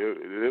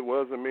 It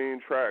was a mean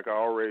track. I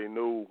already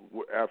knew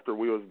after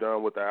we was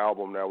done with the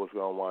album that was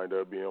going to wind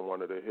up being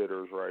one of the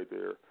hitters right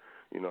there.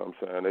 You know what I'm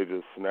saying? They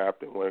just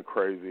snapped and went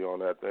crazy on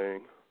that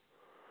thing.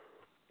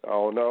 I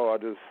don't know. I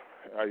just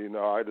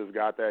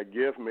got that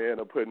gift, man,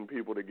 of putting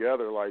people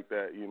together like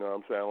that. You know what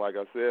I'm saying? Like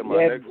I said,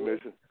 my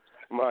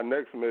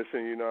next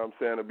mission, you know what I'm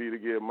saying, to be to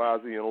get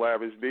Mozzie and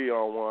Lavish D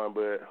on one,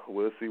 but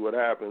we'll see what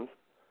happens.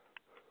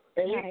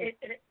 It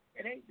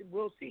ain't.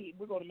 We'll see.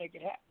 We're going to make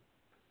it happen.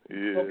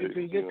 Yeah,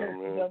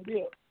 done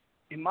deal.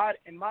 And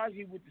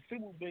Mozzie with the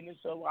civil business,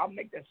 so I'll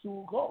make that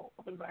civil call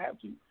if I have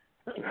to.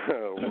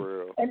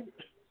 Real.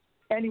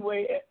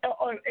 Anyway,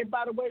 and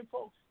by the way,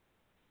 folks,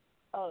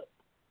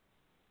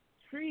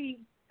 Tree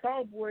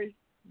Cowboy,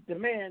 the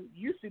man,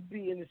 used to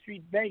be in the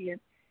street banging,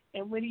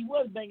 and when he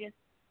was banging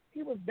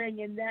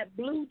that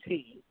blue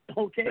team,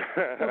 okay?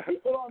 So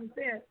people don't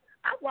understand.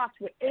 I rocked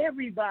with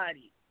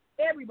everybody.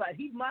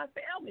 He's my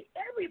family.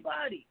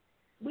 Everybody.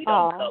 We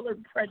don't color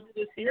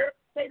prejudice here.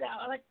 Say that.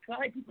 I like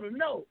people to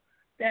know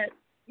that,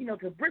 you know,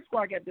 because Brick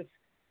Squad got this,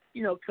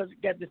 you know, because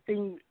got this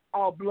thing,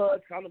 all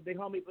blood, kind of big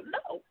homie. But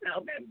no,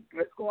 man,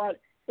 Brick Squad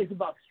is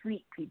about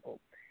street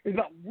people. It's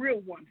about real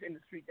ones in the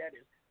street, that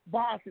is.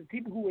 Bosses,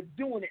 people who are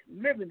doing it,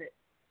 living it,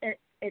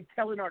 and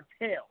telling our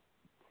tale.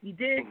 You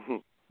dig?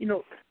 You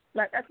know,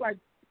 like that's why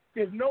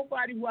there's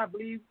nobody who I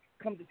believe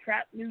comes to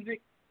trap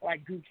music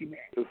like Gucci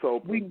Mane.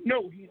 We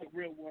know he's a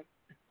real one.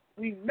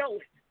 We know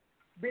it.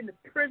 Been to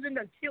prison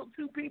and killed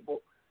 2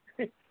 people.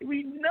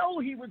 We know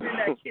he was in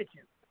that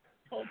kitchen.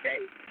 Okay?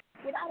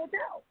 Without a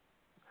doubt.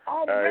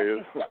 All the rest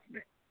is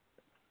suspect.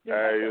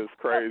 It's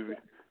crazy.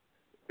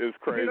 It's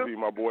crazy. You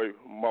know?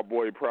 My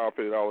boy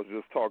Prophet, I was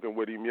just talking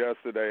with him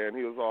yesterday, and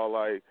he was all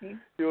like,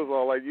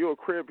 you a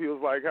Crip? He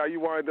was like, how you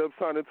wind up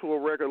signing to a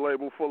record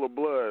label full of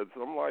Bloods?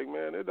 I'm like,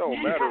 man, it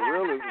don't matter.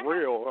 Real is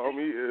real. I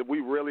mean,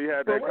 we really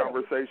had that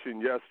conversation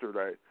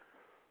yesterday.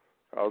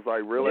 I was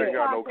like, really ain't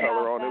got no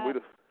color on it. We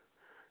just,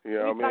 we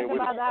talked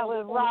about that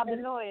with Rob the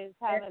Noise,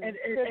 having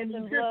Crips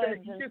and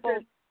Bloods and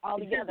folks all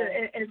together.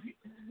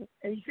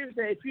 And you should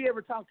say, if you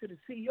ever talk to the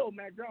CEO,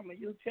 Mac Drama,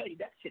 he'll tell you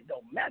that shit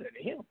don't matter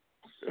to him.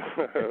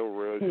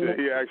 Real shit.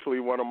 He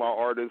actually one of my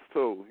artists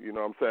too. You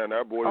know what I'm saying?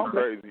 That boy's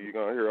crazy. You're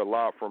gonna hear a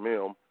lot from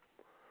him.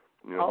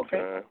 You know what I'm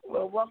saying?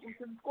 Well, welcome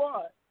to the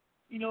squad.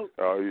 You know,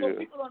 so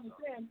people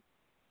understand,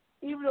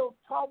 even though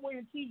Tallboy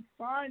and Keith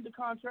signed the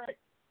contract,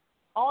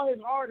 all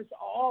his artists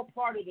are all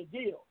part of the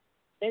deal.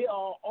 They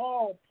are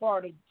all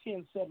part of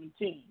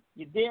 1017.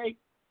 You dig?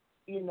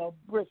 You know,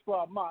 Brick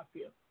Squad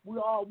Mafia. we're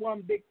all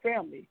one big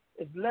family.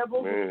 It's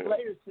levels and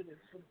layers to this.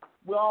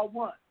 We're all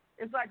one.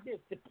 It's like this.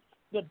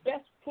 The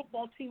best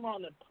football team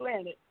on the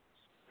planet,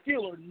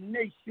 Steeler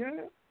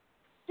Nation.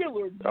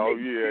 Steeler Nation. Oh,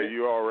 yeah,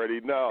 you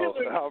already know.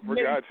 I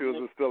forgot you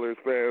was a Steelers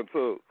fan,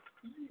 too.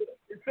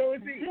 So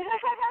it's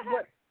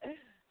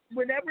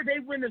whenever they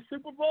win the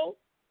Super Bowl,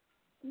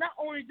 not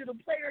only do the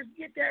players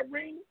get that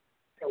ring,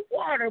 the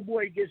water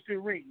boy gets the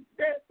ring.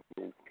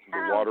 The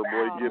water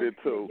boy get it,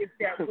 too. Gets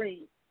that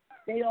ring.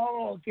 They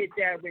all get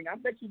that ring. I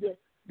bet you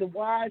the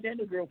wives and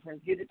the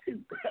girlfriends get it, too.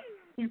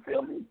 You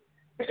feel me?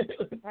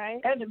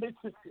 Right. And the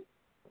mistresses.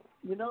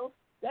 You know?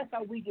 That's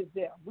how we get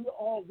there. We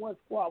all one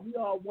squad. We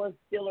all one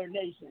Steeler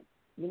Nation.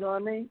 You know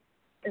what I mean?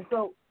 And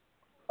so,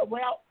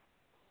 without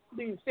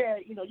being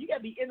said, you know, you got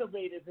to be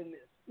innovative in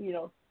this. You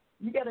know,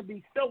 you got to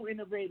be so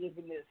innovative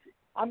in this.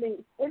 I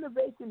mean,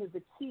 innovation is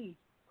the key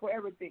for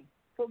everything.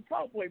 So,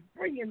 Talkboy,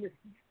 bring in this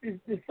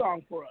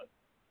song for us.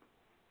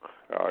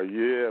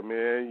 Yeah,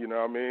 man. You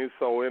know what I mean?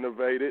 So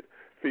innovative.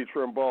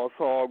 Featuring Boss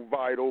Hog,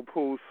 Vital,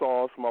 Pooh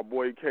Sauce, my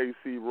boy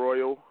KC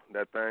Royal.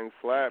 That thing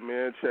slap,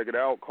 man. Check it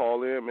out.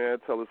 Call in, man.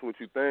 Tell us what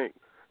you think.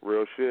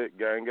 Real shit.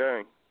 Gang,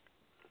 gang.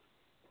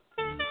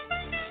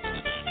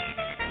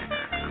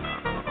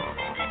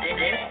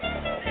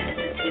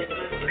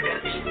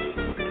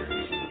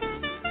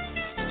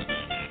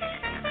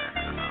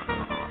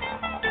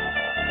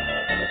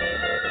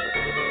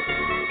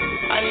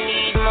 I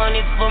need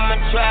money for my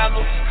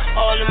travels.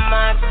 All of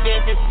my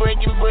expenses,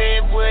 breaking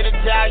bread with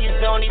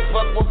Italians. Only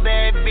fuck with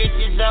bad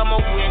bitches. I'm a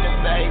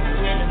winner, baby,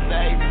 winner,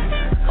 baby.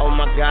 Oh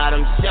my God,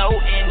 I'm so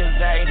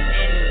innovative,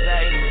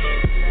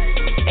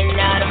 innovative. And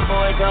now the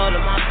boys all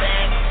in my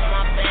back,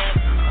 my back.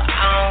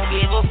 I don't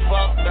give a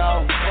fuck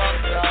though, fuck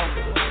though.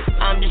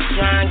 I'm just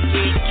trying to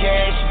get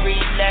cash,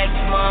 relax,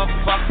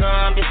 motherfucker.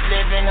 I'm just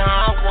living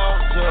how I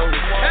want to,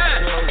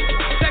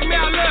 Check me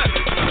out, look.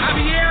 I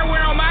be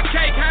everywhere on my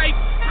cake hype.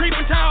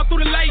 Creeping tall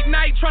through the late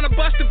night, trying to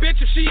bust a bitch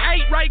if she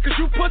ain't right. Cause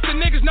you pussy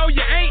niggas know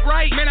you ain't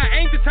right. Man, I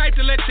ain't the type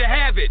to let you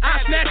have it.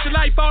 I snatch your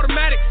life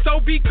automatic, so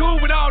be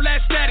cool with all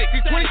that static.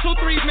 These 22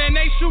 threes, man,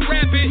 they shoot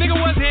rapid. Nigga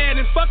was head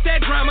and fuck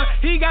that drama.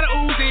 He got a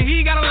Uzi,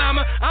 he got a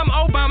llama. I'm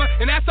Obama,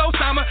 and that's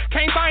Osama.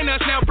 Can't find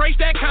us now, brace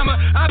that comma.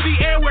 I be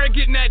everywhere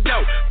getting that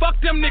dough. Fuck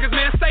them niggas,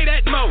 man, say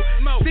that mo.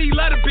 See,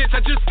 love the bitch,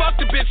 I just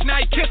fucked the bitch. Now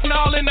he kissing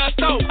all in her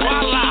throat. I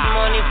need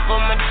money for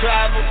my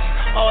travels.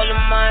 All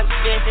of my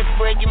expenses,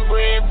 breaking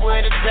bread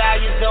with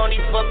Italians. Only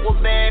fuck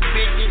with bad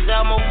bitches.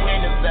 I'm a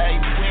winner,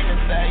 baby,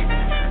 winner, baby.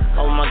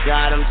 Oh my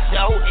God, I'm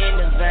so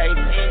innovative,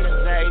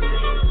 innovative.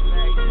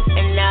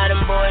 And now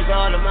them boys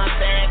all in my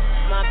back,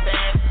 my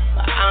back.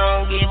 I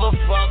don't give a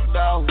fuck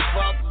though,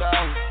 fuck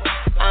though.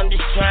 I'm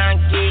just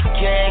trying to get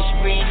cash,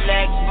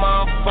 relax,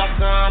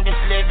 motherfucker. I'm just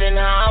living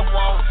how I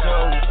want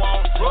to,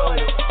 want to.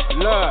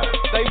 Look,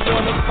 they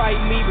wanna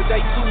fight me, but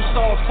they too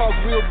soft. Talk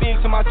real big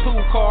to my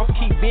tool car.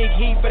 Keep big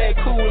heat for that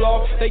cool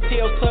off. They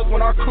tails tuck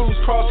when our crews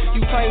cross.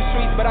 You claim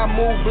streets, but I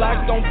move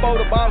blocks. Don't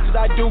photo bomb cause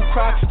I do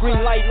cry.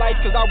 Green light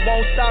cause I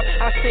won't stop.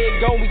 I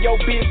said go with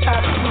your bitch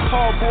top. You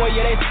tall boy,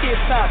 yeah, that's tip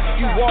top.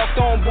 You walked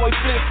on, boy,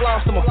 flip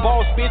flops. I'm a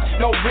boss bitch,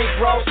 no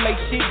Rick Ross.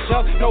 Make shit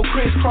jump, no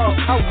crisscross.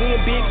 I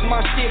win big cause my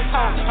shit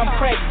pop. I'm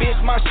crack bitch,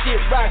 my shit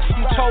rock.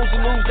 You chose to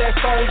lose, that's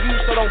on you,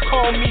 so don't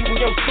call me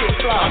when your shit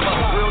flop. I'm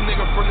a real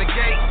nigga from the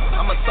gate.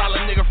 I'm a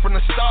solid nigga from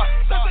the start.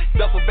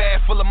 Duffel bag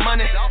full of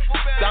money.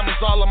 Diamonds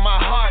all in my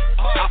heart.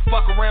 I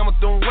fuck around with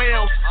them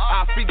whales.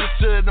 I feed it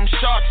to them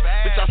sharks.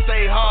 Bitch, I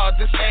stay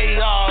hard. This AR,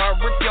 I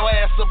rip your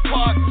ass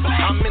apart.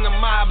 I'm in the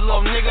mob,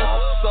 little nigga.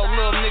 So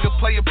little nigga,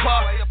 play your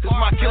part. This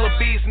my killer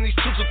bees and these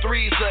 2 to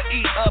 3s to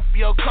eat up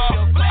your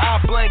car.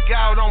 I blank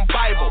out on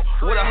Bible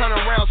with 100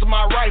 rounds of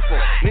my rifle.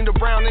 Need a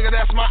brown nigga,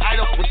 that's my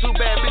idol. With 2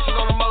 bad bitches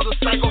on a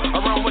motorcycle.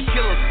 Around with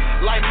killers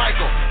like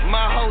Michael.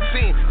 My whole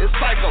team is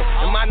psycho.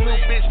 And my new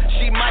bitch,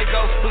 she might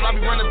go. Cause I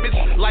be running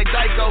bitches like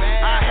Dyko.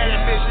 I had a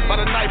bitch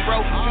by the night, bro.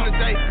 In the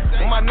day,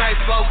 with my night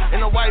flow. In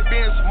the white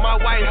Benz, my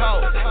white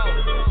hoe.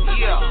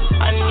 Yeah.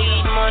 I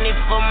need money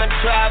for my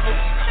travels.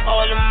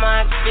 All of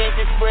my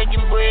expenses,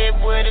 breaking bread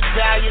with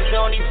Italians.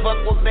 Only fuck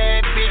with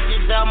bad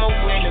bitches. I'm a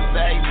winner,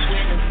 baby,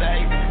 winner,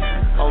 baby.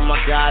 Oh my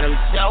God, I'm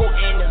so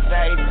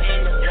innovative,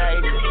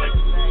 innovative.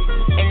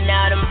 And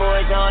now them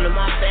boys all in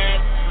my back,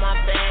 my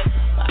back.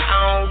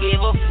 I don't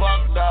give a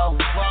fuck though,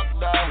 fuck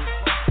though.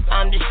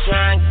 I'm just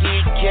trying to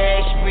get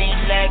cash,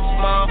 relax,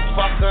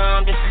 motherfucker.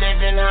 I'm just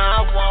living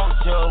how I want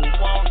to,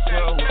 want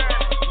to.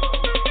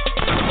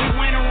 We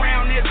went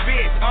around this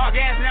bitch, all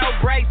gas, no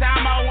brakes.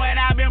 I'm on when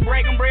I've been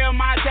breaking bread.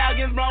 My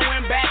Italians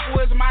blowing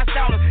backwards, my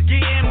stoners.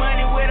 Getting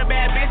money with a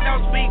bad bitch,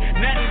 don't speak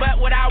nothing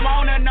but what I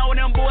wanna know.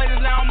 Them boys is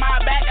on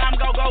my back, I'm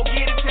gon' go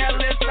get it till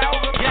it's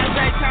over. Yes,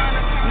 they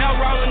Turner, no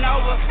rolling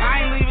over.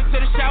 I ain't leaving till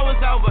the show is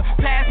over.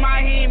 Pass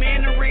my heme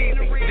in the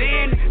reason,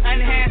 then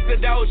enhance the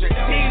doja.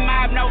 Team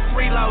mob, no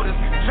freeloaders.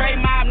 Dre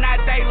mob,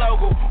 not they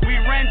local. We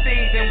run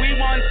things and we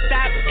won't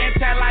stop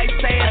until I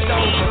say it's over.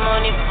 I need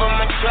money for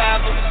my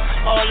travels.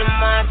 All of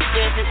my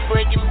expenses,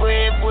 breaking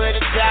bread with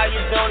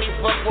Italians. Only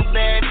fuck with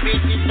bad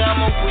bitches. I'm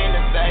a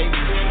winner, baby,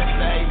 winner,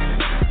 baby.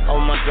 Oh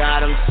my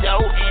God, I'm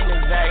so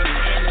innovative.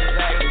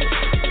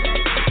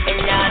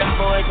 And now them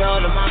boys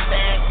holding my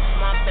back.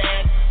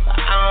 But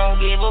I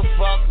don't give a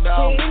fuck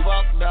though.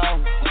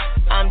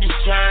 I'm just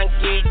trying to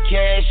get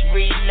cash,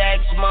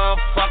 relax,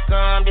 motherfucker.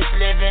 I'm just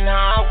living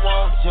how I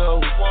want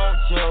to.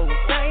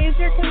 Can I use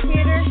your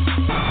computer?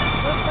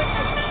 Real quick,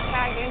 I just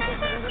tag into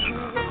this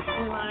music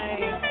in my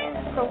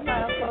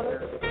profile photo.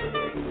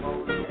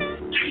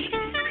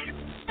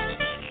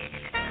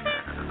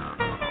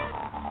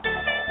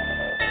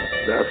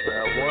 That's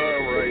that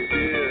one right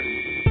there.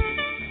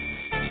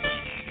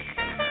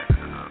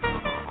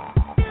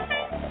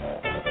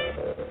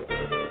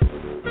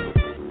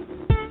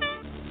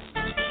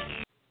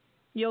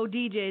 Yo,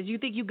 DJs, you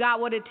think you got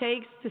what it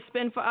takes to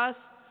spin for us?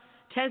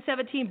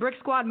 1017 Brick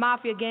Squad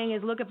Mafia Gang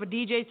is looking for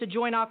DJs to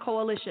join our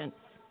coalition.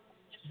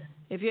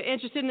 If you're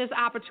interested in this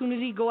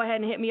opportunity, go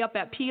ahead and hit me up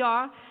at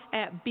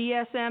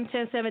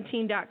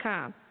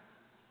pr@bsm1017.com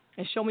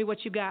and show me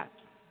what you got.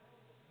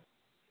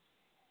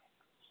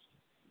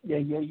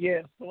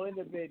 Yeah. So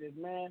innovative,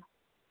 man.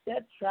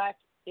 That track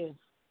is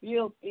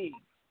filthy.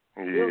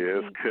 Yeah,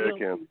 it's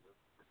cooking.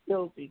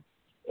 Filthy.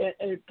 And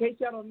in case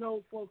y'all don't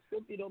know, folks,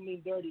 filthy don't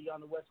mean dirty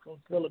on the West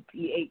Coast. Still a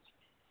PH.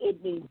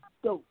 It means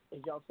dope,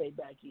 as y'all say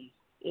back east.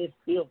 It's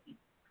filthy.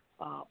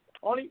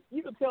 Only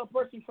you can tell a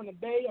person from the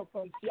Bay or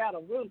from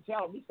Seattle. We're in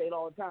Seattle. We say it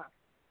all the time.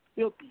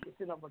 Filthy. It's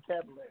in our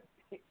vocabulary.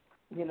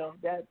 You know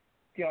that,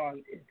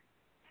 John,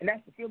 and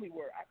that's the Philly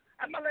word.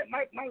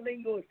 My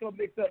lingo is so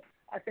mixed up.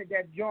 I said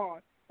that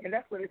John, and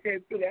that's what they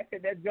said Philly. I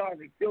said that John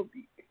is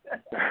filthy.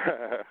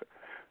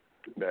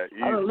 That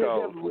East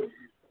Coast.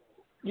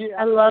 Yeah,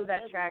 I love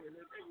that track.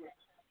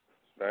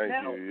 Thank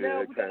you.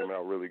 Yeah, it came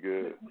out really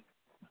good.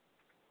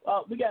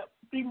 We got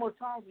 3 more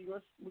songs of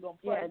yours we're gonna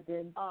play. Yeah, it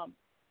did.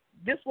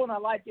 This one I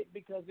like it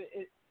because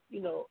it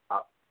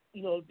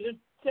there's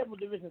several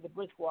divisions of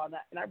Brick Squad,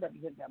 and I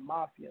represent that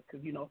mafia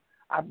because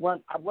I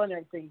run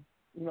everything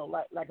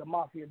like a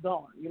mafia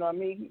don. You know what I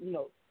mean?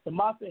 The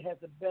mafia has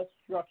the best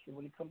structure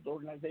when it comes to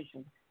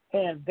organization,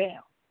 hands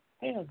down.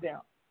 And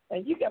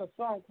you got a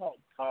song called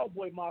Tall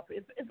Boy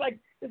Mafia. It's like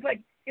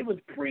it was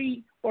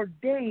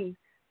preordained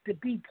to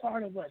be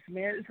part of us,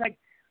 man. It's like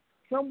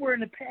somewhere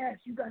in the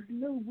past you guys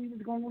knew we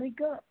was gonna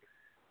link up.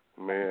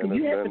 Man, it's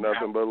been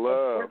nothing but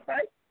love.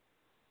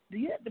 Do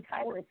you have the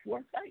power of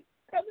foresight,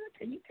 brother?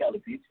 Can you tell the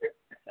future?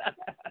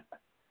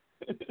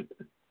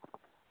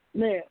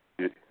 Man.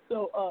 Yeah.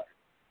 So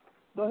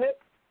go ahead.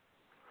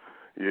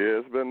 Yeah,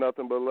 it's been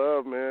nothing but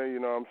love, man. You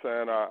know what I'm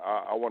saying?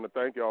 I want to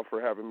thank y'all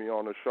for having me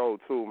on the show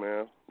too,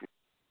 man.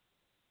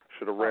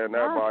 Should have ran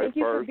that by thank first. Thank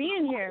you for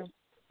being here.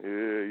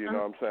 Yeah, you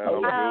know what I'm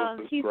saying? The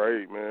music is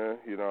great, man.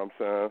 You know what I'm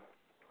saying?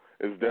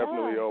 It's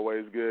definitely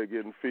always good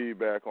getting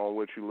feedback on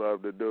what you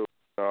love to do.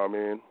 You know what I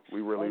mean?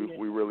 We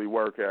really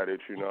work at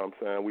it, you know what I'm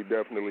saying? We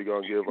definitely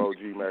going to give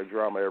OG Mac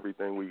Drama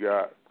everything we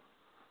got.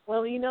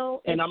 Well, it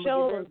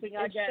shows,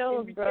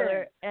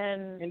 brother.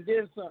 And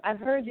I've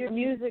heard your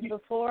music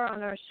before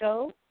on our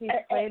show. He's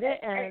played it,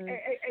 and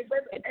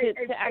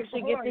to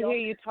actually get to hear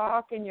you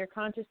talk and your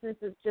consciousness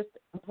is just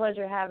a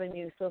pleasure having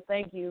you. So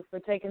thank you for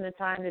taking the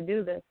time to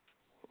do this.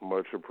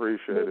 Much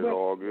appreciated.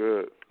 All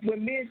good.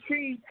 When me and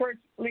Tree first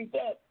linked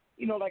up,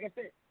 like I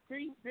said,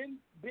 Tree's been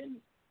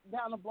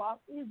down the block.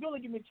 He's really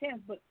giving me a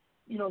chance, but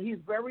he's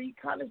very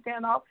kind of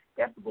standoff,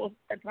 skeptical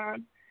at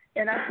times.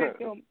 And I said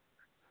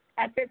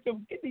to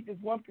him, give me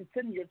just 1%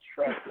 of your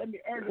trust. Let me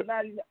earn the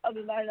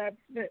other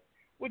 99%.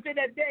 Within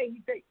that day,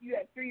 he said you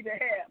had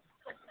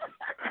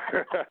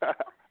 3.5.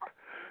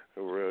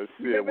 Real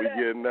shit. We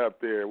getting up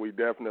there. We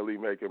definitely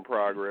making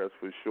progress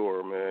for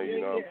sure, man.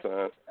 You know what I'm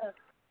saying?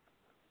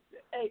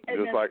 Hey,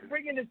 man,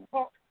 bringing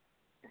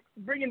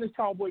this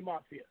Tall Boy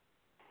Mafia.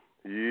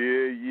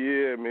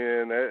 Yeah,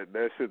 man.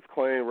 That shit's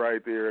clean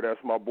right there.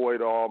 That's my boy,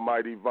 the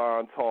Almighty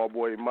Von Tall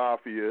Boy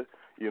Mafia.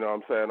 You know what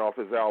I'm saying? Off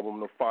his album,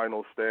 The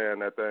Final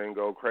Stand. That thing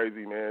go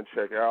crazy, man.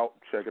 Check it out.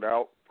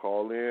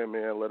 Call in,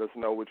 man. Let us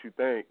know what you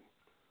think.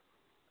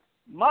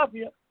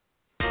 Mafia.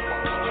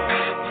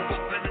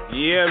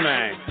 Yeah,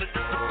 man.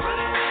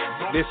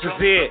 This is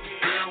it.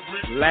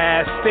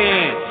 Last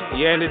stand.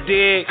 You in the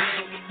dig?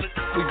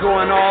 We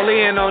going all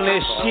in on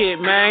this shit,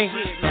 man.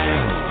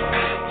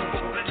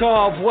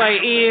 Tall Boy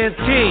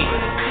ENT.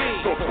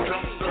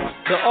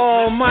 The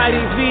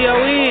Almighty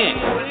VON.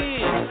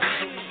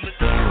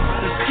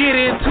 Let's get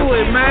into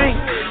it, man.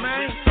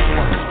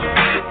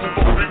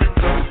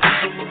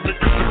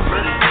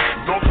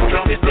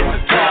 This is the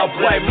Tall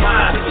Boy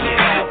Mafia.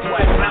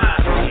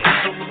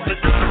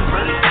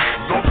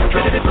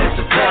 This is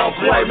the Tall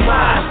Boy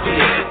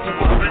Mafia.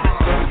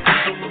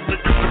 This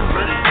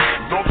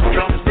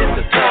is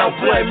the Tall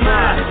Boy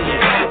Mafia.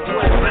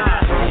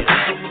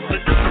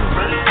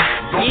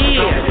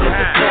 Yeah, this is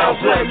the Tall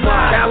Tallboy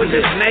Mafia. Cowards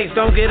and snakes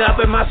don't get up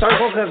in my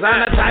circle, cause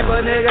I'm the type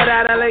of nigga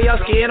that'll lay your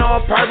skin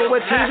all purple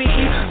with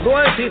TBE.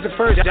 Loyalty's the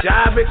first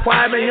job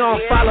requirement. You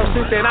don't follow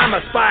suit, then I'm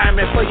aspiring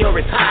for your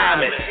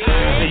retirement.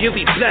 So you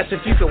be blessed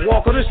if you can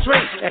walk on the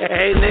street.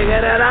 Hey,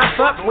 nigga that I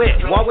fuck with,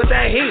 walk with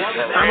that heat.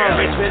 I'm a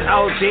Richmond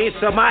OG,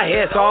 so my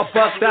head's all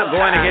fucked up.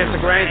 Going against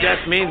the grain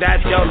just mean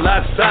that your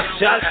luck sucks,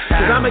 Chuck.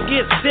 Cause I'ma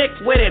get sick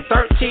with it.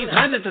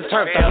 1300 to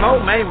turf. The Mo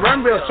main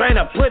run real train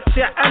to put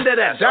you under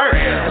the dirt.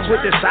 That's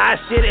what this side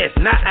shit is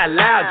not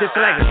allowed. Just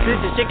like a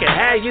sister, she can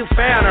have you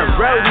found on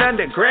road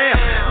underground.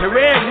 The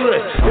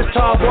redwood, this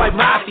Tallboy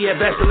Mafia,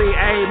 best believe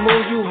any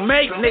move you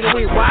make, nigga,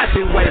 we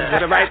watching. Waiting for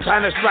the right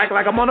time to strike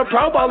like I'm on a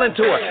Pro Bowling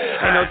tour.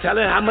 Ain't no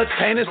telling how much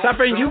pain and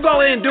suffering you go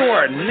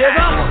endure,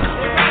 nigga.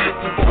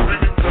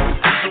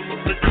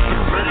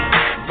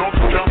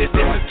 This is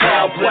the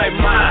Tallboy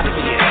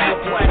Mafia.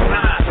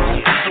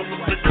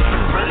 This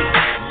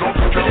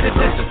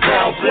is the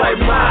Tallboy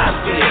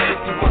Mafia.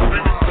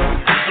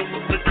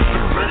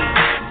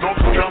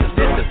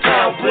 This is the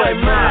Tallboy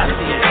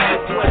Mafia.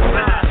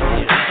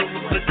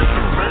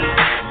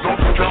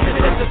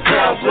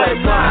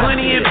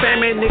 Money and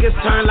fame and niggas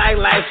turn like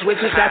light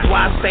switches. That's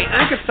why I stay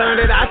unconcerned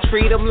that I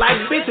treat them like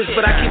bitches.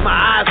 But I keep my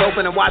eyes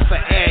open and watch for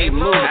every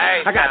move.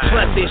 I got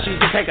trust issues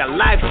that take a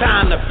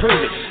lifetime to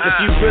prove it. If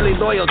you really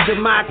loyal to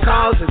my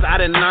causes, I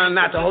done learned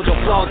not to hold your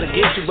flaws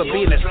against you, but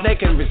being a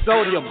snake and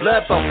result of your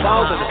blood from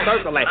balls of the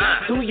circulate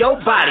through your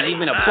body.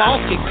 Even a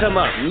boss can come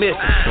up missing.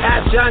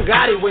 Ask John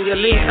Gotti when you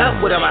link up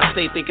with him. I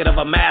stay thinking of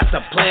a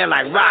master plan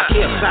like Rock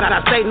Hill.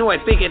 I stay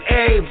north thinking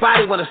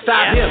everybody wanna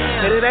stop him.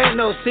 And it ain't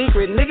no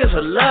secret, niggas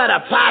would love to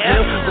pop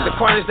him. But the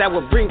carnage that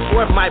would bring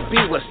forth might be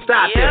what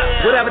stop him.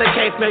 Whatever the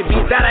case may be,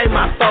 that ain't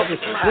my focus.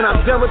 When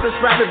I'm done with this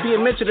rapper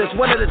being mentioned as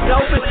one of the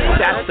dopest,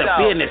 that's the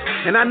business.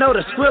 And I know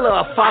the Skrilla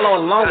will follow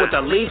along with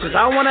the leeches.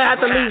 I don't wanna have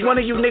to leave one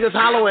of you niggas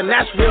hollow, and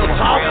that's real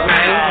talk,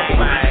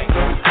 man.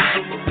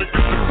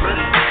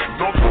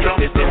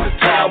 This is the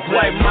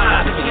Tallboy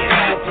Mafia.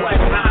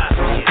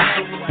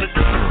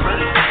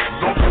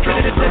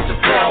 This is the Tallboy Mafia. This is the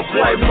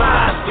Tallboy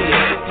Mafia.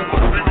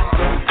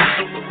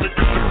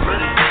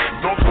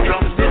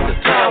 This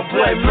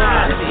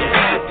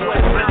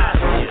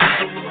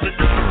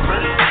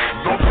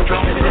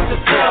is the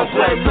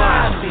Tallboy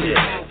Mafia.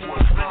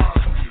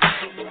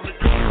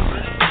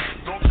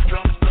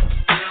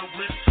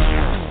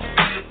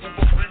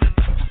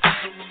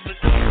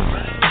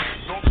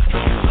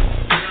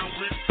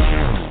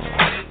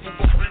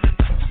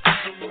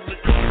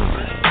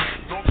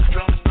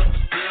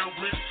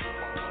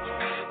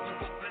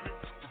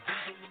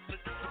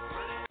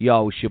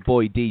 Yo, it's your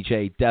boy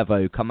DJ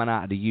Devo coming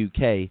out of the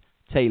UK.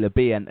 Taylor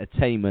B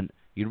Entertainment.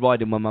 You're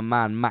riding with my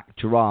man Mac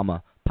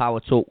Drama. Power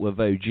Talk with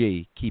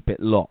OG. Keep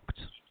it locked.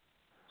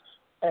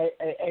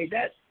 Hey,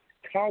 that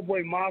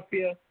Tallboy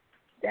Mafia,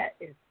 that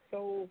is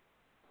so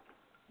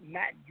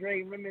Mac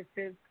Dre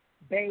reminiscent,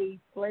 Bay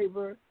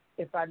flavor.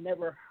 If I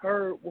never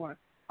heard one,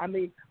 I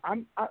mean,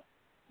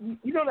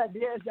 you know that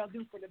dance y'all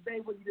do for the Bay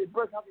when you did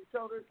brush off your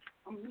shoulders.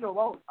 I'm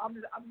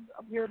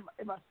here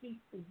in my seat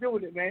and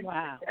doing it, man.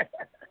 Wow.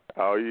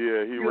 Oh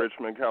yeah,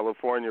 Richmond,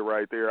 California,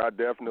 right there. I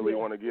definitely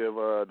want to give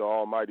the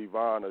Almighty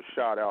Von a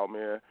shout out,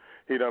 man.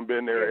 He done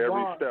been there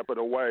every step of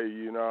the way,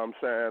 you know what I'm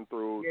saying,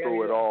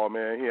 through it all,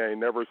 man. He ain't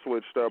never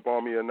switched up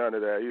on me or none of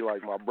that. He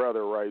like my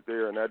brother right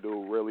there, and that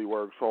dude really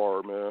works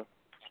hard, man.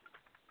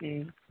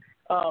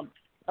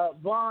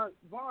 Von,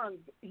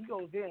 he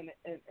goes in,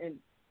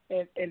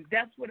 and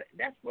that's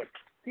what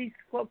these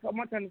folks I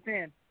want to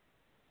understand.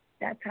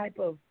 That type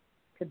of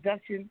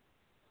production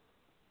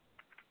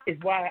is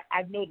why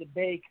I know the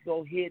Bay can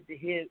go head to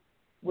head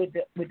with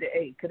the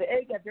A, because the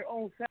A got their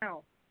own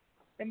sound.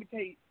 Let me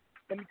tell you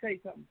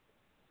something.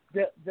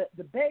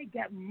 The Bay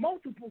got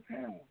multiple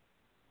sounds.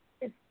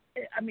 It's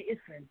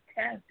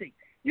fantastic.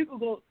 You could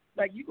go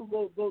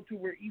to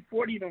where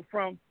E40 them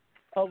from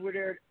over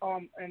there,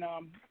 and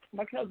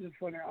my cousin's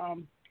from there.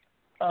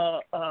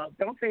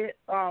 Don't say it.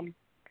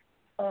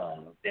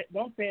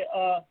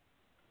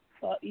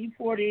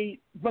 E40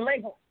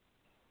 Vallejo.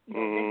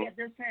 They got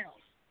their sound.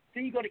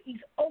 Then you go to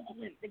East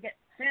Oakland, they got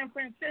San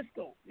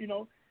Francisco,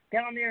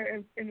 down there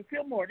in the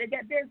Fillmore, they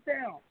got their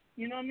sound,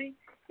 you know what I mean?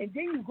 And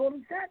then you go to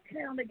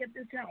Sacktown, they get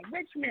their sound.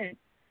 Richmond,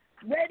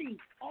 Redding,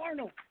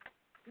 Arnold,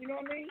 you know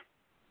what I mean?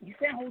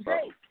 San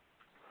Jose,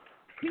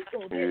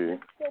 Pico, there's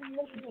so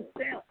multiple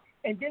sound.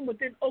 And then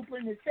within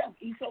Oakland itself,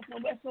 East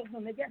Oakland, West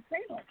Oakland, they got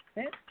sound,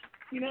 man.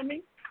 You know what I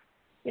mean?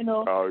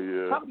 Oh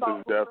yeah,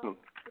 it's definitely.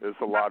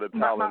 It's a lot of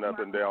talent up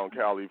and down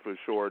Cali for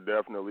sure.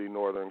 Definitely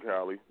Northern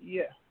Cali.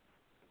 Yeah.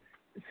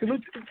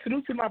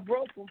 Salute to my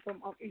bro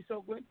from East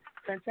Oakland,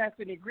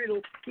 Fantastic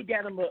Negredo. He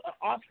got him an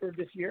Oscar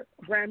this year,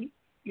 a Grammy.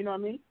 You know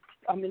what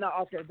I mean? Not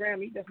Oscar, a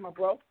Grammy. That's my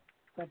bro,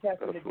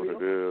 Fantastic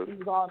Negredo. He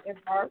was on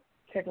Empire.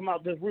 Check him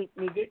out. Does root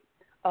music.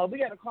 We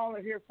got a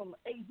caller here from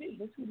AZ.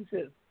 Let's see who this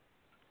is.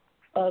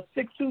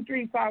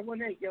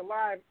 623-518. You're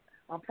live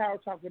on Power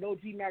Talk with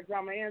OG Mac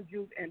Drama and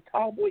Juice and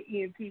Tallboy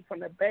ENT from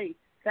the Bay,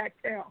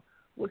 Sacktown.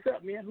 What's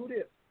up, man? Who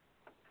this?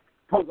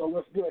 Pogo,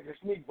 what's good? It's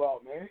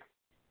Meatball, man.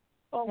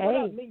 Oh, what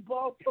up,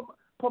 Meatball?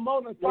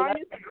 Pomona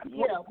Finest?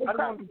 Yeah, what's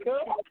up, cuz?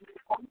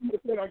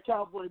 That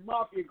Cowboy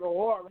Mafia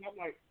go hard, and I'm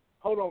like,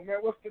 hold on,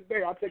 man, what's the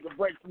day? I'll take a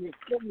break from this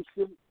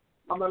shit.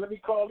 I'm like, let me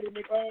call him,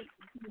 then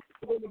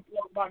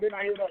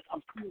I hear that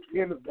I'm still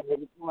in the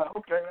bed. I'm like,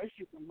 okay, that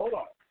shit from hold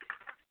on.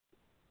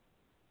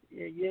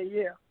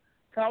 Yeah.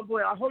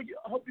 Cowboy, I hope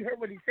you heard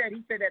what he said.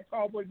 He said that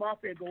Cowboy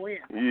Mafia go in.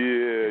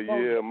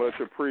 Yeah, much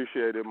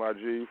appreciated, my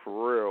G,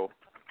 for real.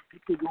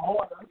 Sweet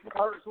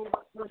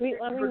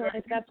Loving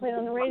Life got played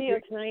on the radio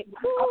tonight.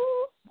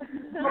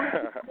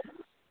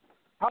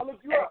 How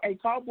look you up? Hey,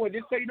 Cowboy,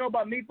 just so you know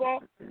about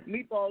Meatball.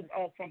 Meatball's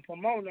from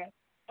Pomona.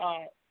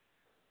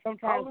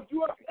 Sometimes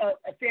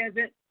stands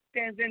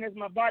in as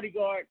my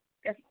bodyguard,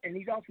 and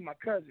he's also my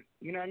cousin.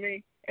 You know what I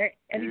mean?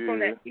 And he's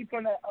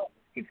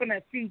from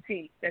that C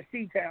team, that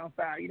C town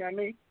side. You know what I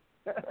mean?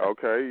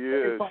 Okay,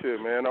 yeah, shit,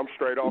 man. I'm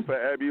straight off of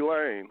Abbey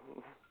Lane.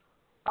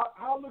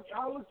 I'll look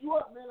you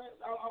up, man.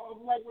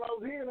 I'm like when I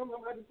was hearing him,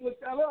 I'm going to look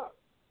that up.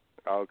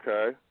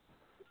 Okay.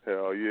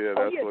 Hell yeah,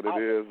 that's what it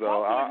is,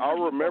 though. I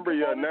remember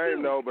your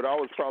name, though, but I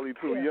was probably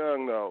too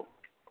young, though.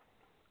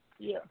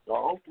 Yeah. So,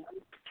 okay.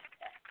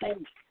 I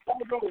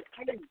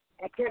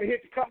tried to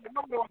hit the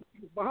Colorado on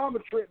the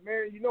Bahamas trip,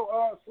 man. You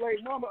know,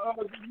 Slave Mama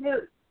is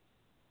married.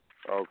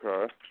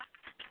 Okay.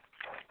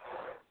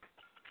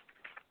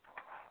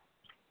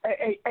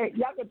 Hey,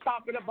 y'all can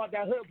top it up about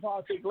that hood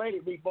politics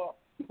later, Meatball.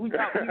 We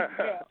got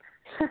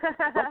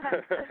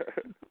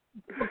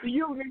For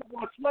you,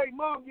 nigga, Slave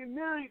Mom getting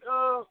married,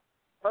 I'm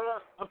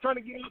trying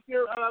to get out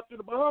there to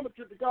the Bahamas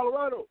trip to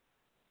Colorado.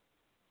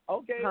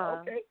 Okay.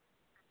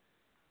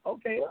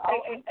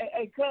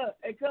 Hey, cuz,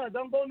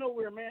 don't go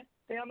nowhere, man.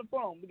 Stay on the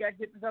phone. We gotta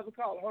get this other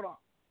caller. Hold on.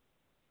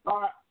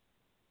 All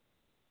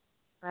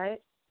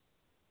right.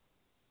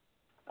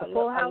 I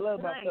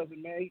love my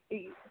cousin, man.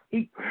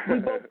 We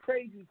both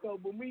crazy, so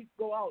when we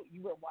go out,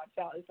 you better watch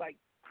out. It's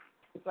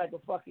like a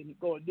fucking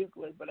going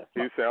nuclear. But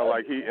he sound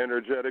like he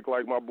energetic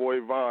like my boy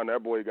Von.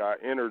 That boy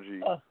got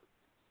energy.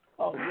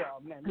 Oh yeah,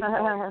 man.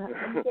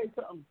 Let me tell you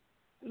something.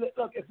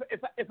 Look,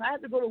 if I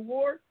had to go to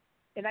war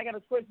and I got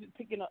a choice of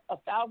picking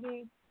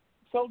 1,000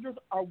 soldiers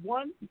or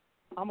one,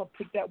 I'm gonna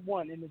pick that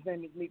one, and his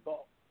name is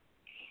Meatball.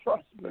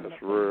 Trust me.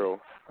 That's real.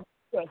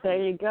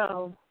 There you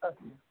go.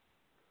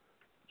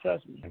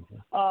 Trust me.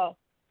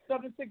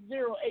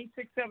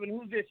 760-867.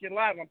 Who's this? You're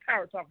live on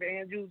Power Talk for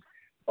Andrews,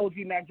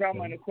 OG Mac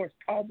Drama, and of course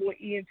Cowboy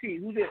ENT.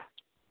 Who's this?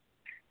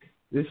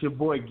 This your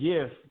boy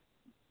Gift.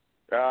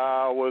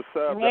 What's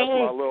up? That's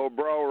my little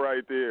bro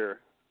right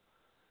there.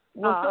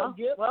 What's up,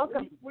 Gift?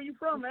 Welcome. Where you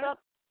from, man?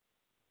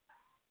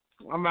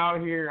 I'm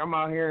out here in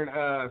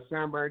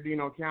San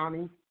Bernardino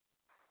County.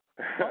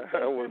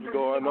 What's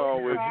going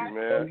on with you,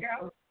 man?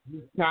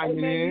 Hey,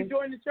 man, you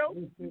enjoying the show?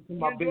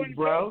 My big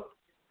bro.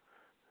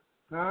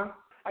 Huh?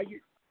 Are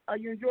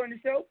you enjoying the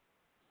show?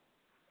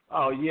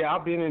 Oh yeah,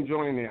 I've been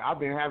enjoying it. I've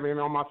been having it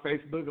on my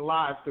Facebook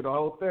Live through the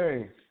whole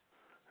thing.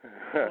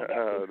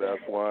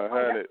 That's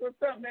 100. That's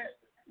what's up, man.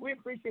 We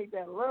appreciate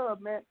that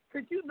love, man.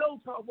 Since you know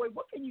Cowboy,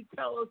 what can you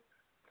tell us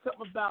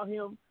something about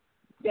him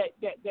that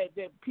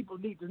people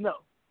need to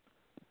know?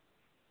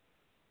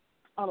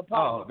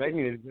 Oh, they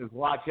need to just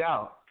watch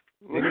out.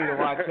 They need to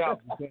watch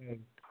out because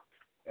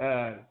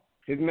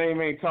his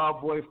name ain't Tall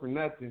Boy for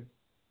nothing.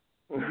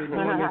 He's been doing this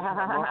for a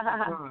long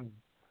time.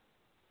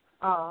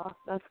 Oh,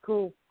 that's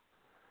cool.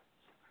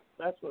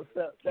 That's what's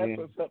up.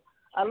 What's up.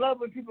 I love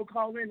when people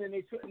call in and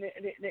they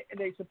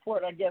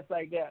support our guests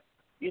like that.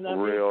 You know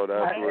what I mean?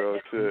 That's real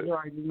shit. You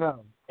already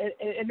know.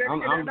 And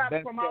they're not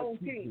from our own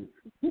team.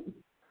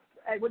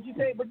 Hey, what'd you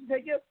say?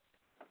 Gift?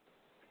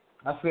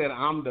 I said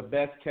I'm the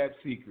best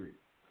kept secret.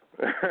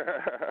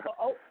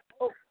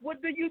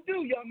 What do you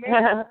do, young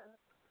man?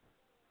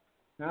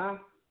 Huh?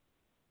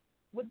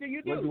 What do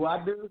you do? What do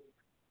I do?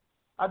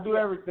 I do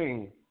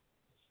everything.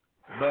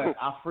 But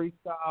I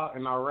freestyle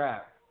and I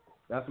rap.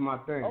 That's my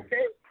thing.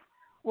 Okay.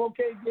 Well,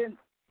 okay, then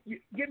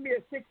give me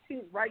a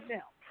 16 right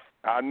now.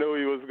 I knew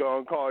he was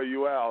going to call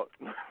you out.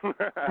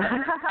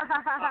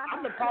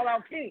 I'm the call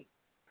out king.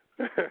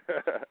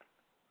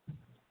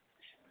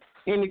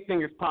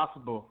 Anything is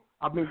possible.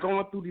 I've been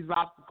going through these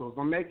obstacles.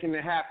 I'm making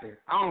it happen.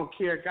 I don't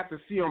care. Got the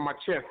C on my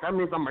chest. That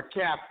means I'm a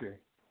captain.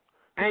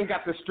 I ain't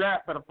got the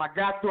strap, but if I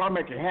got to, I'll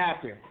make it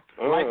happen.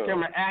 Like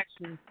camera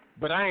action,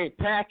 but I ain't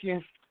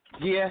packing.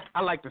 Yeah,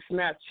 I like to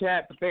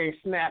Snapchat, but they ain't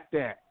snap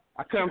that.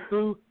 I come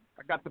through,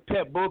 I got the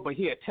pet bull, but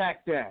he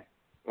attacked that.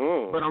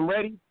 But I'm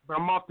ready, but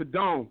I'm off the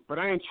dome. But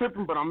I ain't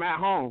tripping, but I'm at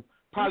home.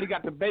 Probably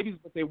got the babies,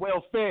 but they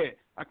well fed.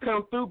 I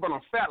come through, but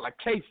I'm fat like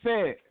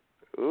K-Fed.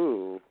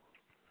 Ooh.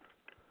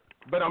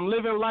 But I'm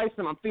living life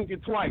and I'm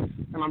thinking twice,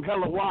 and I'm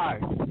hella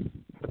wise.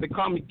 But they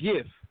call me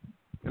Gift,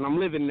 and I'm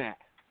living that.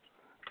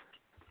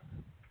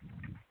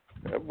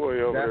 That boy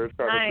over there is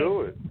trying to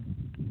do it.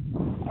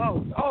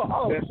 Oh.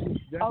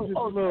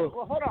 Well,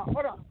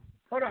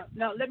 hold on.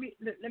 Now let me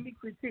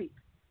critique.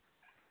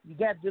 You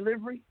got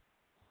delivery,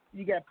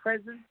 you got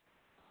presence,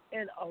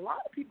 and a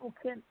lot of people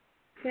can't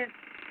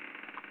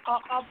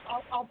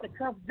off the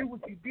cuff do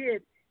what you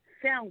did.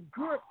 Sound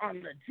good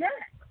on the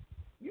jack.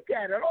 You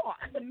that at all.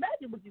 I can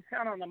imagine what you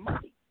sound on the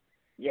mic.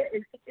 Yeah,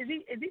 is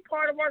he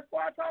part of our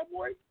squad, Tall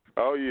Boy?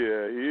 Oh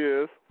yeah,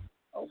 he is.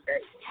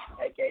 Okay.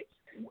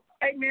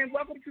 Hey man,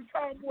 welcome to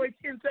Tall Boy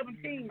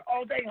 1017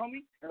 all day,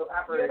 homie.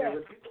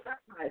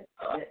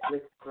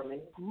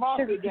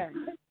 Mafia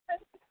gang.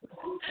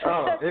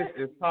 Oh,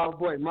 it's Tall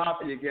Boy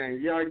Mafia gang.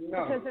 You already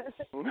know.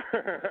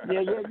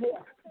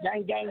 Yeah.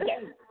 Gang.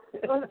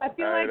 Well, I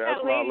feel like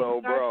that's that my lady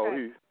little Star bro.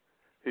 Trek.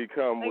 He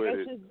come like, with I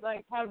it. should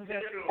like have the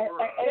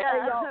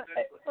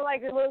So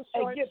like a little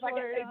short. Gifts, I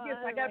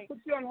gotta put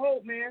you on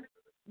hold, man.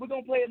 We're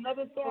gonna play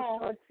another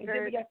song, and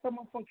then we got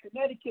someone from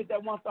Connecticut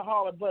that wants to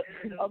holler. But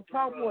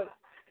Tall Boy,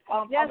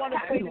 I want to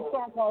play this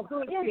song called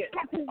 "Good Shit."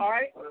 All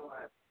right.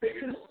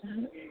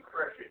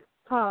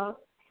 Huh?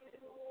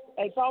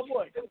 Hey, Tall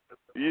Boy.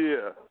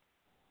 Yeah.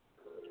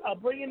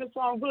 Bring in the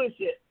song "Good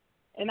Shit,"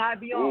 and I'll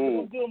be on. We're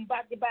gonna do them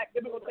back to back.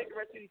 Then we're gonna take the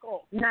rest of the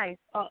call. Nice.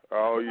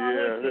 Oh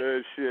yeah,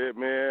 good shit,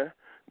 man.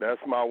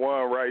 That's my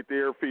one right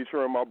there,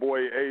 featuring my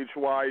boy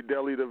H.Y.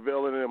 Deli the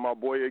Villain and my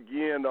boy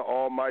again, the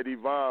Almighty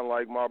Vine,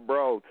 like my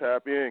bro.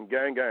 Tap in,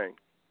 gang. Gang.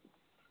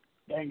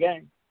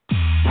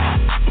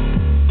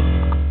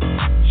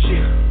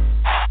 Shit.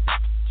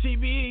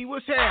 TBE,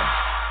 what's that?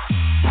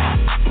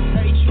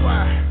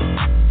 H.Y.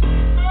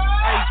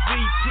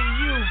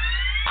 HBTU.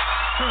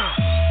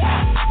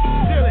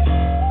 Silly.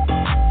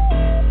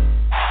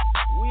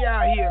 We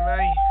out here,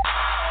 man.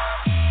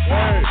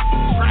 Hey.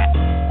 Trap.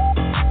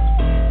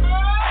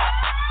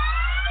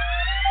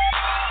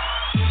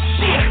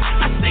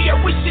 I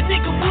wish a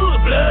nigga would,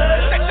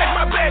 blood. Like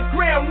my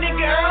background,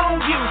 nigga, I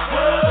don't give a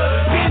fuck.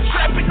 Been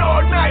trapping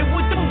all night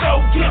with them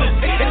go-getters,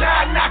 and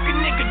I knock a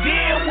nigga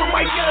down with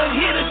my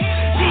young hitters.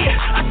 Yeah,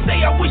 I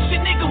say I wish a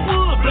nigga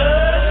would,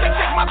 blood.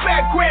 Like my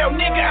background,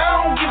 nigga, I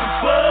don't give a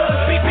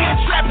fuck. Been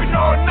trapping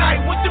all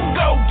night with them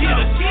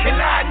go-getters, and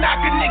I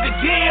knock a nigga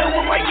down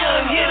with my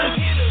young hitters.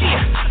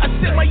 Yeah, I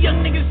said my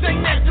young niggas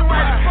ain't acting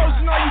right.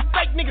 Exposing all you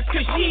fake niggas,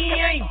 cause you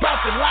ain't about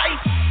the life.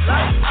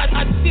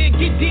 I said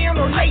get down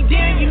or lay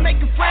down. You make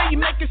a friend,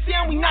 you make a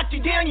sound, we knock you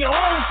down, your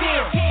own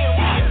down.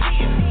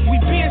 We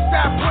been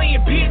stop playing,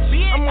 bitch.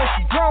 I'm on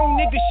some grown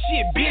nigga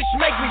shit, bitch.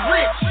 Make me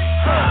rich.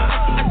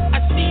 I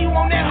see you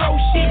on that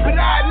hoe shit, but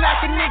I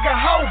knock a nigga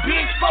hoe,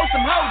 bitch. For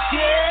some hoe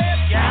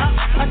shit.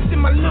 I send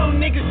my little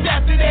niggas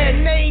after that,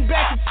 and they ain't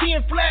back to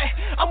 10 flat.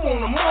 I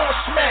want them all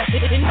smash.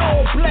 In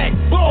all black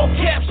ball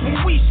caps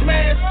when we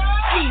smash.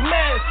 Ski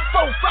masks,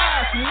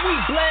 4-5s when we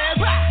blast.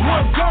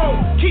 One gone,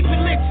 keep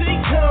it lit till they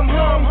come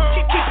home.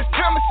 Keep his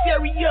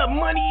commissary up,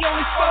 money on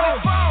his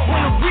phone.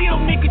 When a real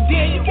nigga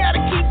dead, you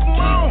gotta keep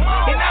him on.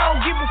 And I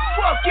don't give a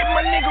fuck if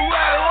my nigga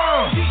right or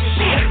wrong.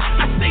 Shit,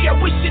 I say I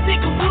wish a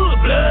nigga would,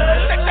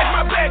 blood. Like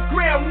my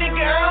background,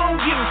 nigga, I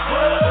don't give a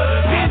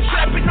fuck. Been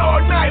trapping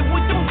all night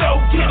with them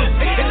go-getters,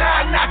 and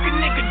I knock a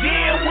nigga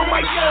down with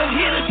my young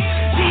hitters.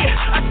 Yeah,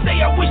 I say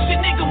I wish a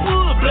nigga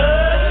would,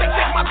 blood.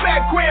 Like my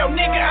background,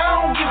 nigga, I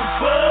don't give a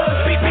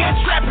fuck. Been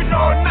trapping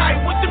all night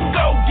with them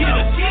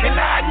go-getters, and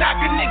I knock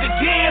a nigga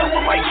down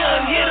with my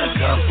young hitters.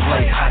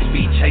 Gunplay, high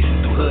speed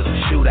chasing through hoods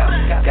and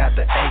shootouts. Got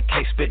the AK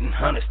spitting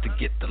hundreds to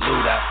get the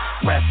loot out.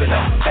 Wrap it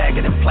up, bag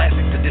it in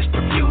plastic to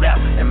distribute out,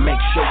 and make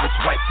sure it's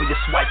right for you,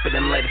 swipe it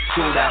and let it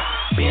scoot out.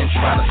 Been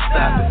trying to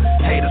stop it,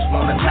 haters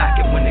wanna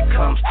knock it. When it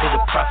comes to the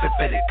profit,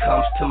 but it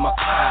comes to my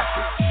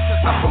pocket.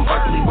 I'm from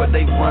Berkeley where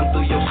they run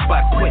through your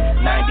spot quick.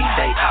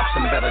 90-day ops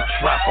and better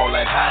drop all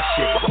that high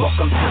shit.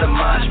 Welcome to the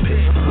mosh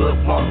pit, good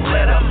won't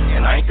let up.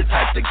 And I ain't the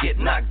type to get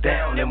knocked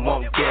down and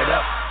won't get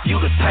up. You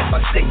the type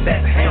I stick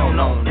that hound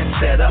on and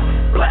set up.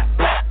 Black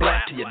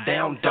till you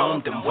down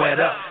domed and wet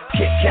up.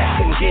 Kit Kat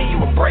couldn't give you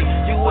a break,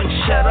 you wouldn't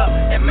shut up.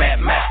 And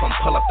Mad Max gon'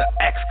 pull up the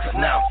axe, cause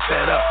now I'm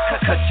fed up.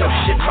 Cut your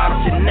shit right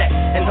off your neck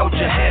and hold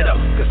your head up,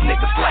 cause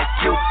niggas like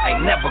you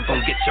ain't never gon'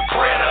 get your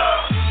bread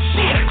up.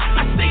 Shit,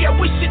 I say I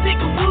wish a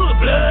nigga would,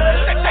 blood.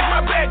 Like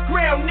my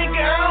background, nigga,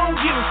 I don't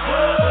give a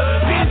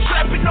fuck. Been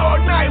trapping all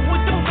night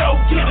with them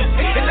go-getters,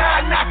 and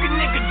I knock a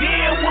nigga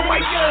down with my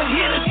young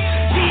hitters.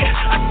 Yeah,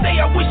 I say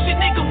I wish a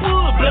nigga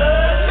would,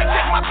 blood.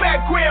 Like my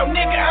background,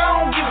 nigga, I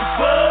don't give a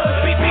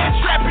fuck. Been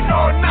trapping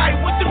all night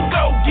with them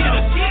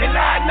go-getters, and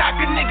I knock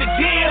a nigga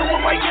down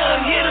with my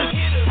young hitters.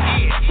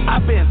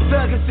 I've been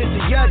thuggin' since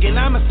a youngin',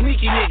 I'm a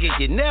sneaky nigga.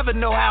 You never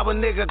know how a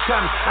nigga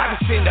comes. I can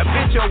send a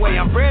bitch your way,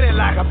 I'm ready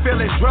like I feel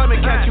it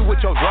drumming. Catch you with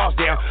your draw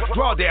down,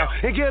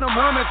 and get them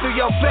humming through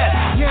your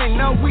fat. You ain't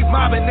know we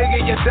mobbing,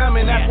 nigga, you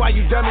dummin'. That's why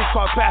you dummies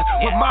cross paths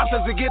with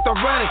monsters to get the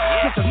running.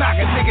 Just to knock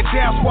a nigga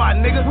down,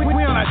 squad, nigga. We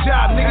on our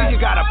job, nigga. You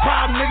got a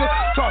problem, nigga?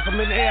 Toss them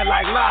in the air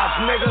like lobs,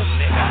 nigga.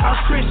 I'm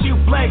Chris, you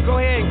Blake,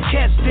 go ahead and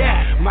catch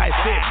that. Might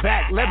sit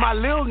back, let my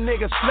little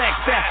niggas flex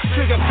that.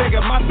 Trigger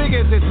figure, my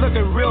fingers is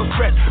looking real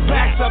stretched.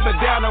 Backs up and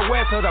down the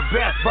west of the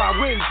best bar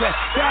wings.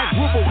 That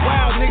group of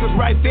wild niggas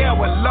right there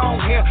with long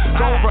hair,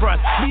 gold front,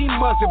 mean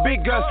muscle,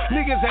 big guns.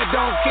 Niggas that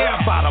don't care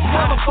about a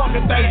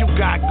motherfucking thing you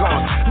got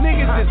going.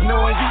 Niggas is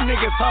knowing you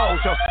niggas hold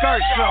your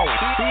skirt showing.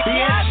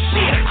 Yeah,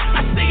 shit,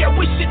 I say I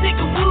wish a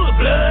nigga would,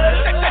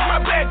 blood. Like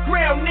my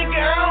background, nigga,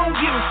 I don't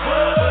give a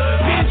fuck.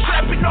 Been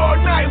trapping all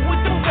night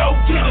with them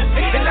go-getters,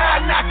 and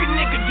I knock a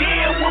nigga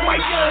down with my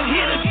young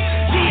hitters.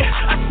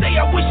 Yeah, I say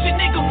I wish a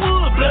nigga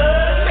would,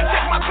 blood.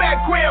 Check my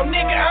background,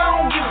 nigga, I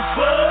don't give a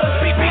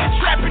fuck. Been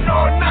trapping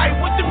all night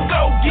with them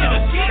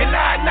go-getters. And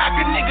I knock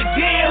a nigga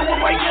down with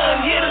my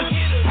young hitters.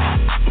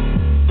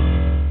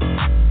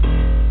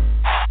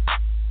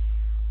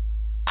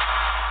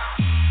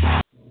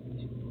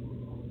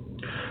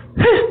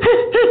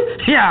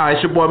 Yeah,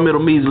 it's your boy Middle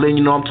Measly,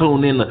 you know I'm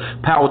tuned in to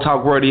Power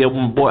Talk Radio with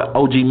my boy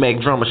OG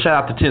Mac Drummer.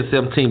 Shout out to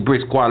 1017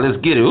 Brick Squad.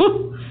 Let's get it.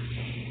 Woo.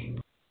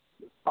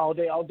 All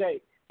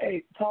day.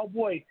 Hey, Tall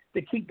Boy,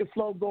 to keep the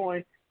flow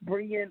going,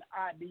 bring in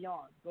I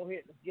Beyond. Go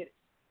ahead, let's get it.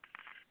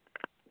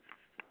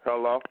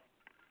 Hello?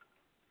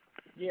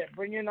 Yeah,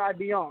 bring in I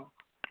Beyond.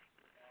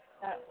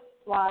 That's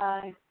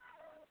why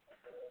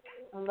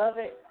I love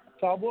it.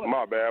 Tall Boy.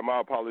 My bad. My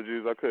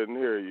apologies. I couldn't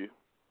hear you.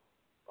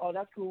 Oh,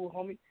 that's cool,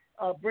 homie.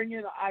 Bring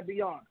in I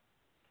Beyond.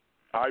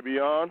 I be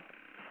on?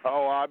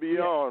 Oh, I be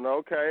on.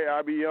 Okay,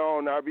 I be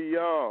on.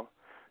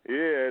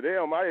 Yeah,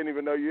 damn, I didn't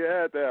even know you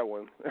had that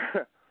one.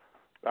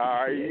 All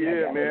right,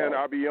 yeah, man,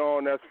 I be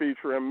on. That's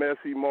featuring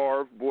Messy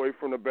Marv, boy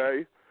from the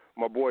Bay.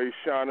 My boy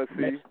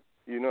Shaughnessy,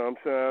 you know what I'm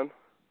saying?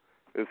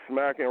 It's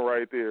smacking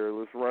right there.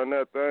 Let's run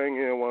that thing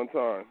in one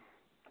time.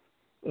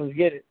 Let's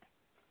get it.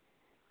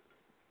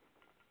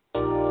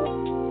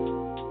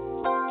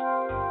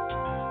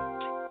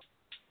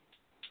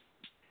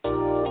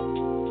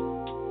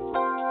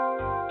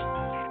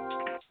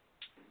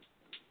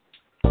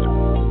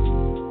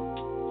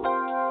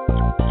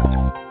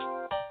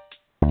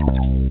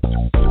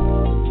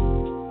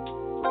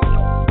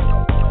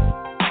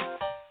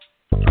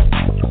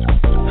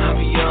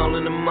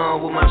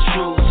 With my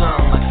shoes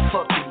on, like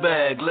fuck the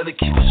bag, let her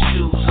keep her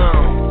shoes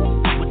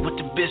on. With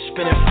the bitch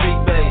spinning free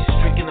bass,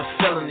 drinking a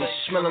felony,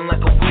 smelling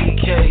like a weed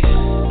case.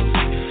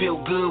 You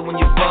feel good when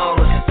you're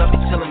ballin', I be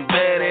telling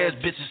badass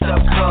bitches stop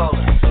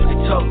callin'. They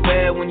talk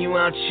bad when you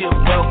out here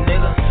broke,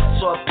 nigga.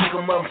 So I pick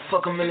 'em up and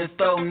fuck 'em in the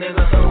throat,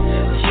 nigga.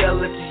 Yeah, I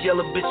let the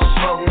yellow bitches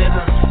smoke,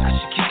 nigga. Cause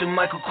she keep the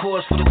Michael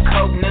Kors for the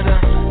coke, nigga.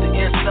 The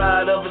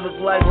inside of it look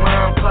like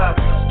lime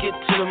pop. Let's get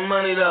to the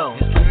money though,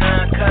 it's the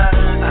 9-cot.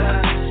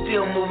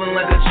 Still moving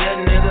like a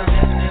jet, nigga.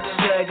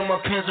 Sagging my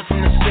pencil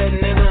from the set,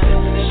 nigga.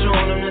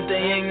 Showing them that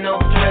they ain't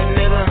no threat,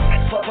 nigga.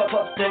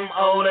 Fuck them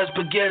old ass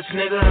baguettes,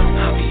 nigga.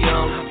 I be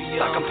young,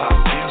 like I'm poppin'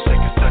 pills,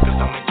 taking suckers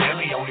on the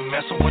daily, only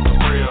messin' with the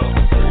real.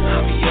 I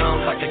be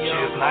young, like a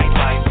kid's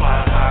nightlife,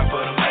 flying high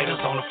for the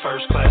haters on the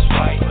first class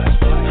flight.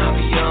 I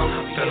be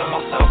young, feeling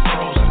myself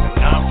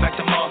frozen. Now I'm back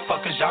to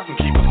motherfuckers, y'all can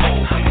keep it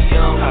moving.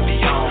 I be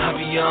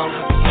young,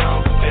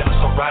 feeling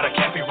so right, I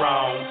can't be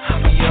wrong.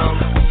 I be young.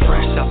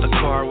 Fresh out the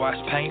car, wash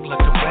paint,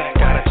 looking wet.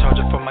 Got a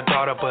charger for my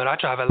daughter, but I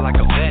drive it like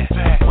a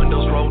vet.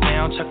 Windows roll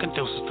down, chucking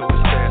deuces through the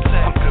steps.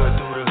 I'm good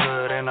through the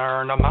hood, and I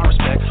earned all my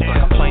respect.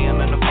 Like I'm playing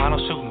in the final,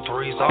 shooting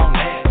threes all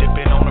net.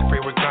 Dipping on the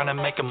freeway,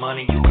 grinding, making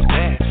money, you can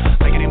bet.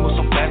 Making it move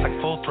so fast, like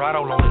full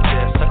throttle on the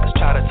jet. Suckers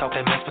try to talk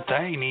that mess, but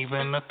they ain't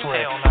even a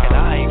threat. And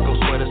I ain't gon'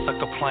 sweat a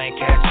sucker playing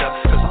catch up,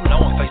 cause I'm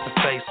knowing face to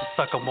face, the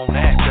sucker won't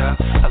act up.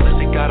 Unless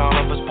he got all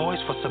of his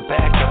boys for some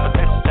backup, but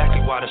that's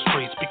exactly why the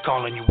streets be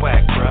calling you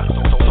whack, bruh.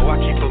 So I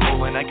keep it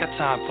moving, ain't got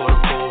time for the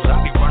fools.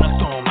 I be running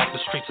through them like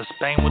the streets of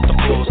Spain with the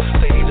bulls.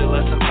 They need a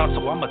lesson taught, so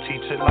I'ma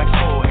teach it like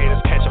school.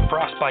 Haters catching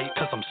frostbite,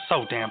 cause I'm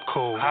so damn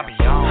cool. I be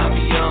young,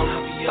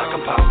 like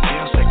I'm poppin'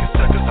 pills, taking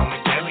suckers on the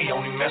daily,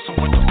 only messin'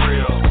 with the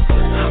real.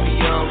 I be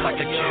young, like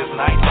a kid's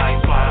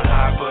nightlife, flying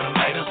high for the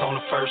haters on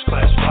the first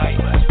class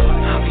flight. I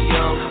be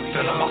young,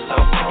 feeling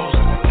myself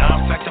frozen. Now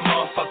I'm back to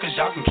motherfuckers,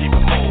 y'all can keep it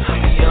moving.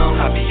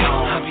 I be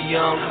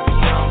young,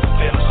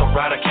 feeling so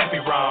right, I can't be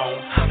wrong.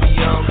 I be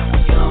young.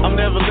 I'm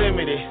never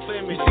limited.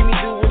 You see me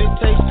do what it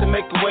takes to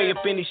make a way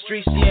up in these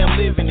streets, yeah, I'm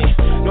living it.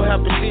 Know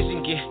how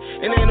precision get.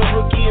 And ain't no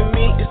rookie in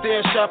me, it's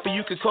damn sharper,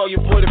 you can call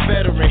your boy the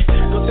veteran.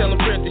 Don't tell them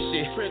print this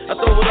shit. I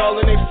throw it all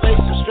in their face,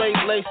 some straight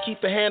lace,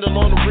 keep a handle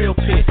on the real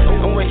pit.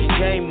 I'm waking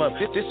game up,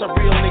 this how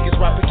real niggas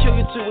rock.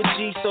 Peculiar to a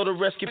G, so the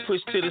rest get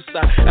pushed to the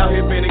side. Out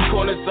here bending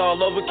corners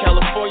all over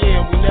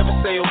California, and we never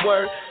say a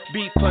word.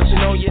 Beat punching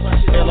on you,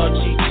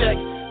 LRG check.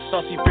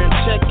 Saucy brim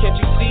check, can't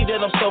you see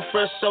that I'm so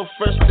fresh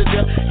to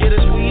death? Yeah,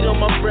 there's weed on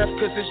my breath,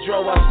 cause it's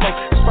dro I smoke.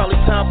 It's probably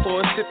time for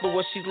a sip of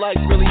what she's like,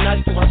 really nice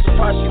to my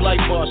surprise, she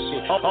like boss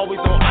shit. Always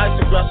on ice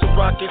and grass and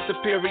rocket,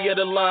 superior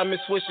to lime and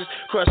swishes.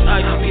 Crush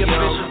ice, be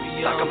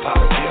official. Like I'm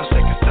poppin' pills,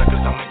 taking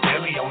suckers on the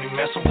daily, only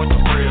messin' with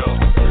the real.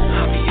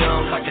 I be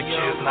young, like a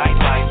kid's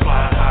nightlife,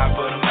 flying high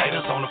for the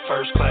haters on the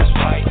first class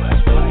flight. I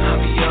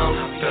be young,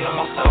 feeling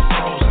myself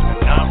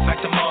frozen. Now I'm back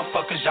to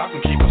motherfuckers, y'all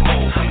can keep it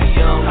moving.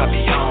 I be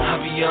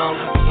young,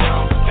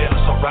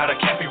 feeling so right, I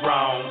can't be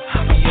wrong.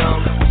 I be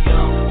young.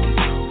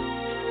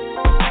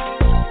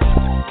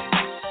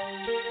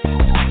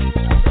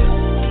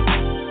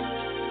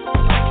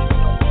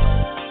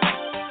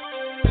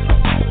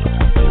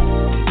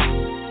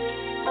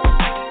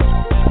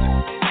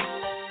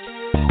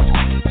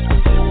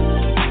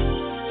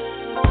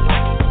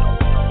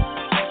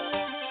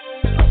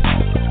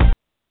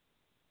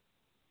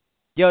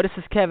 Yo, this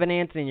is Kevin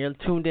Anthony. You're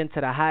tuned in to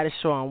the hottest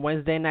show on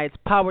Wednesday nights,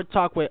 Power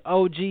Talk with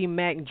OG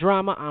Mac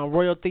Drama on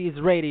Royal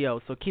Thieves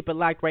Radio. So keep it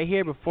locked right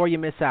here before you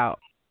miss out.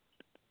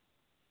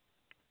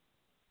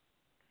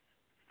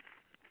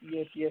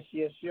 Yes,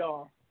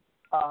 y'all.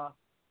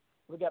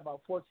 We got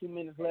about 14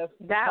 minutes left.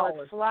 That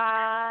was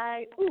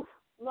fly. Ooh,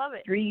 love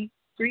it.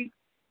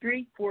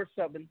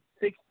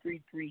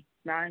 347-633-95881.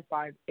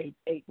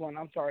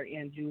 I'm sorry,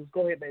 Ann Jules.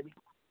 Go ahead, baby.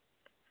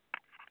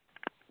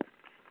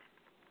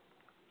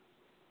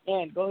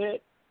 Ann, go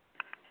ahead.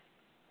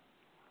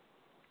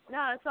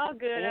 No, it's all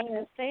good. I'm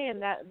just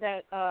saying that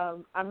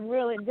I'm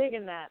really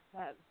digging that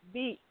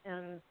beat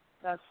and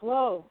that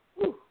flow.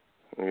 Ooh.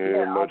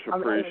 Yeah, much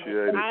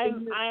appreciated. I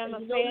am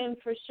a fan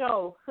for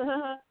sure.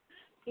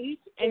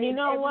 And you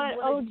know what?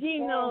 OG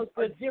knows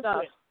good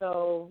stuff,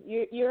 so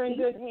you're in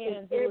good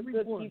hands. You're with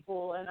good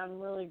people, and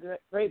I'm really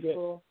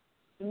grateful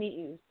to meet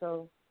you.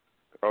 So.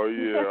 Oh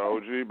yeah,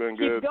 OG been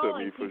good to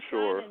me for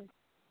sure.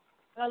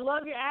 I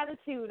love your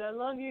attitude. I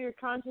love your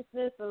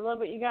consciousness. I love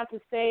what you got to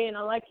say, and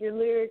I like your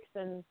lyrics.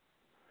 And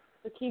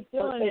so keep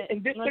doing it.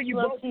 And much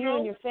love to you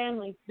and your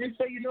family. Just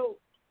so you know,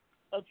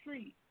 a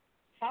tree.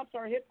 Top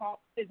Star Hip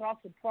Hop is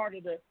also part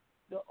of the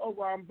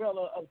overall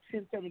umbrella of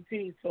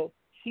 1017. So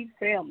she's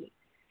family.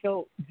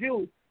 So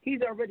Jules,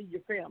 he's already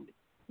your family.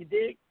 You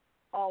dig?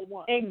 All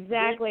one.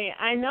 Exactly.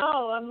 I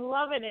know. I'm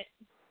loving it.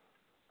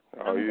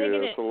 Oh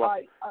yeah,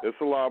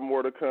 it's a lot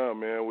more to come,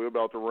 man. We're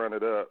about to run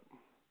it up.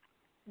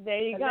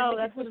 There you go.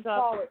 That's what's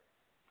up.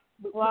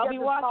 Well, I'll be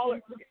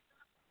watching.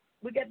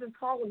 We got this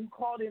caller who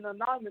called in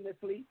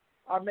anonymously,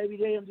 or maybe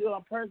they didn't do it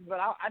on purpose, but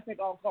I take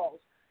all calls.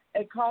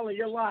 Hey, caller,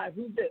 you're live.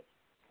 Who's this?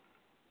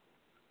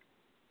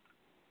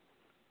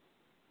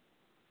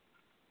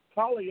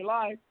 Caller, you're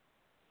live.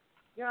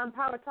 You're on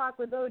Power Talk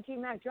with OG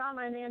Mac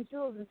Drama and Ann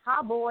Jules and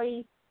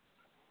Cowboy.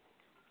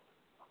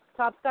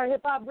 Top Star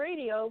Hip Hop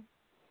Radio.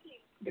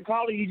 The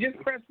caller, you just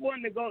press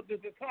 1 to go to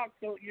talk,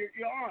 so you're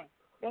on.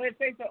 Go ahead,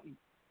 say something.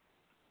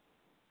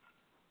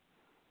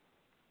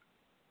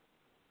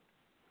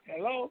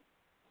 Hello?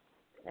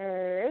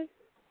 Hey,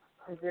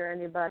 is there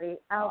anybody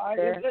out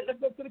there? Let's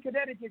go to the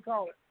Connecticut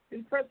caller.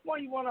 Just press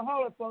 1 you want to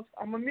holler, folks.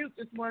 I'm going to mute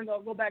this one.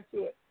 I'll go back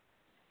to it.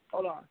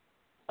 Hold on.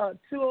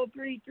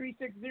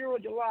 203-360, you're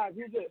live.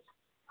 Who's this?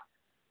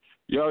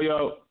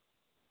 Yo.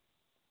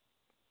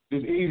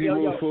 This Easy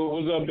Rule,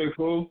 fool. What's up, big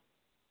fool?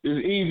 This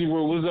Easy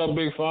Rule. What's up,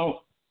 big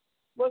fool?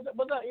 What's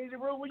up, Easy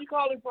Rule? Where you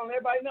calling from?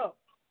 Everybody know.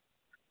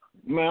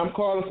 Man, I'm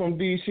calling from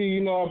D.C.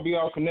 You know, I'll be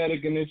out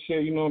Connecticut and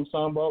shit. You know what I'm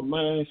talking about?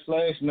 Man, /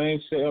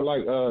 name set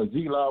like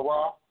G-La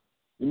Raw.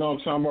 You know what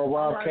I'm talking about?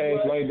 Rob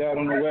Cash laid that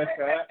on the west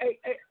side.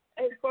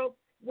 Hey, folks,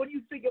 what do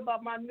you think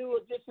about my new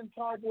edition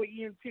Tallboy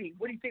ENT?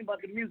 What do you think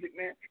about the music,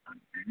 man?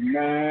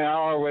 Man, I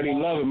already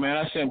love it, man.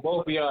 I sent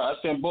both of y'all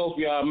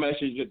a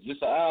message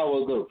just an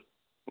hour ago.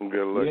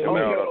 Good looking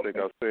out. I think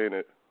I've seen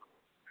it.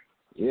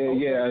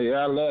 Yeah,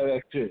 I love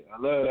that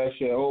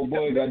shit. Old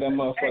boy got that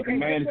motherfucking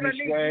management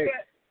swag.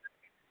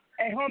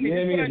 Hey, homie, you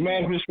hear me? His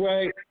management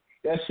swag,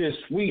 that shit's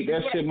sweet.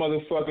 That shit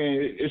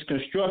motherfucking, it's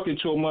constructed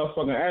to a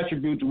motherfucking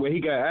attribute to where he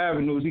got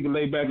avenues. He can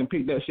lay back and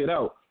pick that shit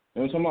out.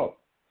 You know what I'm talking about?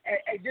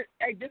 Hey,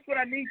 this what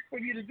I need for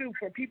you to do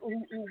for people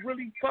who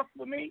really fuck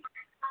with me.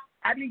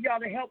 I need y'all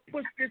to help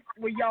push this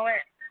where y'all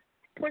at.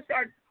 Push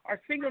our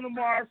single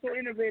tomorrow, So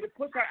Innovative.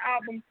 Push our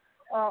album,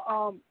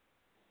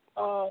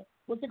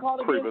 what's it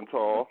called again? Creeping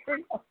Tall.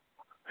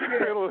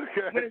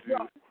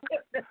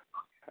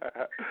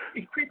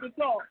 Creeping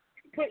Tall.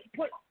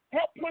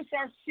 Help push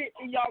our shit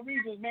in y'all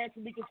regions, man,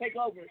 so we can take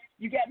over.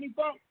 You got me,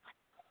 Funk?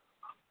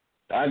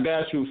 I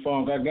got you,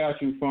 Funk.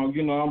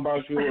 You know, I'm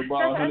about you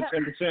about 110%,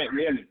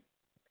 yeah.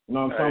 You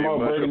know what I'm talking about?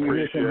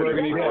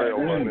 Burgundy hat.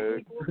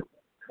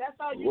 That's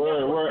all you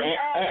Word.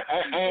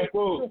 And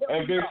fool.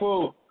 And big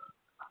fool.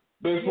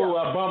 Big fool,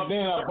 I bumped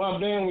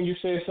in when you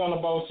said something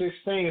about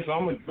 16, so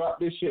I'm going to drop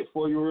this shit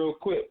for you real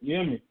quick. You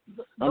hear me?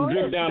 I'm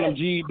dripped down, I'm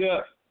G'd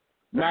up.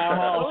 Mile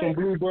Hall, some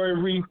Blueberry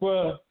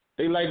Reefer.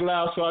 They like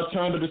loud, so I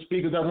turn to the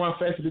speakers. I run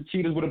faster than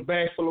cheaters with a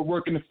bag full of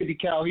work in the 50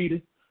 cal heater.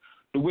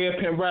 The way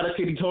pen rider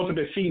city told to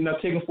the feet, and I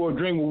take him for a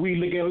drink with weed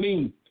looking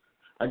lean.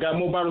 I got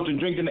more bottles to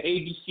drink than the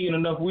AGC and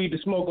enough weed to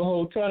smoke a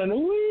whole ton of the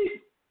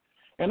weed.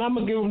 And I'm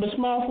going to give him the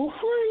smile for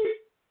free.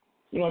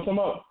 You know what I'm talking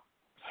about?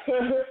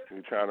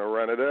 You trying to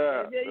run it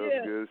up.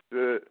 That's good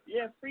shit.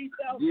 Yeah,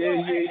 freestyle.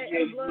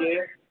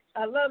 Yeah.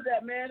 I love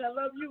that, man. I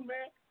love you,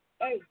 man.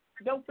 Hey,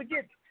 don't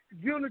forget,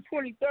 June the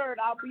 23rd,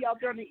 I'll be out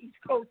there on the East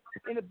Coast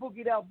in the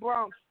Boogie Down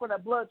Bronx for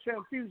that blood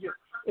transfusion.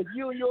 If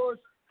you and yours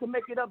can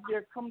make it up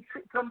there, come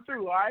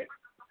through, all right?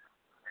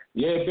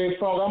 Yeah, Big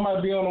Funk, I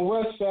might be on the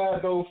west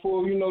side, though,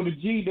 for, you know, the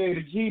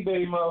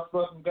G-Day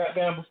motherfucking got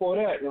down before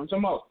that. You know what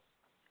I'm talking about?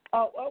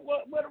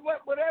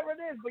 Whatever it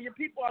is, but your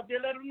people out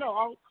there, let them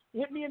know.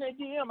 Hit me in a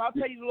DM. I'll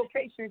tell you the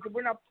location because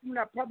we're not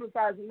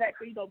publicizing that,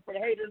 for the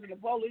haters and the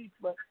police.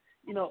 But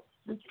we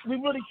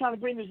really trying to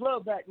bring this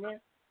love back, man.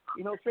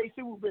 Straight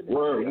super business.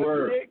 Word.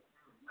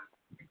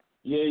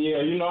 Yeah.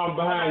 You know I'm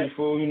behind you,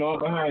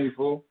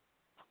 fool.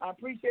 I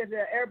appreciate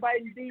that. Everybody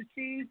in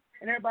D.C.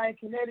 and everybody in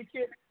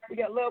Connecticut, we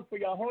got love for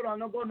y'all. Hold on,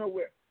 don't go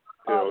nowhere.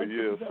 Hell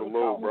yeah,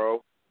 salute,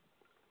 bro.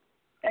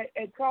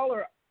 Hey,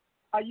 caller,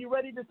 are you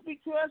ready to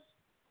speak to us?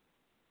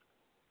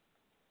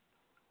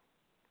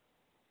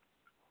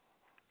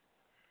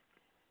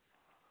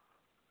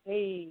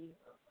 Hey.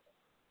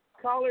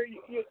 Caller,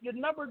 your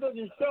number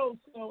doesn't show,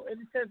 so it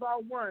says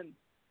all one.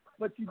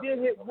 But you did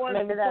hit one.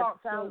 Maybe that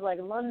talk, sounds so like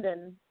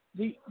London.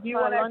 Do you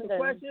want to ask London. a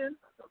question?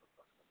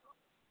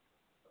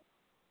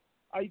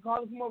 Are you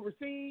calling from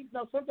overseas?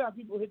 No, sometimes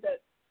people hit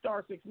that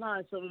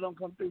 *69 so they don't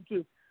come through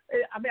too.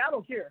 I mean, I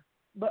don't care,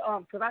 but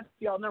because I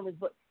see all numbers.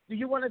 But do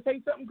you want to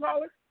say something,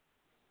 caller?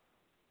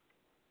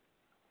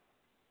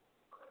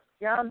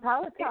 You're on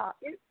Power Talk.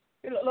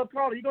 Look,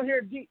 caller, you're gonna hear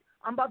a beep.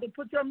 I'm about to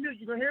put you on mute.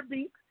 You're gonna hear a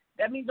beep.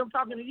 That means I'm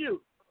talking to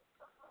you.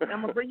 And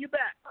I'm gonna bring you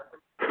back.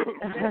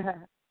 Okay?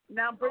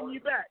 Now I'm bringing you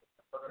back.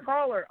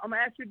 Caller, I'm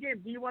gonna ask you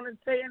again. Do you want to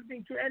say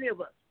anything to any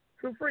of us?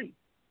 Feel free.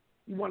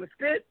 You want to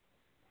spit?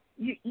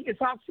 You can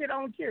talk shit. I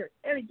don't care.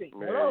 Anything.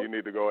 Man, Hello? you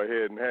need to go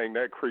ahead and hang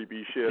that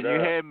creepy shit Can up. you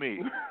hear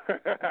me?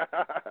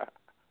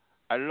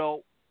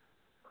 Hello?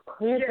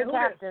 Here's the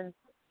captain.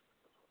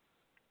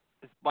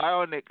 It's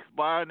Bionic.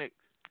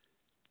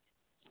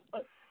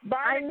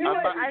 I knew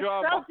it. I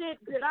felt it.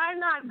 Did I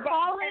not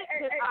call it?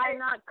 Did I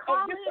not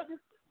call it?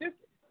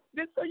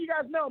 Just so you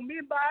guys know, me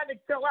and Bionic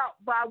fell out,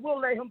 but I will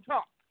let him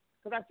talk.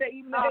 Because I said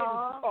even the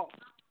haters talk.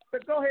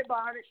 But go ahead,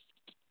 Bionic.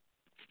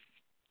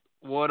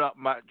 What up,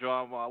 Mac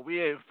Drama?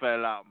 We ain't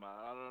fell out, man.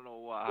 I don't know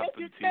what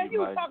happened to you,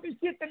 You man. talking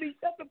shit to me.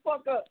 Shut the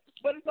fuck up.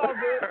 But it's all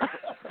good.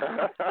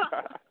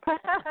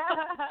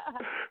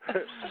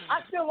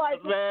 I feel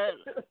like... Man.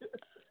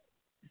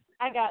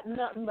 I got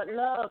nothing but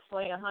love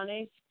for you,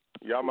 honey.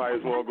 Y'all might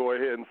as well go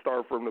ahead and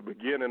start from the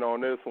beginning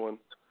on this one.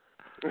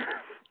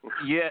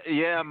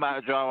 Yeah,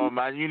 Mac Drama,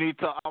 man. You need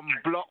to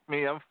unblock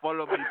me and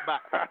follow me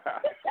back. I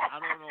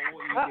don't know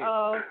what you did.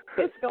 Uh-oh.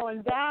 It's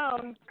going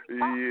down.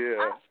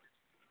 Yeah.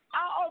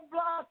 I'll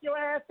unblock your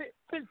ass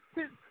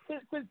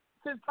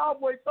since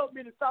Cowboy told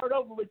me to start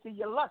over with you.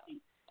 You're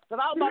lucky.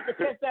 Because I was about to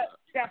catch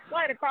that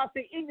flight across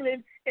to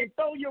England and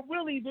throw your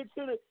willies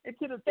into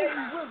the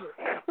Thames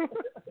River.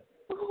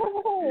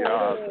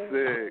 Y'all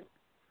sick.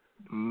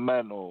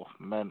 Mental.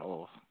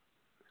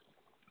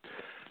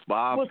 But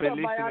I've been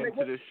listening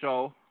to the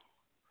show.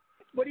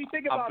 What do you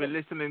think about it? I've been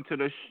listening to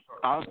the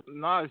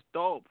no, it's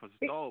dope. It's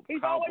dope.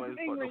 He's Cowboys always in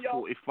got England, the y'all.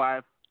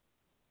 45.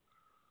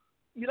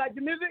 You like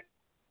the music?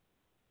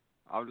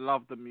 I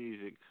love the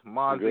music. Good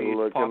Marzi is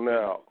looking popping.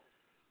 out.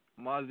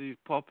 Marzi's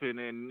popping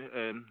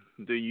in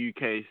the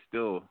UK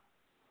still.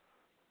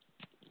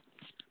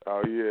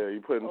 Oh yeah,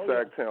 you putting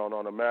Sacktown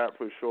on the map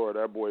for sure.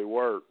 That boy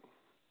worked.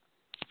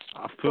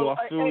 I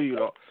feel you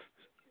though.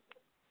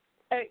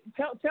 Hey,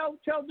 tell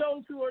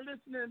those who are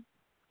listening,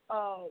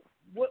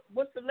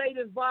 what's the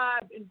latest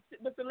vibe and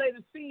what's the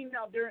latest scene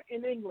out there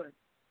in England?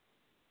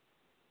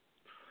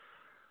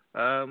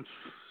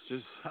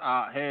 Just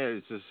out here,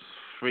 it's just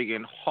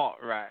friggin' hot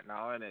right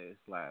now, isn't it?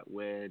 It's like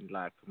we're in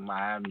like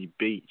Miami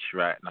Beach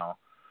right now.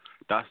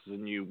 That's the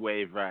new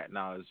wave right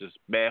now. It's just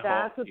bare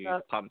hot. You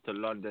come to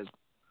London.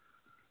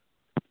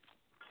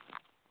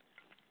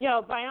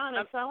 Yo,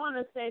 Bionic, I want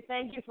to say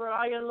thank you for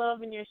all your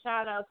love and your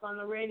shout-outs on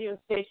the radio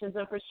stations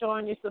and for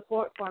showing your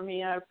support for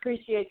me. I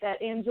appreciate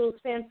that. Angel,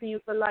 stand for you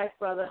for life,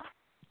 brother.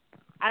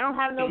 I don't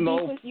have no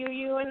beef with you.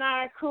 You and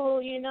I are cool,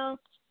 you know?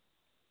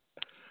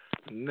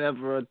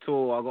 Never at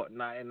all. I got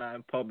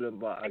 99 problem,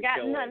 but I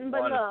got nothing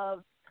but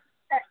love.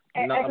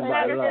 Nothing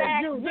but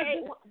love.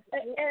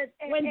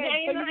 When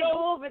Jay and I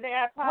go over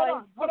there, I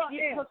probably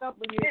hook up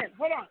with you.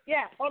 Hold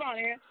on,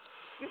 Ann.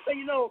 Just so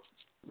you know,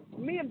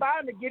 me and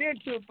Bionic get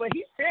into it, but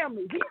he's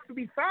family. He used to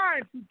be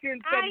signed to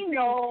 1017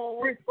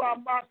 Brick Squad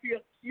Mafia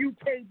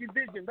UK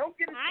division. Don't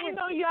get it twisted. I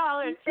know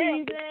y'all are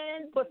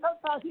seasoned. But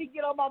sometimes he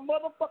get on my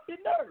motherfucking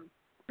nerves.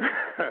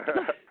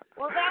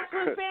 Well, that's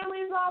what family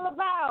is all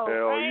about,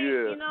 Hell right?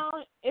 yeah. You know,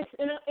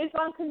 it's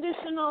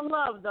unconditional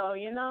love, though,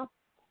 you know?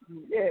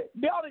 Yeah.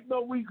 Bionic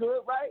know we good,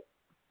 right?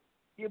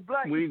 You're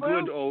black. We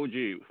good,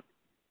 OG.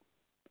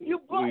 You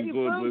black. You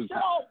good.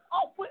 Shut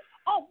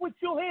off with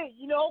your head,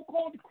 you know,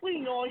 call the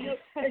queen on you,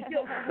 and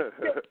you'll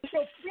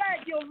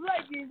flag your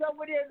leggings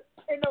over there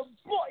in a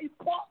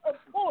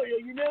boil,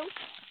 you know.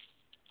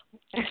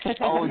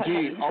 OG,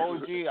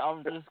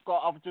 I've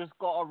just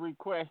got a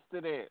request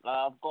in it. Like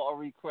I've got a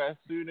request.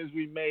 Soon as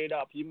we made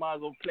up, you might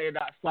as well play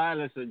that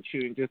silencer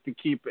tune just to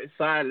keep it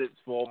silent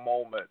for a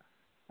moment,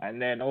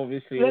 and then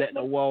obviously let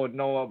the world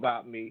know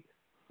about me.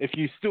 If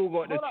you still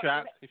got the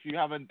track, if you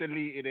haven't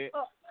deleted it.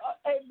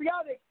 Hey,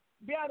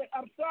 Bionic,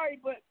 I'm sorry,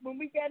 but when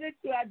we got into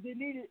it, I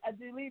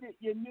deleted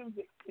your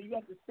music, so you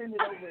have to send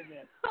it over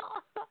again.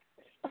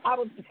 I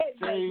was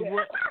saying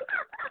that.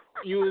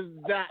 You was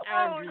that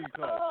angry,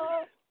 cuz.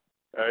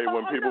 Hey,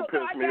 when people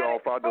piss me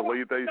off, I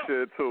delete they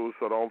shit too,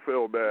 so don't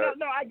feel bad.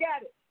 No, I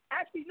got it.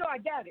 Actually, no, I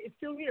got it. It's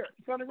still here.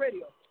 It's on the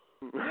radio.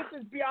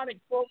 This is Bionic,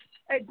 folks.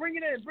 Hey, bring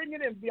it in,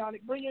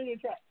 Bionic. Bring in your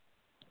track.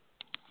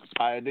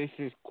 This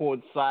is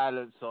called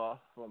Silencer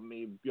from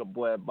me, your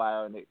boy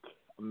Bionic.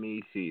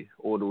 Amici,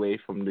 all the way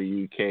from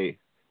the UK.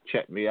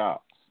 Check me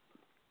out.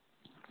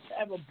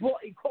 Have a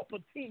bloody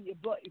Copatina,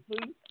 bloody,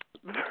 please.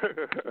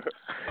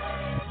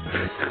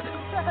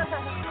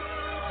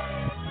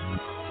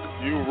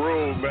 You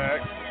rule,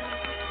 Mac.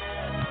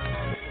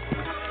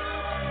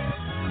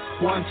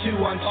 1 2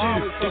 1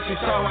 2, this is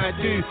how I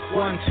do.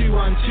 1 2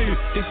 1 2,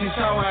 this is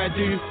how I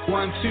do.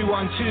 1 2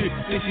 1 2,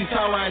 this is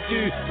how I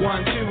do.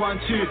 1 2 1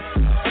 2.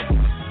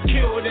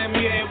 Kill them,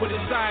 yeah, with a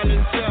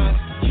silencer.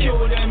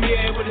 Kill them,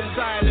 yeah, with a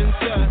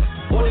silencer.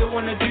 All they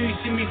wanna do is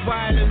see me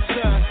violence,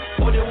 sir.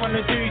 All they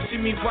wanna do is see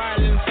me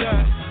violence,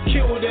 sir.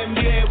 Kill them,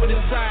 yeah, with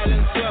a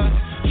silencer.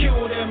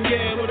 Kill them,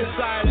 yeah, with a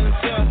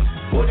silencer.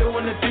 All they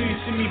wanna do is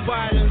see me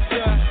violence,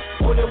 sir.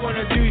 All they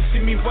wanna do is see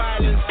me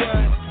violence,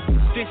 sir.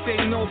 This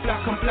ain't no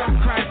black on black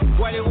crime.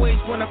 Why they always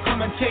wanna come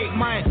and take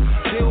mine?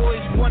 They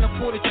always wanna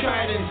pull the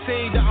trident,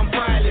 say that I'm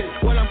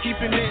violent while I'm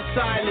keeping it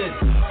silent.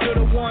 You're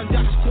the one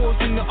that's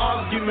causing the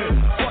argument.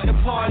 Fuck the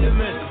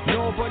parliament.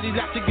 Nobody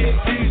like to get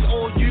abused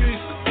or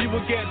used. You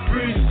will get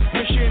bruised.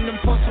 Mission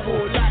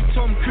impossible like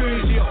Tom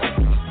Cruise, yo.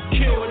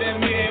 Kill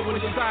them, yeah,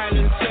 with a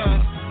silencer.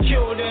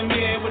 Kill them,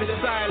 yeah, with a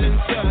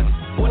silencer.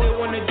 All they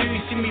wanna do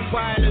is see me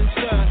violence,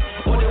 sir.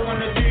 All they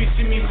wanna do is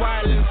see me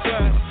violence,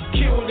 sir.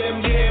 Kill them,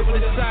 yeah,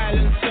 with a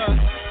silencer.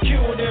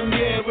 Kill them,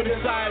 yeah, with a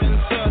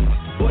silencer.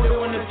 All they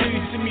wanna do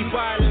is see me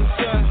violence,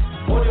 sir.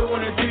 All they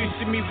wanna do is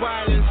see me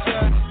violence,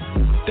 sir.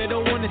 They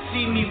don't wanna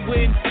see me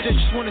win, they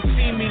just wanna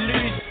see me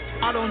lose.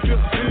 I don't drink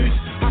booze,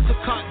 have to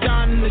cut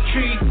down the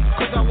tree,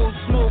 cause I was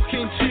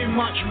smoking too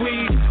much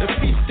weed. The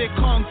peace, they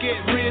can't get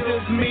rid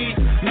of me.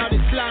 Now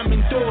they slamming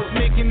doors,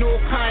 making all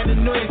kind of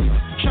noise,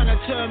 trying to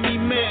turn me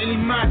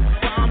mentally mad.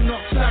 But I'm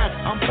not sad,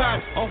 I'm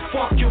bad. Oh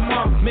fuck your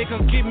mom, make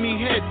her give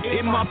me head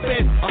in my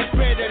bed. I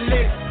spread her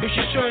legs, if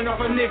she's showing off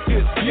her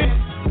knickers, yeah.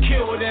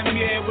 Kill them,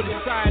 yeah, with a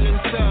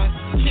silencer.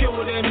 Kill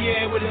them,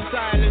 yeah, with a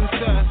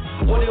silencer.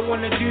 All they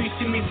wanna do is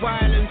see me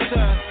violence,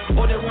 sir.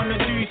 All they wanna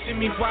do is see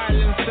me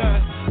violence,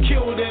 sir.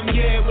 Kill them,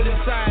 yeah, with a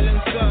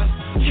silencer.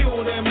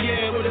 Kill them,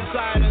 yeah, with a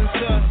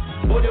silencer.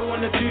 All they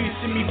wanna do is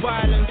see me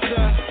violence,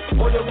 sir.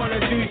 All they wanna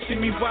do is see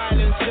me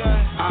violence, sir.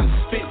 I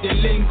spit the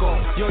lingo,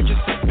 you're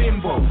just a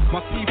bimbo. My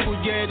people,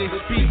 yeah, they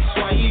speak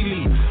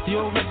Swahili.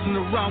 You're messing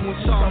around with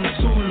some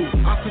Zulu.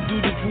 I could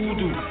do the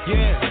voodoo,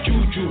 yeah,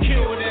 juju.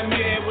 Kill them,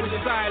 yeah, with a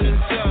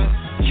silencer.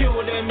 Kill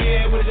them,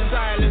 yeah, with a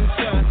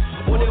silencer.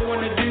 All they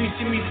wanna do is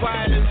see me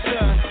violence,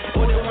 sir.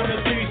 All they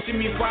wanna do is see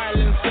me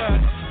violence, sir.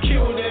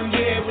 Kill them,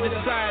 yeah, with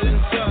a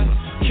silencer.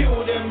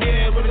 Kill them,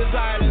 yeah, with a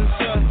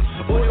silencer.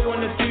 All they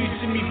wanna do is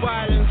see me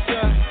violence,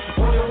 sir.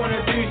 All they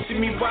wanna do is see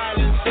me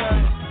violence, sir.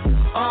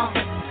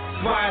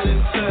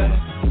 Violence, sir.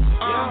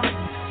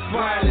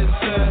 Violence,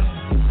 sir.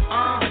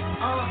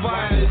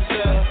 Violence,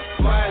 sir.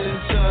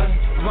 Violence, sir.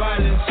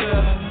 Violence,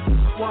 sir.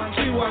 1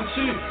 2 1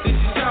 2, this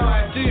is how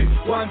I do.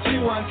 1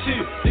 2 1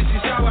 2, this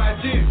is how I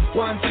do.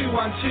 1 2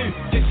 1 2,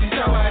 this is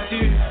how I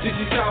do. This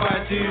is how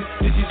I do.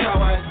 This is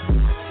how I do.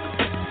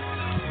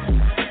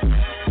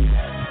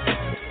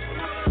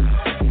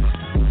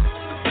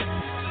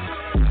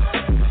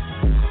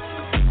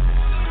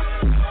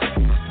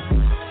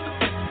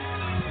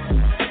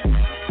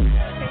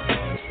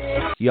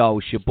 Yo,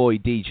 it's your boy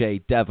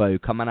DJ Devo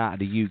coming out of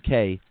the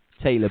UK.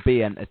 Taylor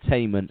B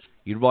Entertainment.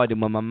 You're riding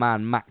with my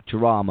man Mac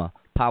Drama.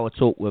 Power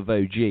Talk with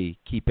OG.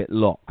 Keep it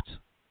locked.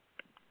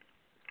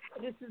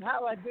 This is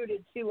how I do the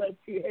 212.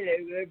 Hello,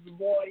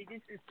 everybody.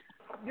 This is.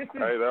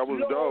 Hey, that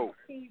was dope.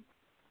 This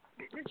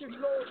is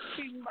Lord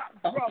King Mac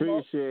Drama.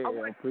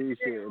 I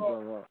appreciate it,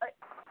 brother.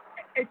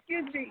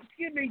 Excuse me,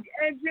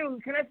 Andrew.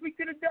 Can I speak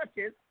to the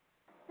Duchess?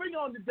 Bring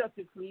on the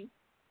Duchess, please.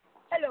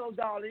 Hello,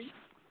 darling.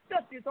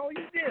 Duchess, are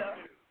you there?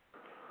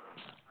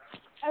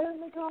 Oh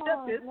my God,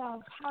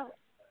 love.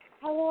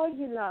 How are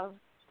you, love?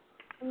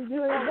 I'm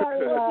doing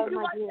very well,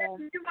 my dear.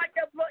 Did you like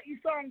that bloody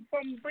song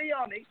from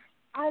Bionic?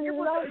 I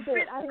loved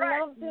it.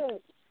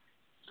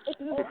 It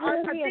was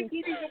brilliant. I think he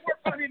needs to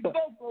work on his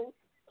vocals.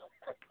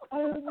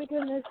 Oh my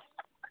goodness.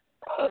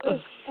 It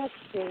was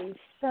sexy.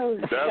 So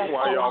That's sexy.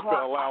 why y'all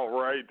fell out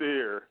right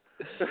there.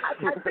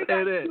 I think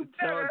I do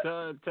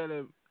better. Tell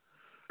him.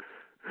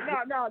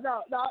 No.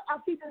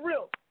 I'll keep it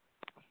real.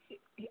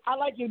 I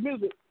like your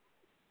music.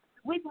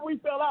 We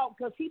fell out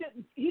because he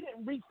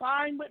didn't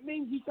re-sign with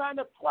me. He signed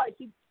up twice.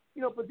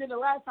 But then the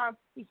last time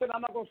he said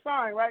I'm not gonna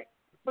sign, right?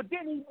 But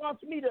then he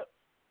wants me to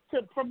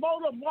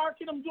promote him,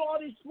 market him, do all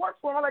this work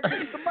for him. I like, give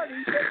me some money.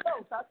 He said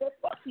no. So I said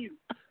fuck you.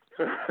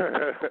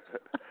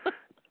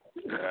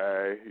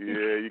 Hey,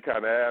 yeah, you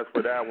kind of asked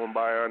for that one,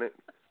 Bionic.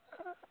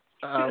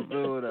 I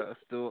feel that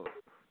still.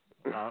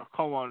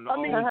 Come on, I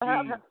mean,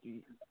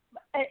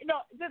 hey, no,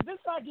 this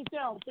side gets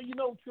down. So you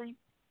know, Tree.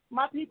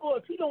 My people,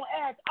 if you don't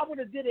ask, I would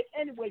have did it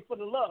anyway for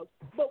the love.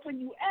 But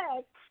when you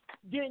ask,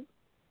 then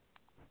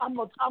I'm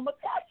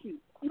attack you.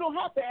 You don't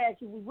have to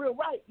ask. It was real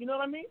right. You know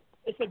what I mean?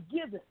 It's a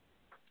given.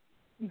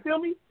 You feel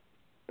me?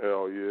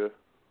 Hell yeah.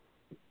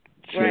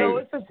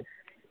 Right.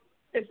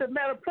 It's a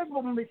matter of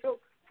principle for me. So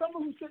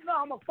someone who said, no,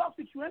 I'm gonna fuck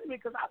with you anyway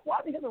because I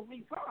wanted him to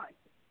resign.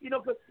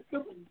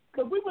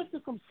 Because we went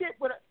through some shit.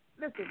 But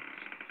listen,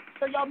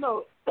 so y'all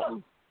know,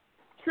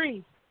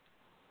 Tree,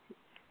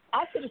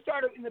 I should have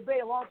started in the Bay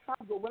a long time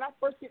ago. When I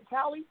first hit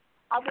Cali,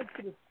 I went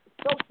to the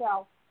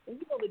SoCal, and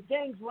you know the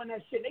gangs run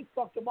that shit. They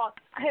fucked them up.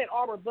 I had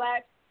Arbor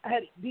Black. I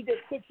had DJ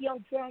Quick,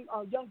 Young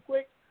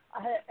Quick.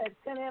 I had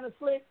Santana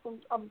Slick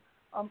from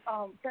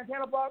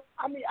Santana Block.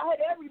 I mean, I had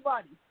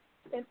everybody.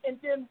 And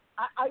then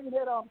I even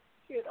had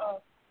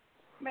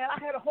man,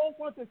 I had a whole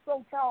bunch of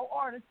SoCal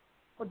artists,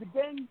 but the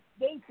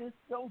gangsters,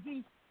 the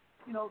OGs,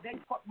 you know, they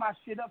fucked my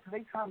shit up because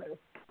they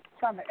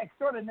trying to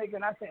extort a nigga,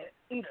 and I said,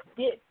 eat a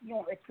dick. You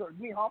don't extort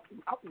me. I'm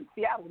from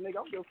Seattle, nigga.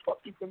 I'm just fuck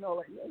you from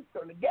LA. You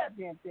extorting the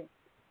goddamn thing.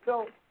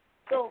 So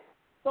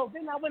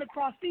then I went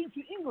across seas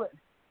to England,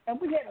 and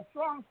we had a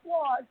strong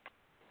squad,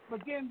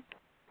 but then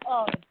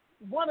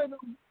one of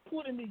them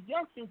put in these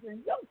youngsters,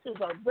 and youngsters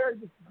are very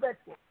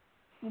disrespectful.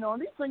 You know,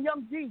 and these are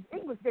young G's,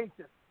 English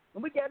gangsters.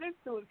 And we got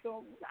into it,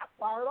 so I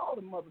fired all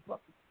them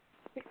motherfuckers.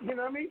 You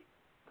know what I mean?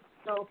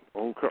 So,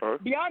 okay.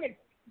 Bionic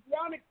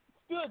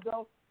stood,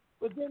 though,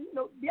 but then, you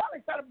know,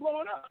 Bionic started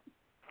blowing up.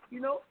 You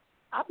know,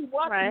 I be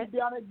watching you,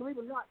 Bionic, believe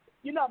it or not.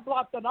 You're not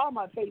blocked on all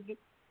my pages.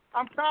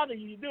 I'm proud of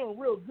you. You're doing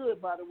real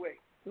good, by the way.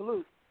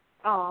 Salute.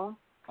 Aw.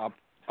 I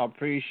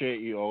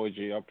appreciate you, OG.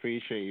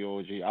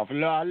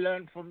 I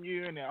learned from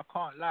you, innit? I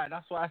can't lie.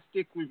 That's why I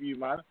stick with you,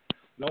 man.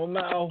 No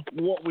matter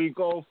what we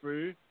go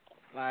through,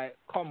 like,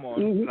 come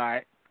on,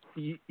 like,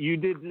 you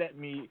did let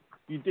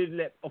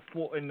a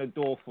foot in the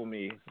door for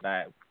me,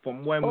 like,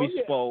 from when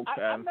we spoke.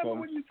 I remember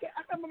when you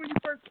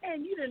first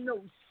came, you didn't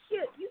know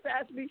shit. You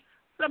asked me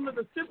some of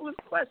the simplest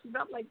questions.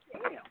 I'm like,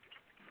 damn.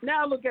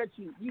 Now look at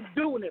you. You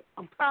doing it.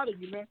 I'm proud of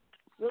you, man.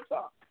 Good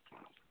talk.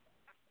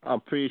 I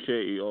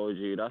appreciate you,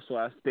 OG. That's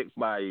why I stick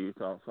by you.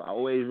 So I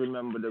always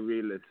remember the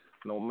realist,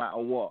 no matter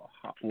what,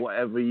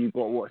 whatever you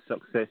got, what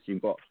success you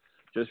got.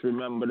 Just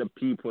remember the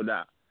people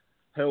that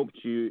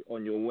helped you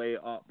on your way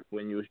up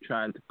when you was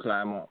trying to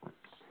climb up.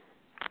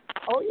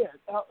 Oh yeah.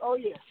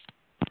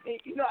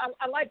 You know,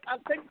 I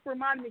thank you for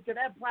reminding me, because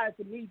that applies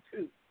to me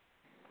too.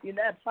 You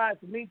know, that applies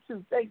to me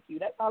too. Thank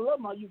you. I love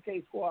my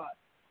UK squad.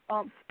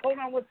 Hold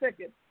on 1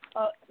 second.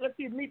 Let's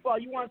see,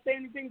 Meatball, you want to say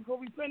anything before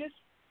we finish?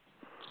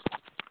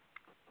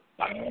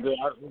 I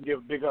want to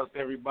give big ups to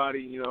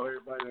everybody. You know,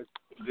 everybody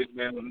that did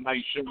a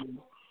nice show.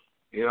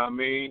 You know what I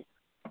mean?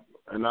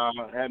 And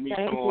had me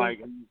feeling like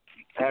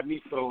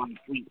Street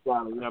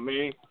Fighter. You know what I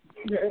mean?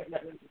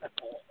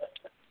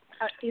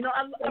 You know,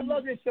 I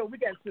love this show. We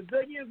got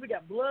civilians, we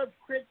got Bloods,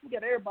 Crips, we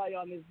got everybody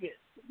on this bitch.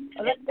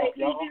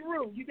 Easy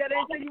Room. You got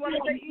anything you want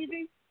to say,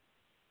 Easy?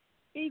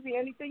 Easy,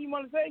 anything you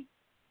want to say?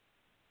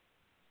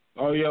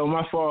 Oh, yo,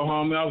 my fault,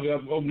 homie. I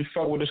was open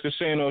fuck with this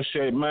casino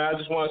shit, man. I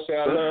just want to say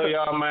I love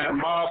y'all, man.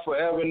 Mob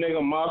forever,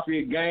 nigga.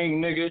 Mafia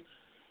gang, nigga.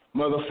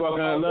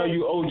 Motherfucking, I love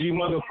you, OG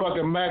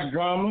motherfucking Mac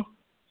Drama.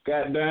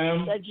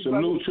 Goddamn.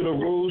 Salute to the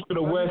rules, to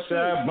the west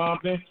side,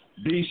 bumping.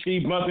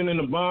 DC bumping in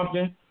the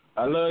bumping.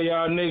 I love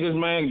y'all niggas,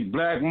 man.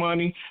 Black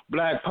money,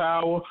 black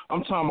power.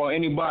 I'm talking about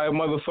anybody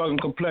motherfucking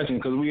complexion,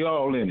 because we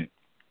all in it.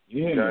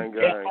 Yeah. Gang.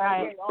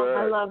 Right.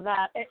 I love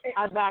that.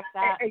 I back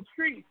that. Hey,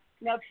 Tree.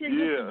 Now, Tree,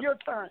 this is your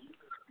turn.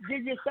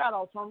 Give your shout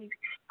out, Tony.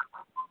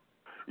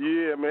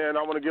 Yeah, man,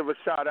 I want to give a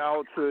shout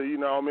out to, you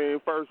know what I mean,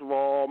 first of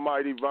all,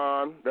 Mighty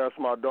Von. That's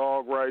my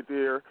dog right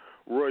there.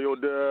 Royal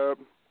Dub.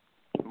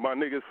 My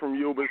niggas from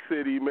Yuba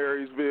City,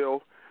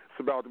 Marysville. It's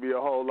about to be a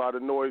whole lot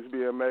of noise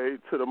being made.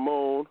 To the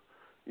Moon.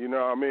 You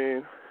know what I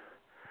mean?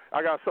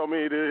 I got so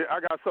many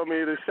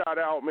to shout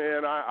out,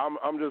 man.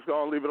 I'm just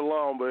gonna leave it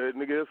alone, but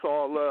nigga, it's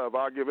all love.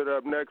 I'll give it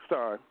up next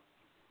time.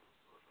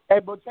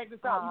 Hey, but check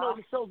this out. You know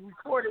the show's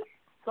recorded.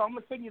 So I'm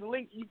going to send you the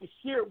link. You can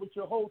share it with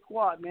your whole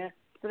squad, man,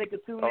 so they can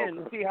tune in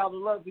and see how the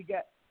love we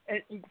got.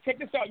 And check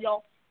this out,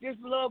 y'all. This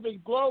love is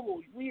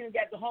global. We even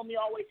got the homie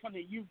all the way from the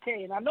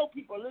UK. And I know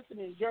people are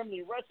listening in Germany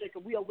and Russia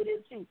because we over there,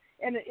 too,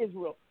 and in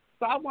Israel.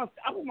 So I want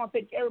to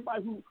thank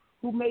everybody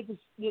who made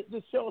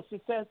this show a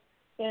success.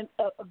 And,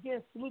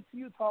 again, salute to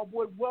you, Tall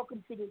Boy.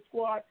 Welcome to the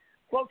squad.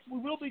 Folks, we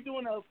will be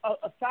doing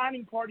a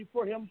signing party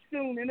for him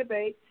soon in the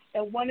Bay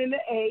and one in the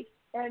A.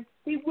 And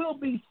he will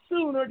be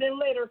sooner than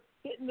later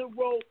hitting the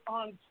road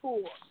on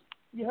tour.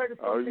 You heard it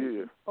from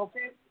me.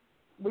 Okay?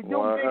 We're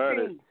doing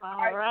big things.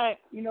 All right.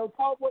 You know,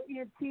 Tall Boy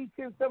ENT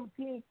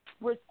 1017,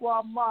 Brick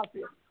Squad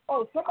Mafia.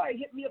 Oh, somebody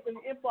hit me up in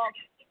the inbox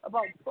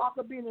about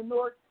Flocka being the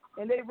North,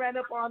 and they ran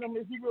up on him.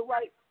 Is he real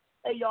right?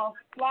 Hey, y'all,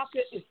 Flocka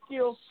is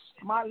still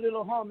my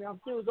little homie. I'm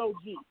still his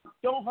OG.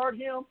 Don't hurt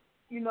him.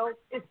 You know,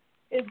 it's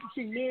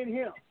between me and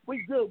him.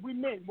 We good. We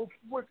men. We'll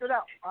work it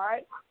out. All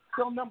right?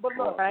 Show number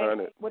love.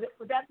 Right. With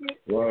that being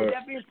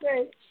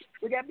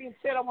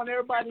said, I want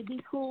everybody to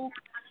be cool,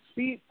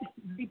 be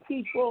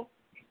peaceful,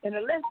 and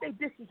unless they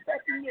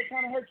disrespecting you or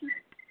trying to hurt you,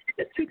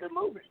 just keep it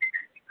moving.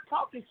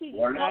 Talk and shit.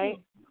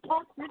 Right.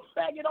 Talk, bitch,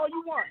 faggot all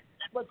you want,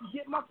 but to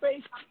get in my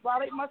face,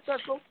 violate my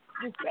circle,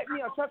 disrespect me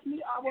or touch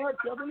me, I will hurt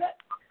you. Other than that,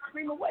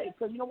 scream away.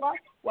 Because you know why?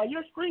 While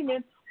you're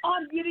screaming,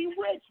 I'm getting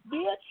rich,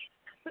 bitch.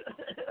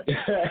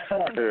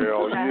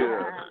 Hell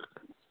yeah.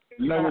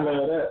 Never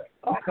know that.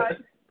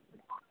 Okay.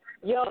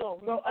 Yo,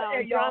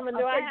 Drama,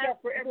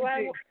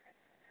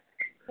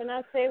 Can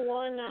I say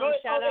one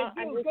shout out?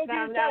 I just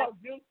found out.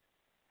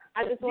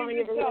 I just want to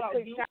give a real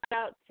quick shout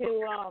out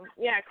to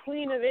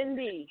Queen of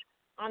Indie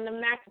on the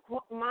Mac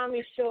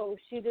Mommy Show.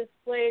 She just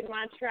played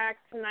my track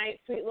tonight,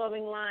 Sweet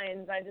Loving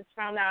Lines. I just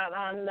found out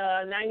on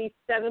the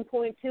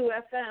 97.2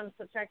 FM,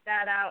 so check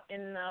that out.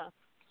 And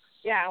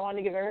I want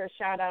to give her a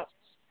shout out.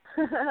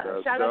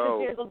 Shout out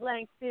to Angel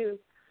Blank too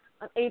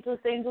on Angels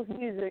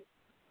Music.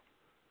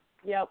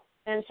 Yep.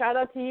 And shout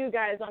out to you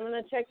guys. I'm going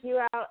to check you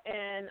out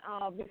and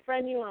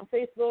befriend you on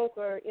Facebook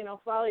or,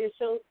 follow your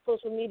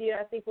social media.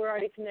 I think we're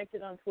already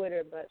connected on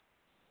Twitter. But,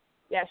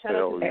 shout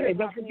out to you. Hey,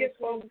 don't forget,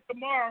 folks,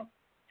 tomorrow,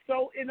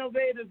 So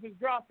Innovators is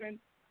dropping.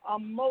 I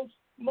love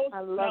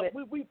it.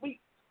 We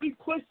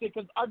pushed it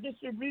because our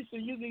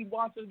distribution usually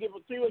wants us to give a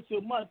 3 or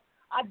 2 months.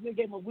 I just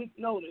gave them a week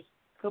notice.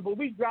 But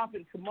we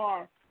dropping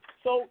tomorrow.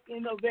 So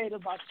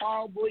Innovators by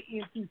Carl Boy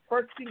ENT.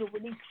 First single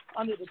released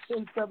under the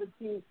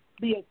 1017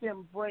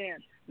 BSM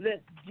brand.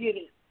 Let's get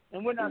it.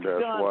 And we're not That's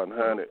done.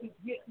 100.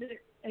 Getting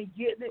it and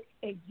getting it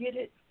and get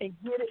it and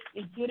get it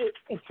and get it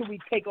until we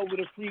take over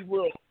the free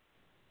world.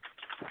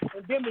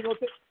 And then we're gonna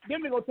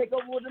take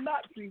over the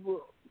not free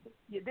world.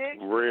 You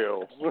dig?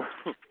 Real.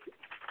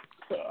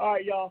 All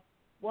right, y'all.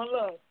 One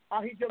love.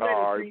 I'll hit you later.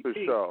 All right, for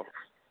sure.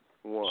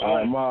 One. All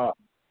right, Ma.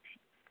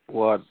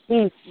 What?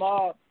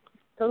 Ma.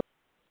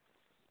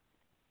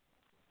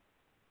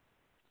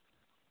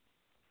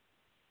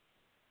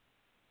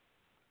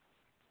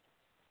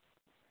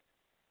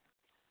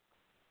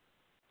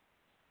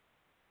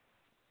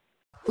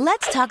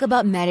 Let's talk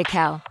about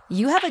Medi-Cal.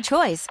 You have a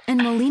choice,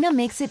 and Molina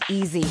makes it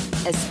easy,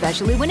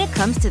 especially when it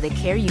comes to the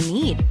care you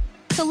need.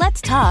 So let's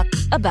talk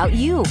about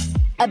you,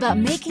 about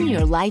making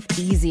your life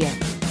easier,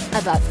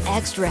 about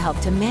extra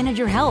help to manage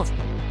your health.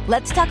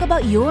 Let's talk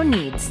about your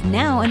needs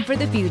now and for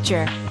the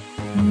future.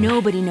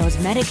 Nobody knows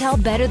Medi-Cal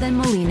better than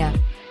Molina.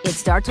 It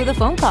starts with a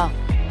phone call.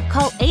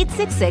 Call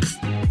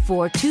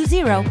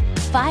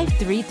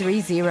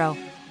 866-420-5330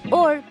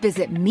 or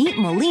visit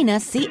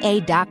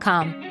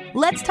meetmolinaca.com.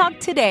 Let's talk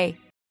today.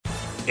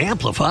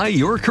 Amplify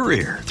your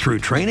career through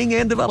training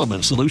and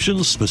development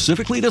solutions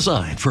specifically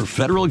designed for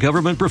federal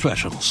government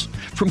professionals.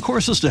 From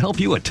courses to help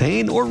you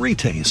attain or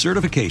retain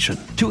certification,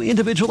 to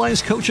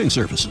individualized coaching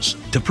services,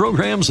 to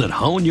programs that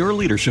hone your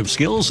leadership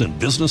skills and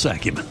business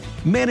acumen,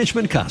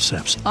 Management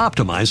Concepts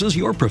optimizes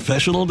your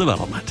professional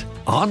development.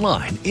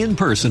 Online, in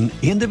person,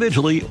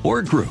 individually,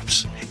 or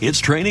groups, it's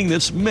training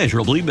that's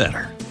measurably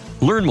better.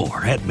 Learn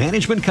more at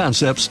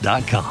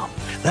managementconcepts.com.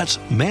 That's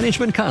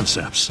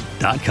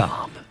managementconcepts.com.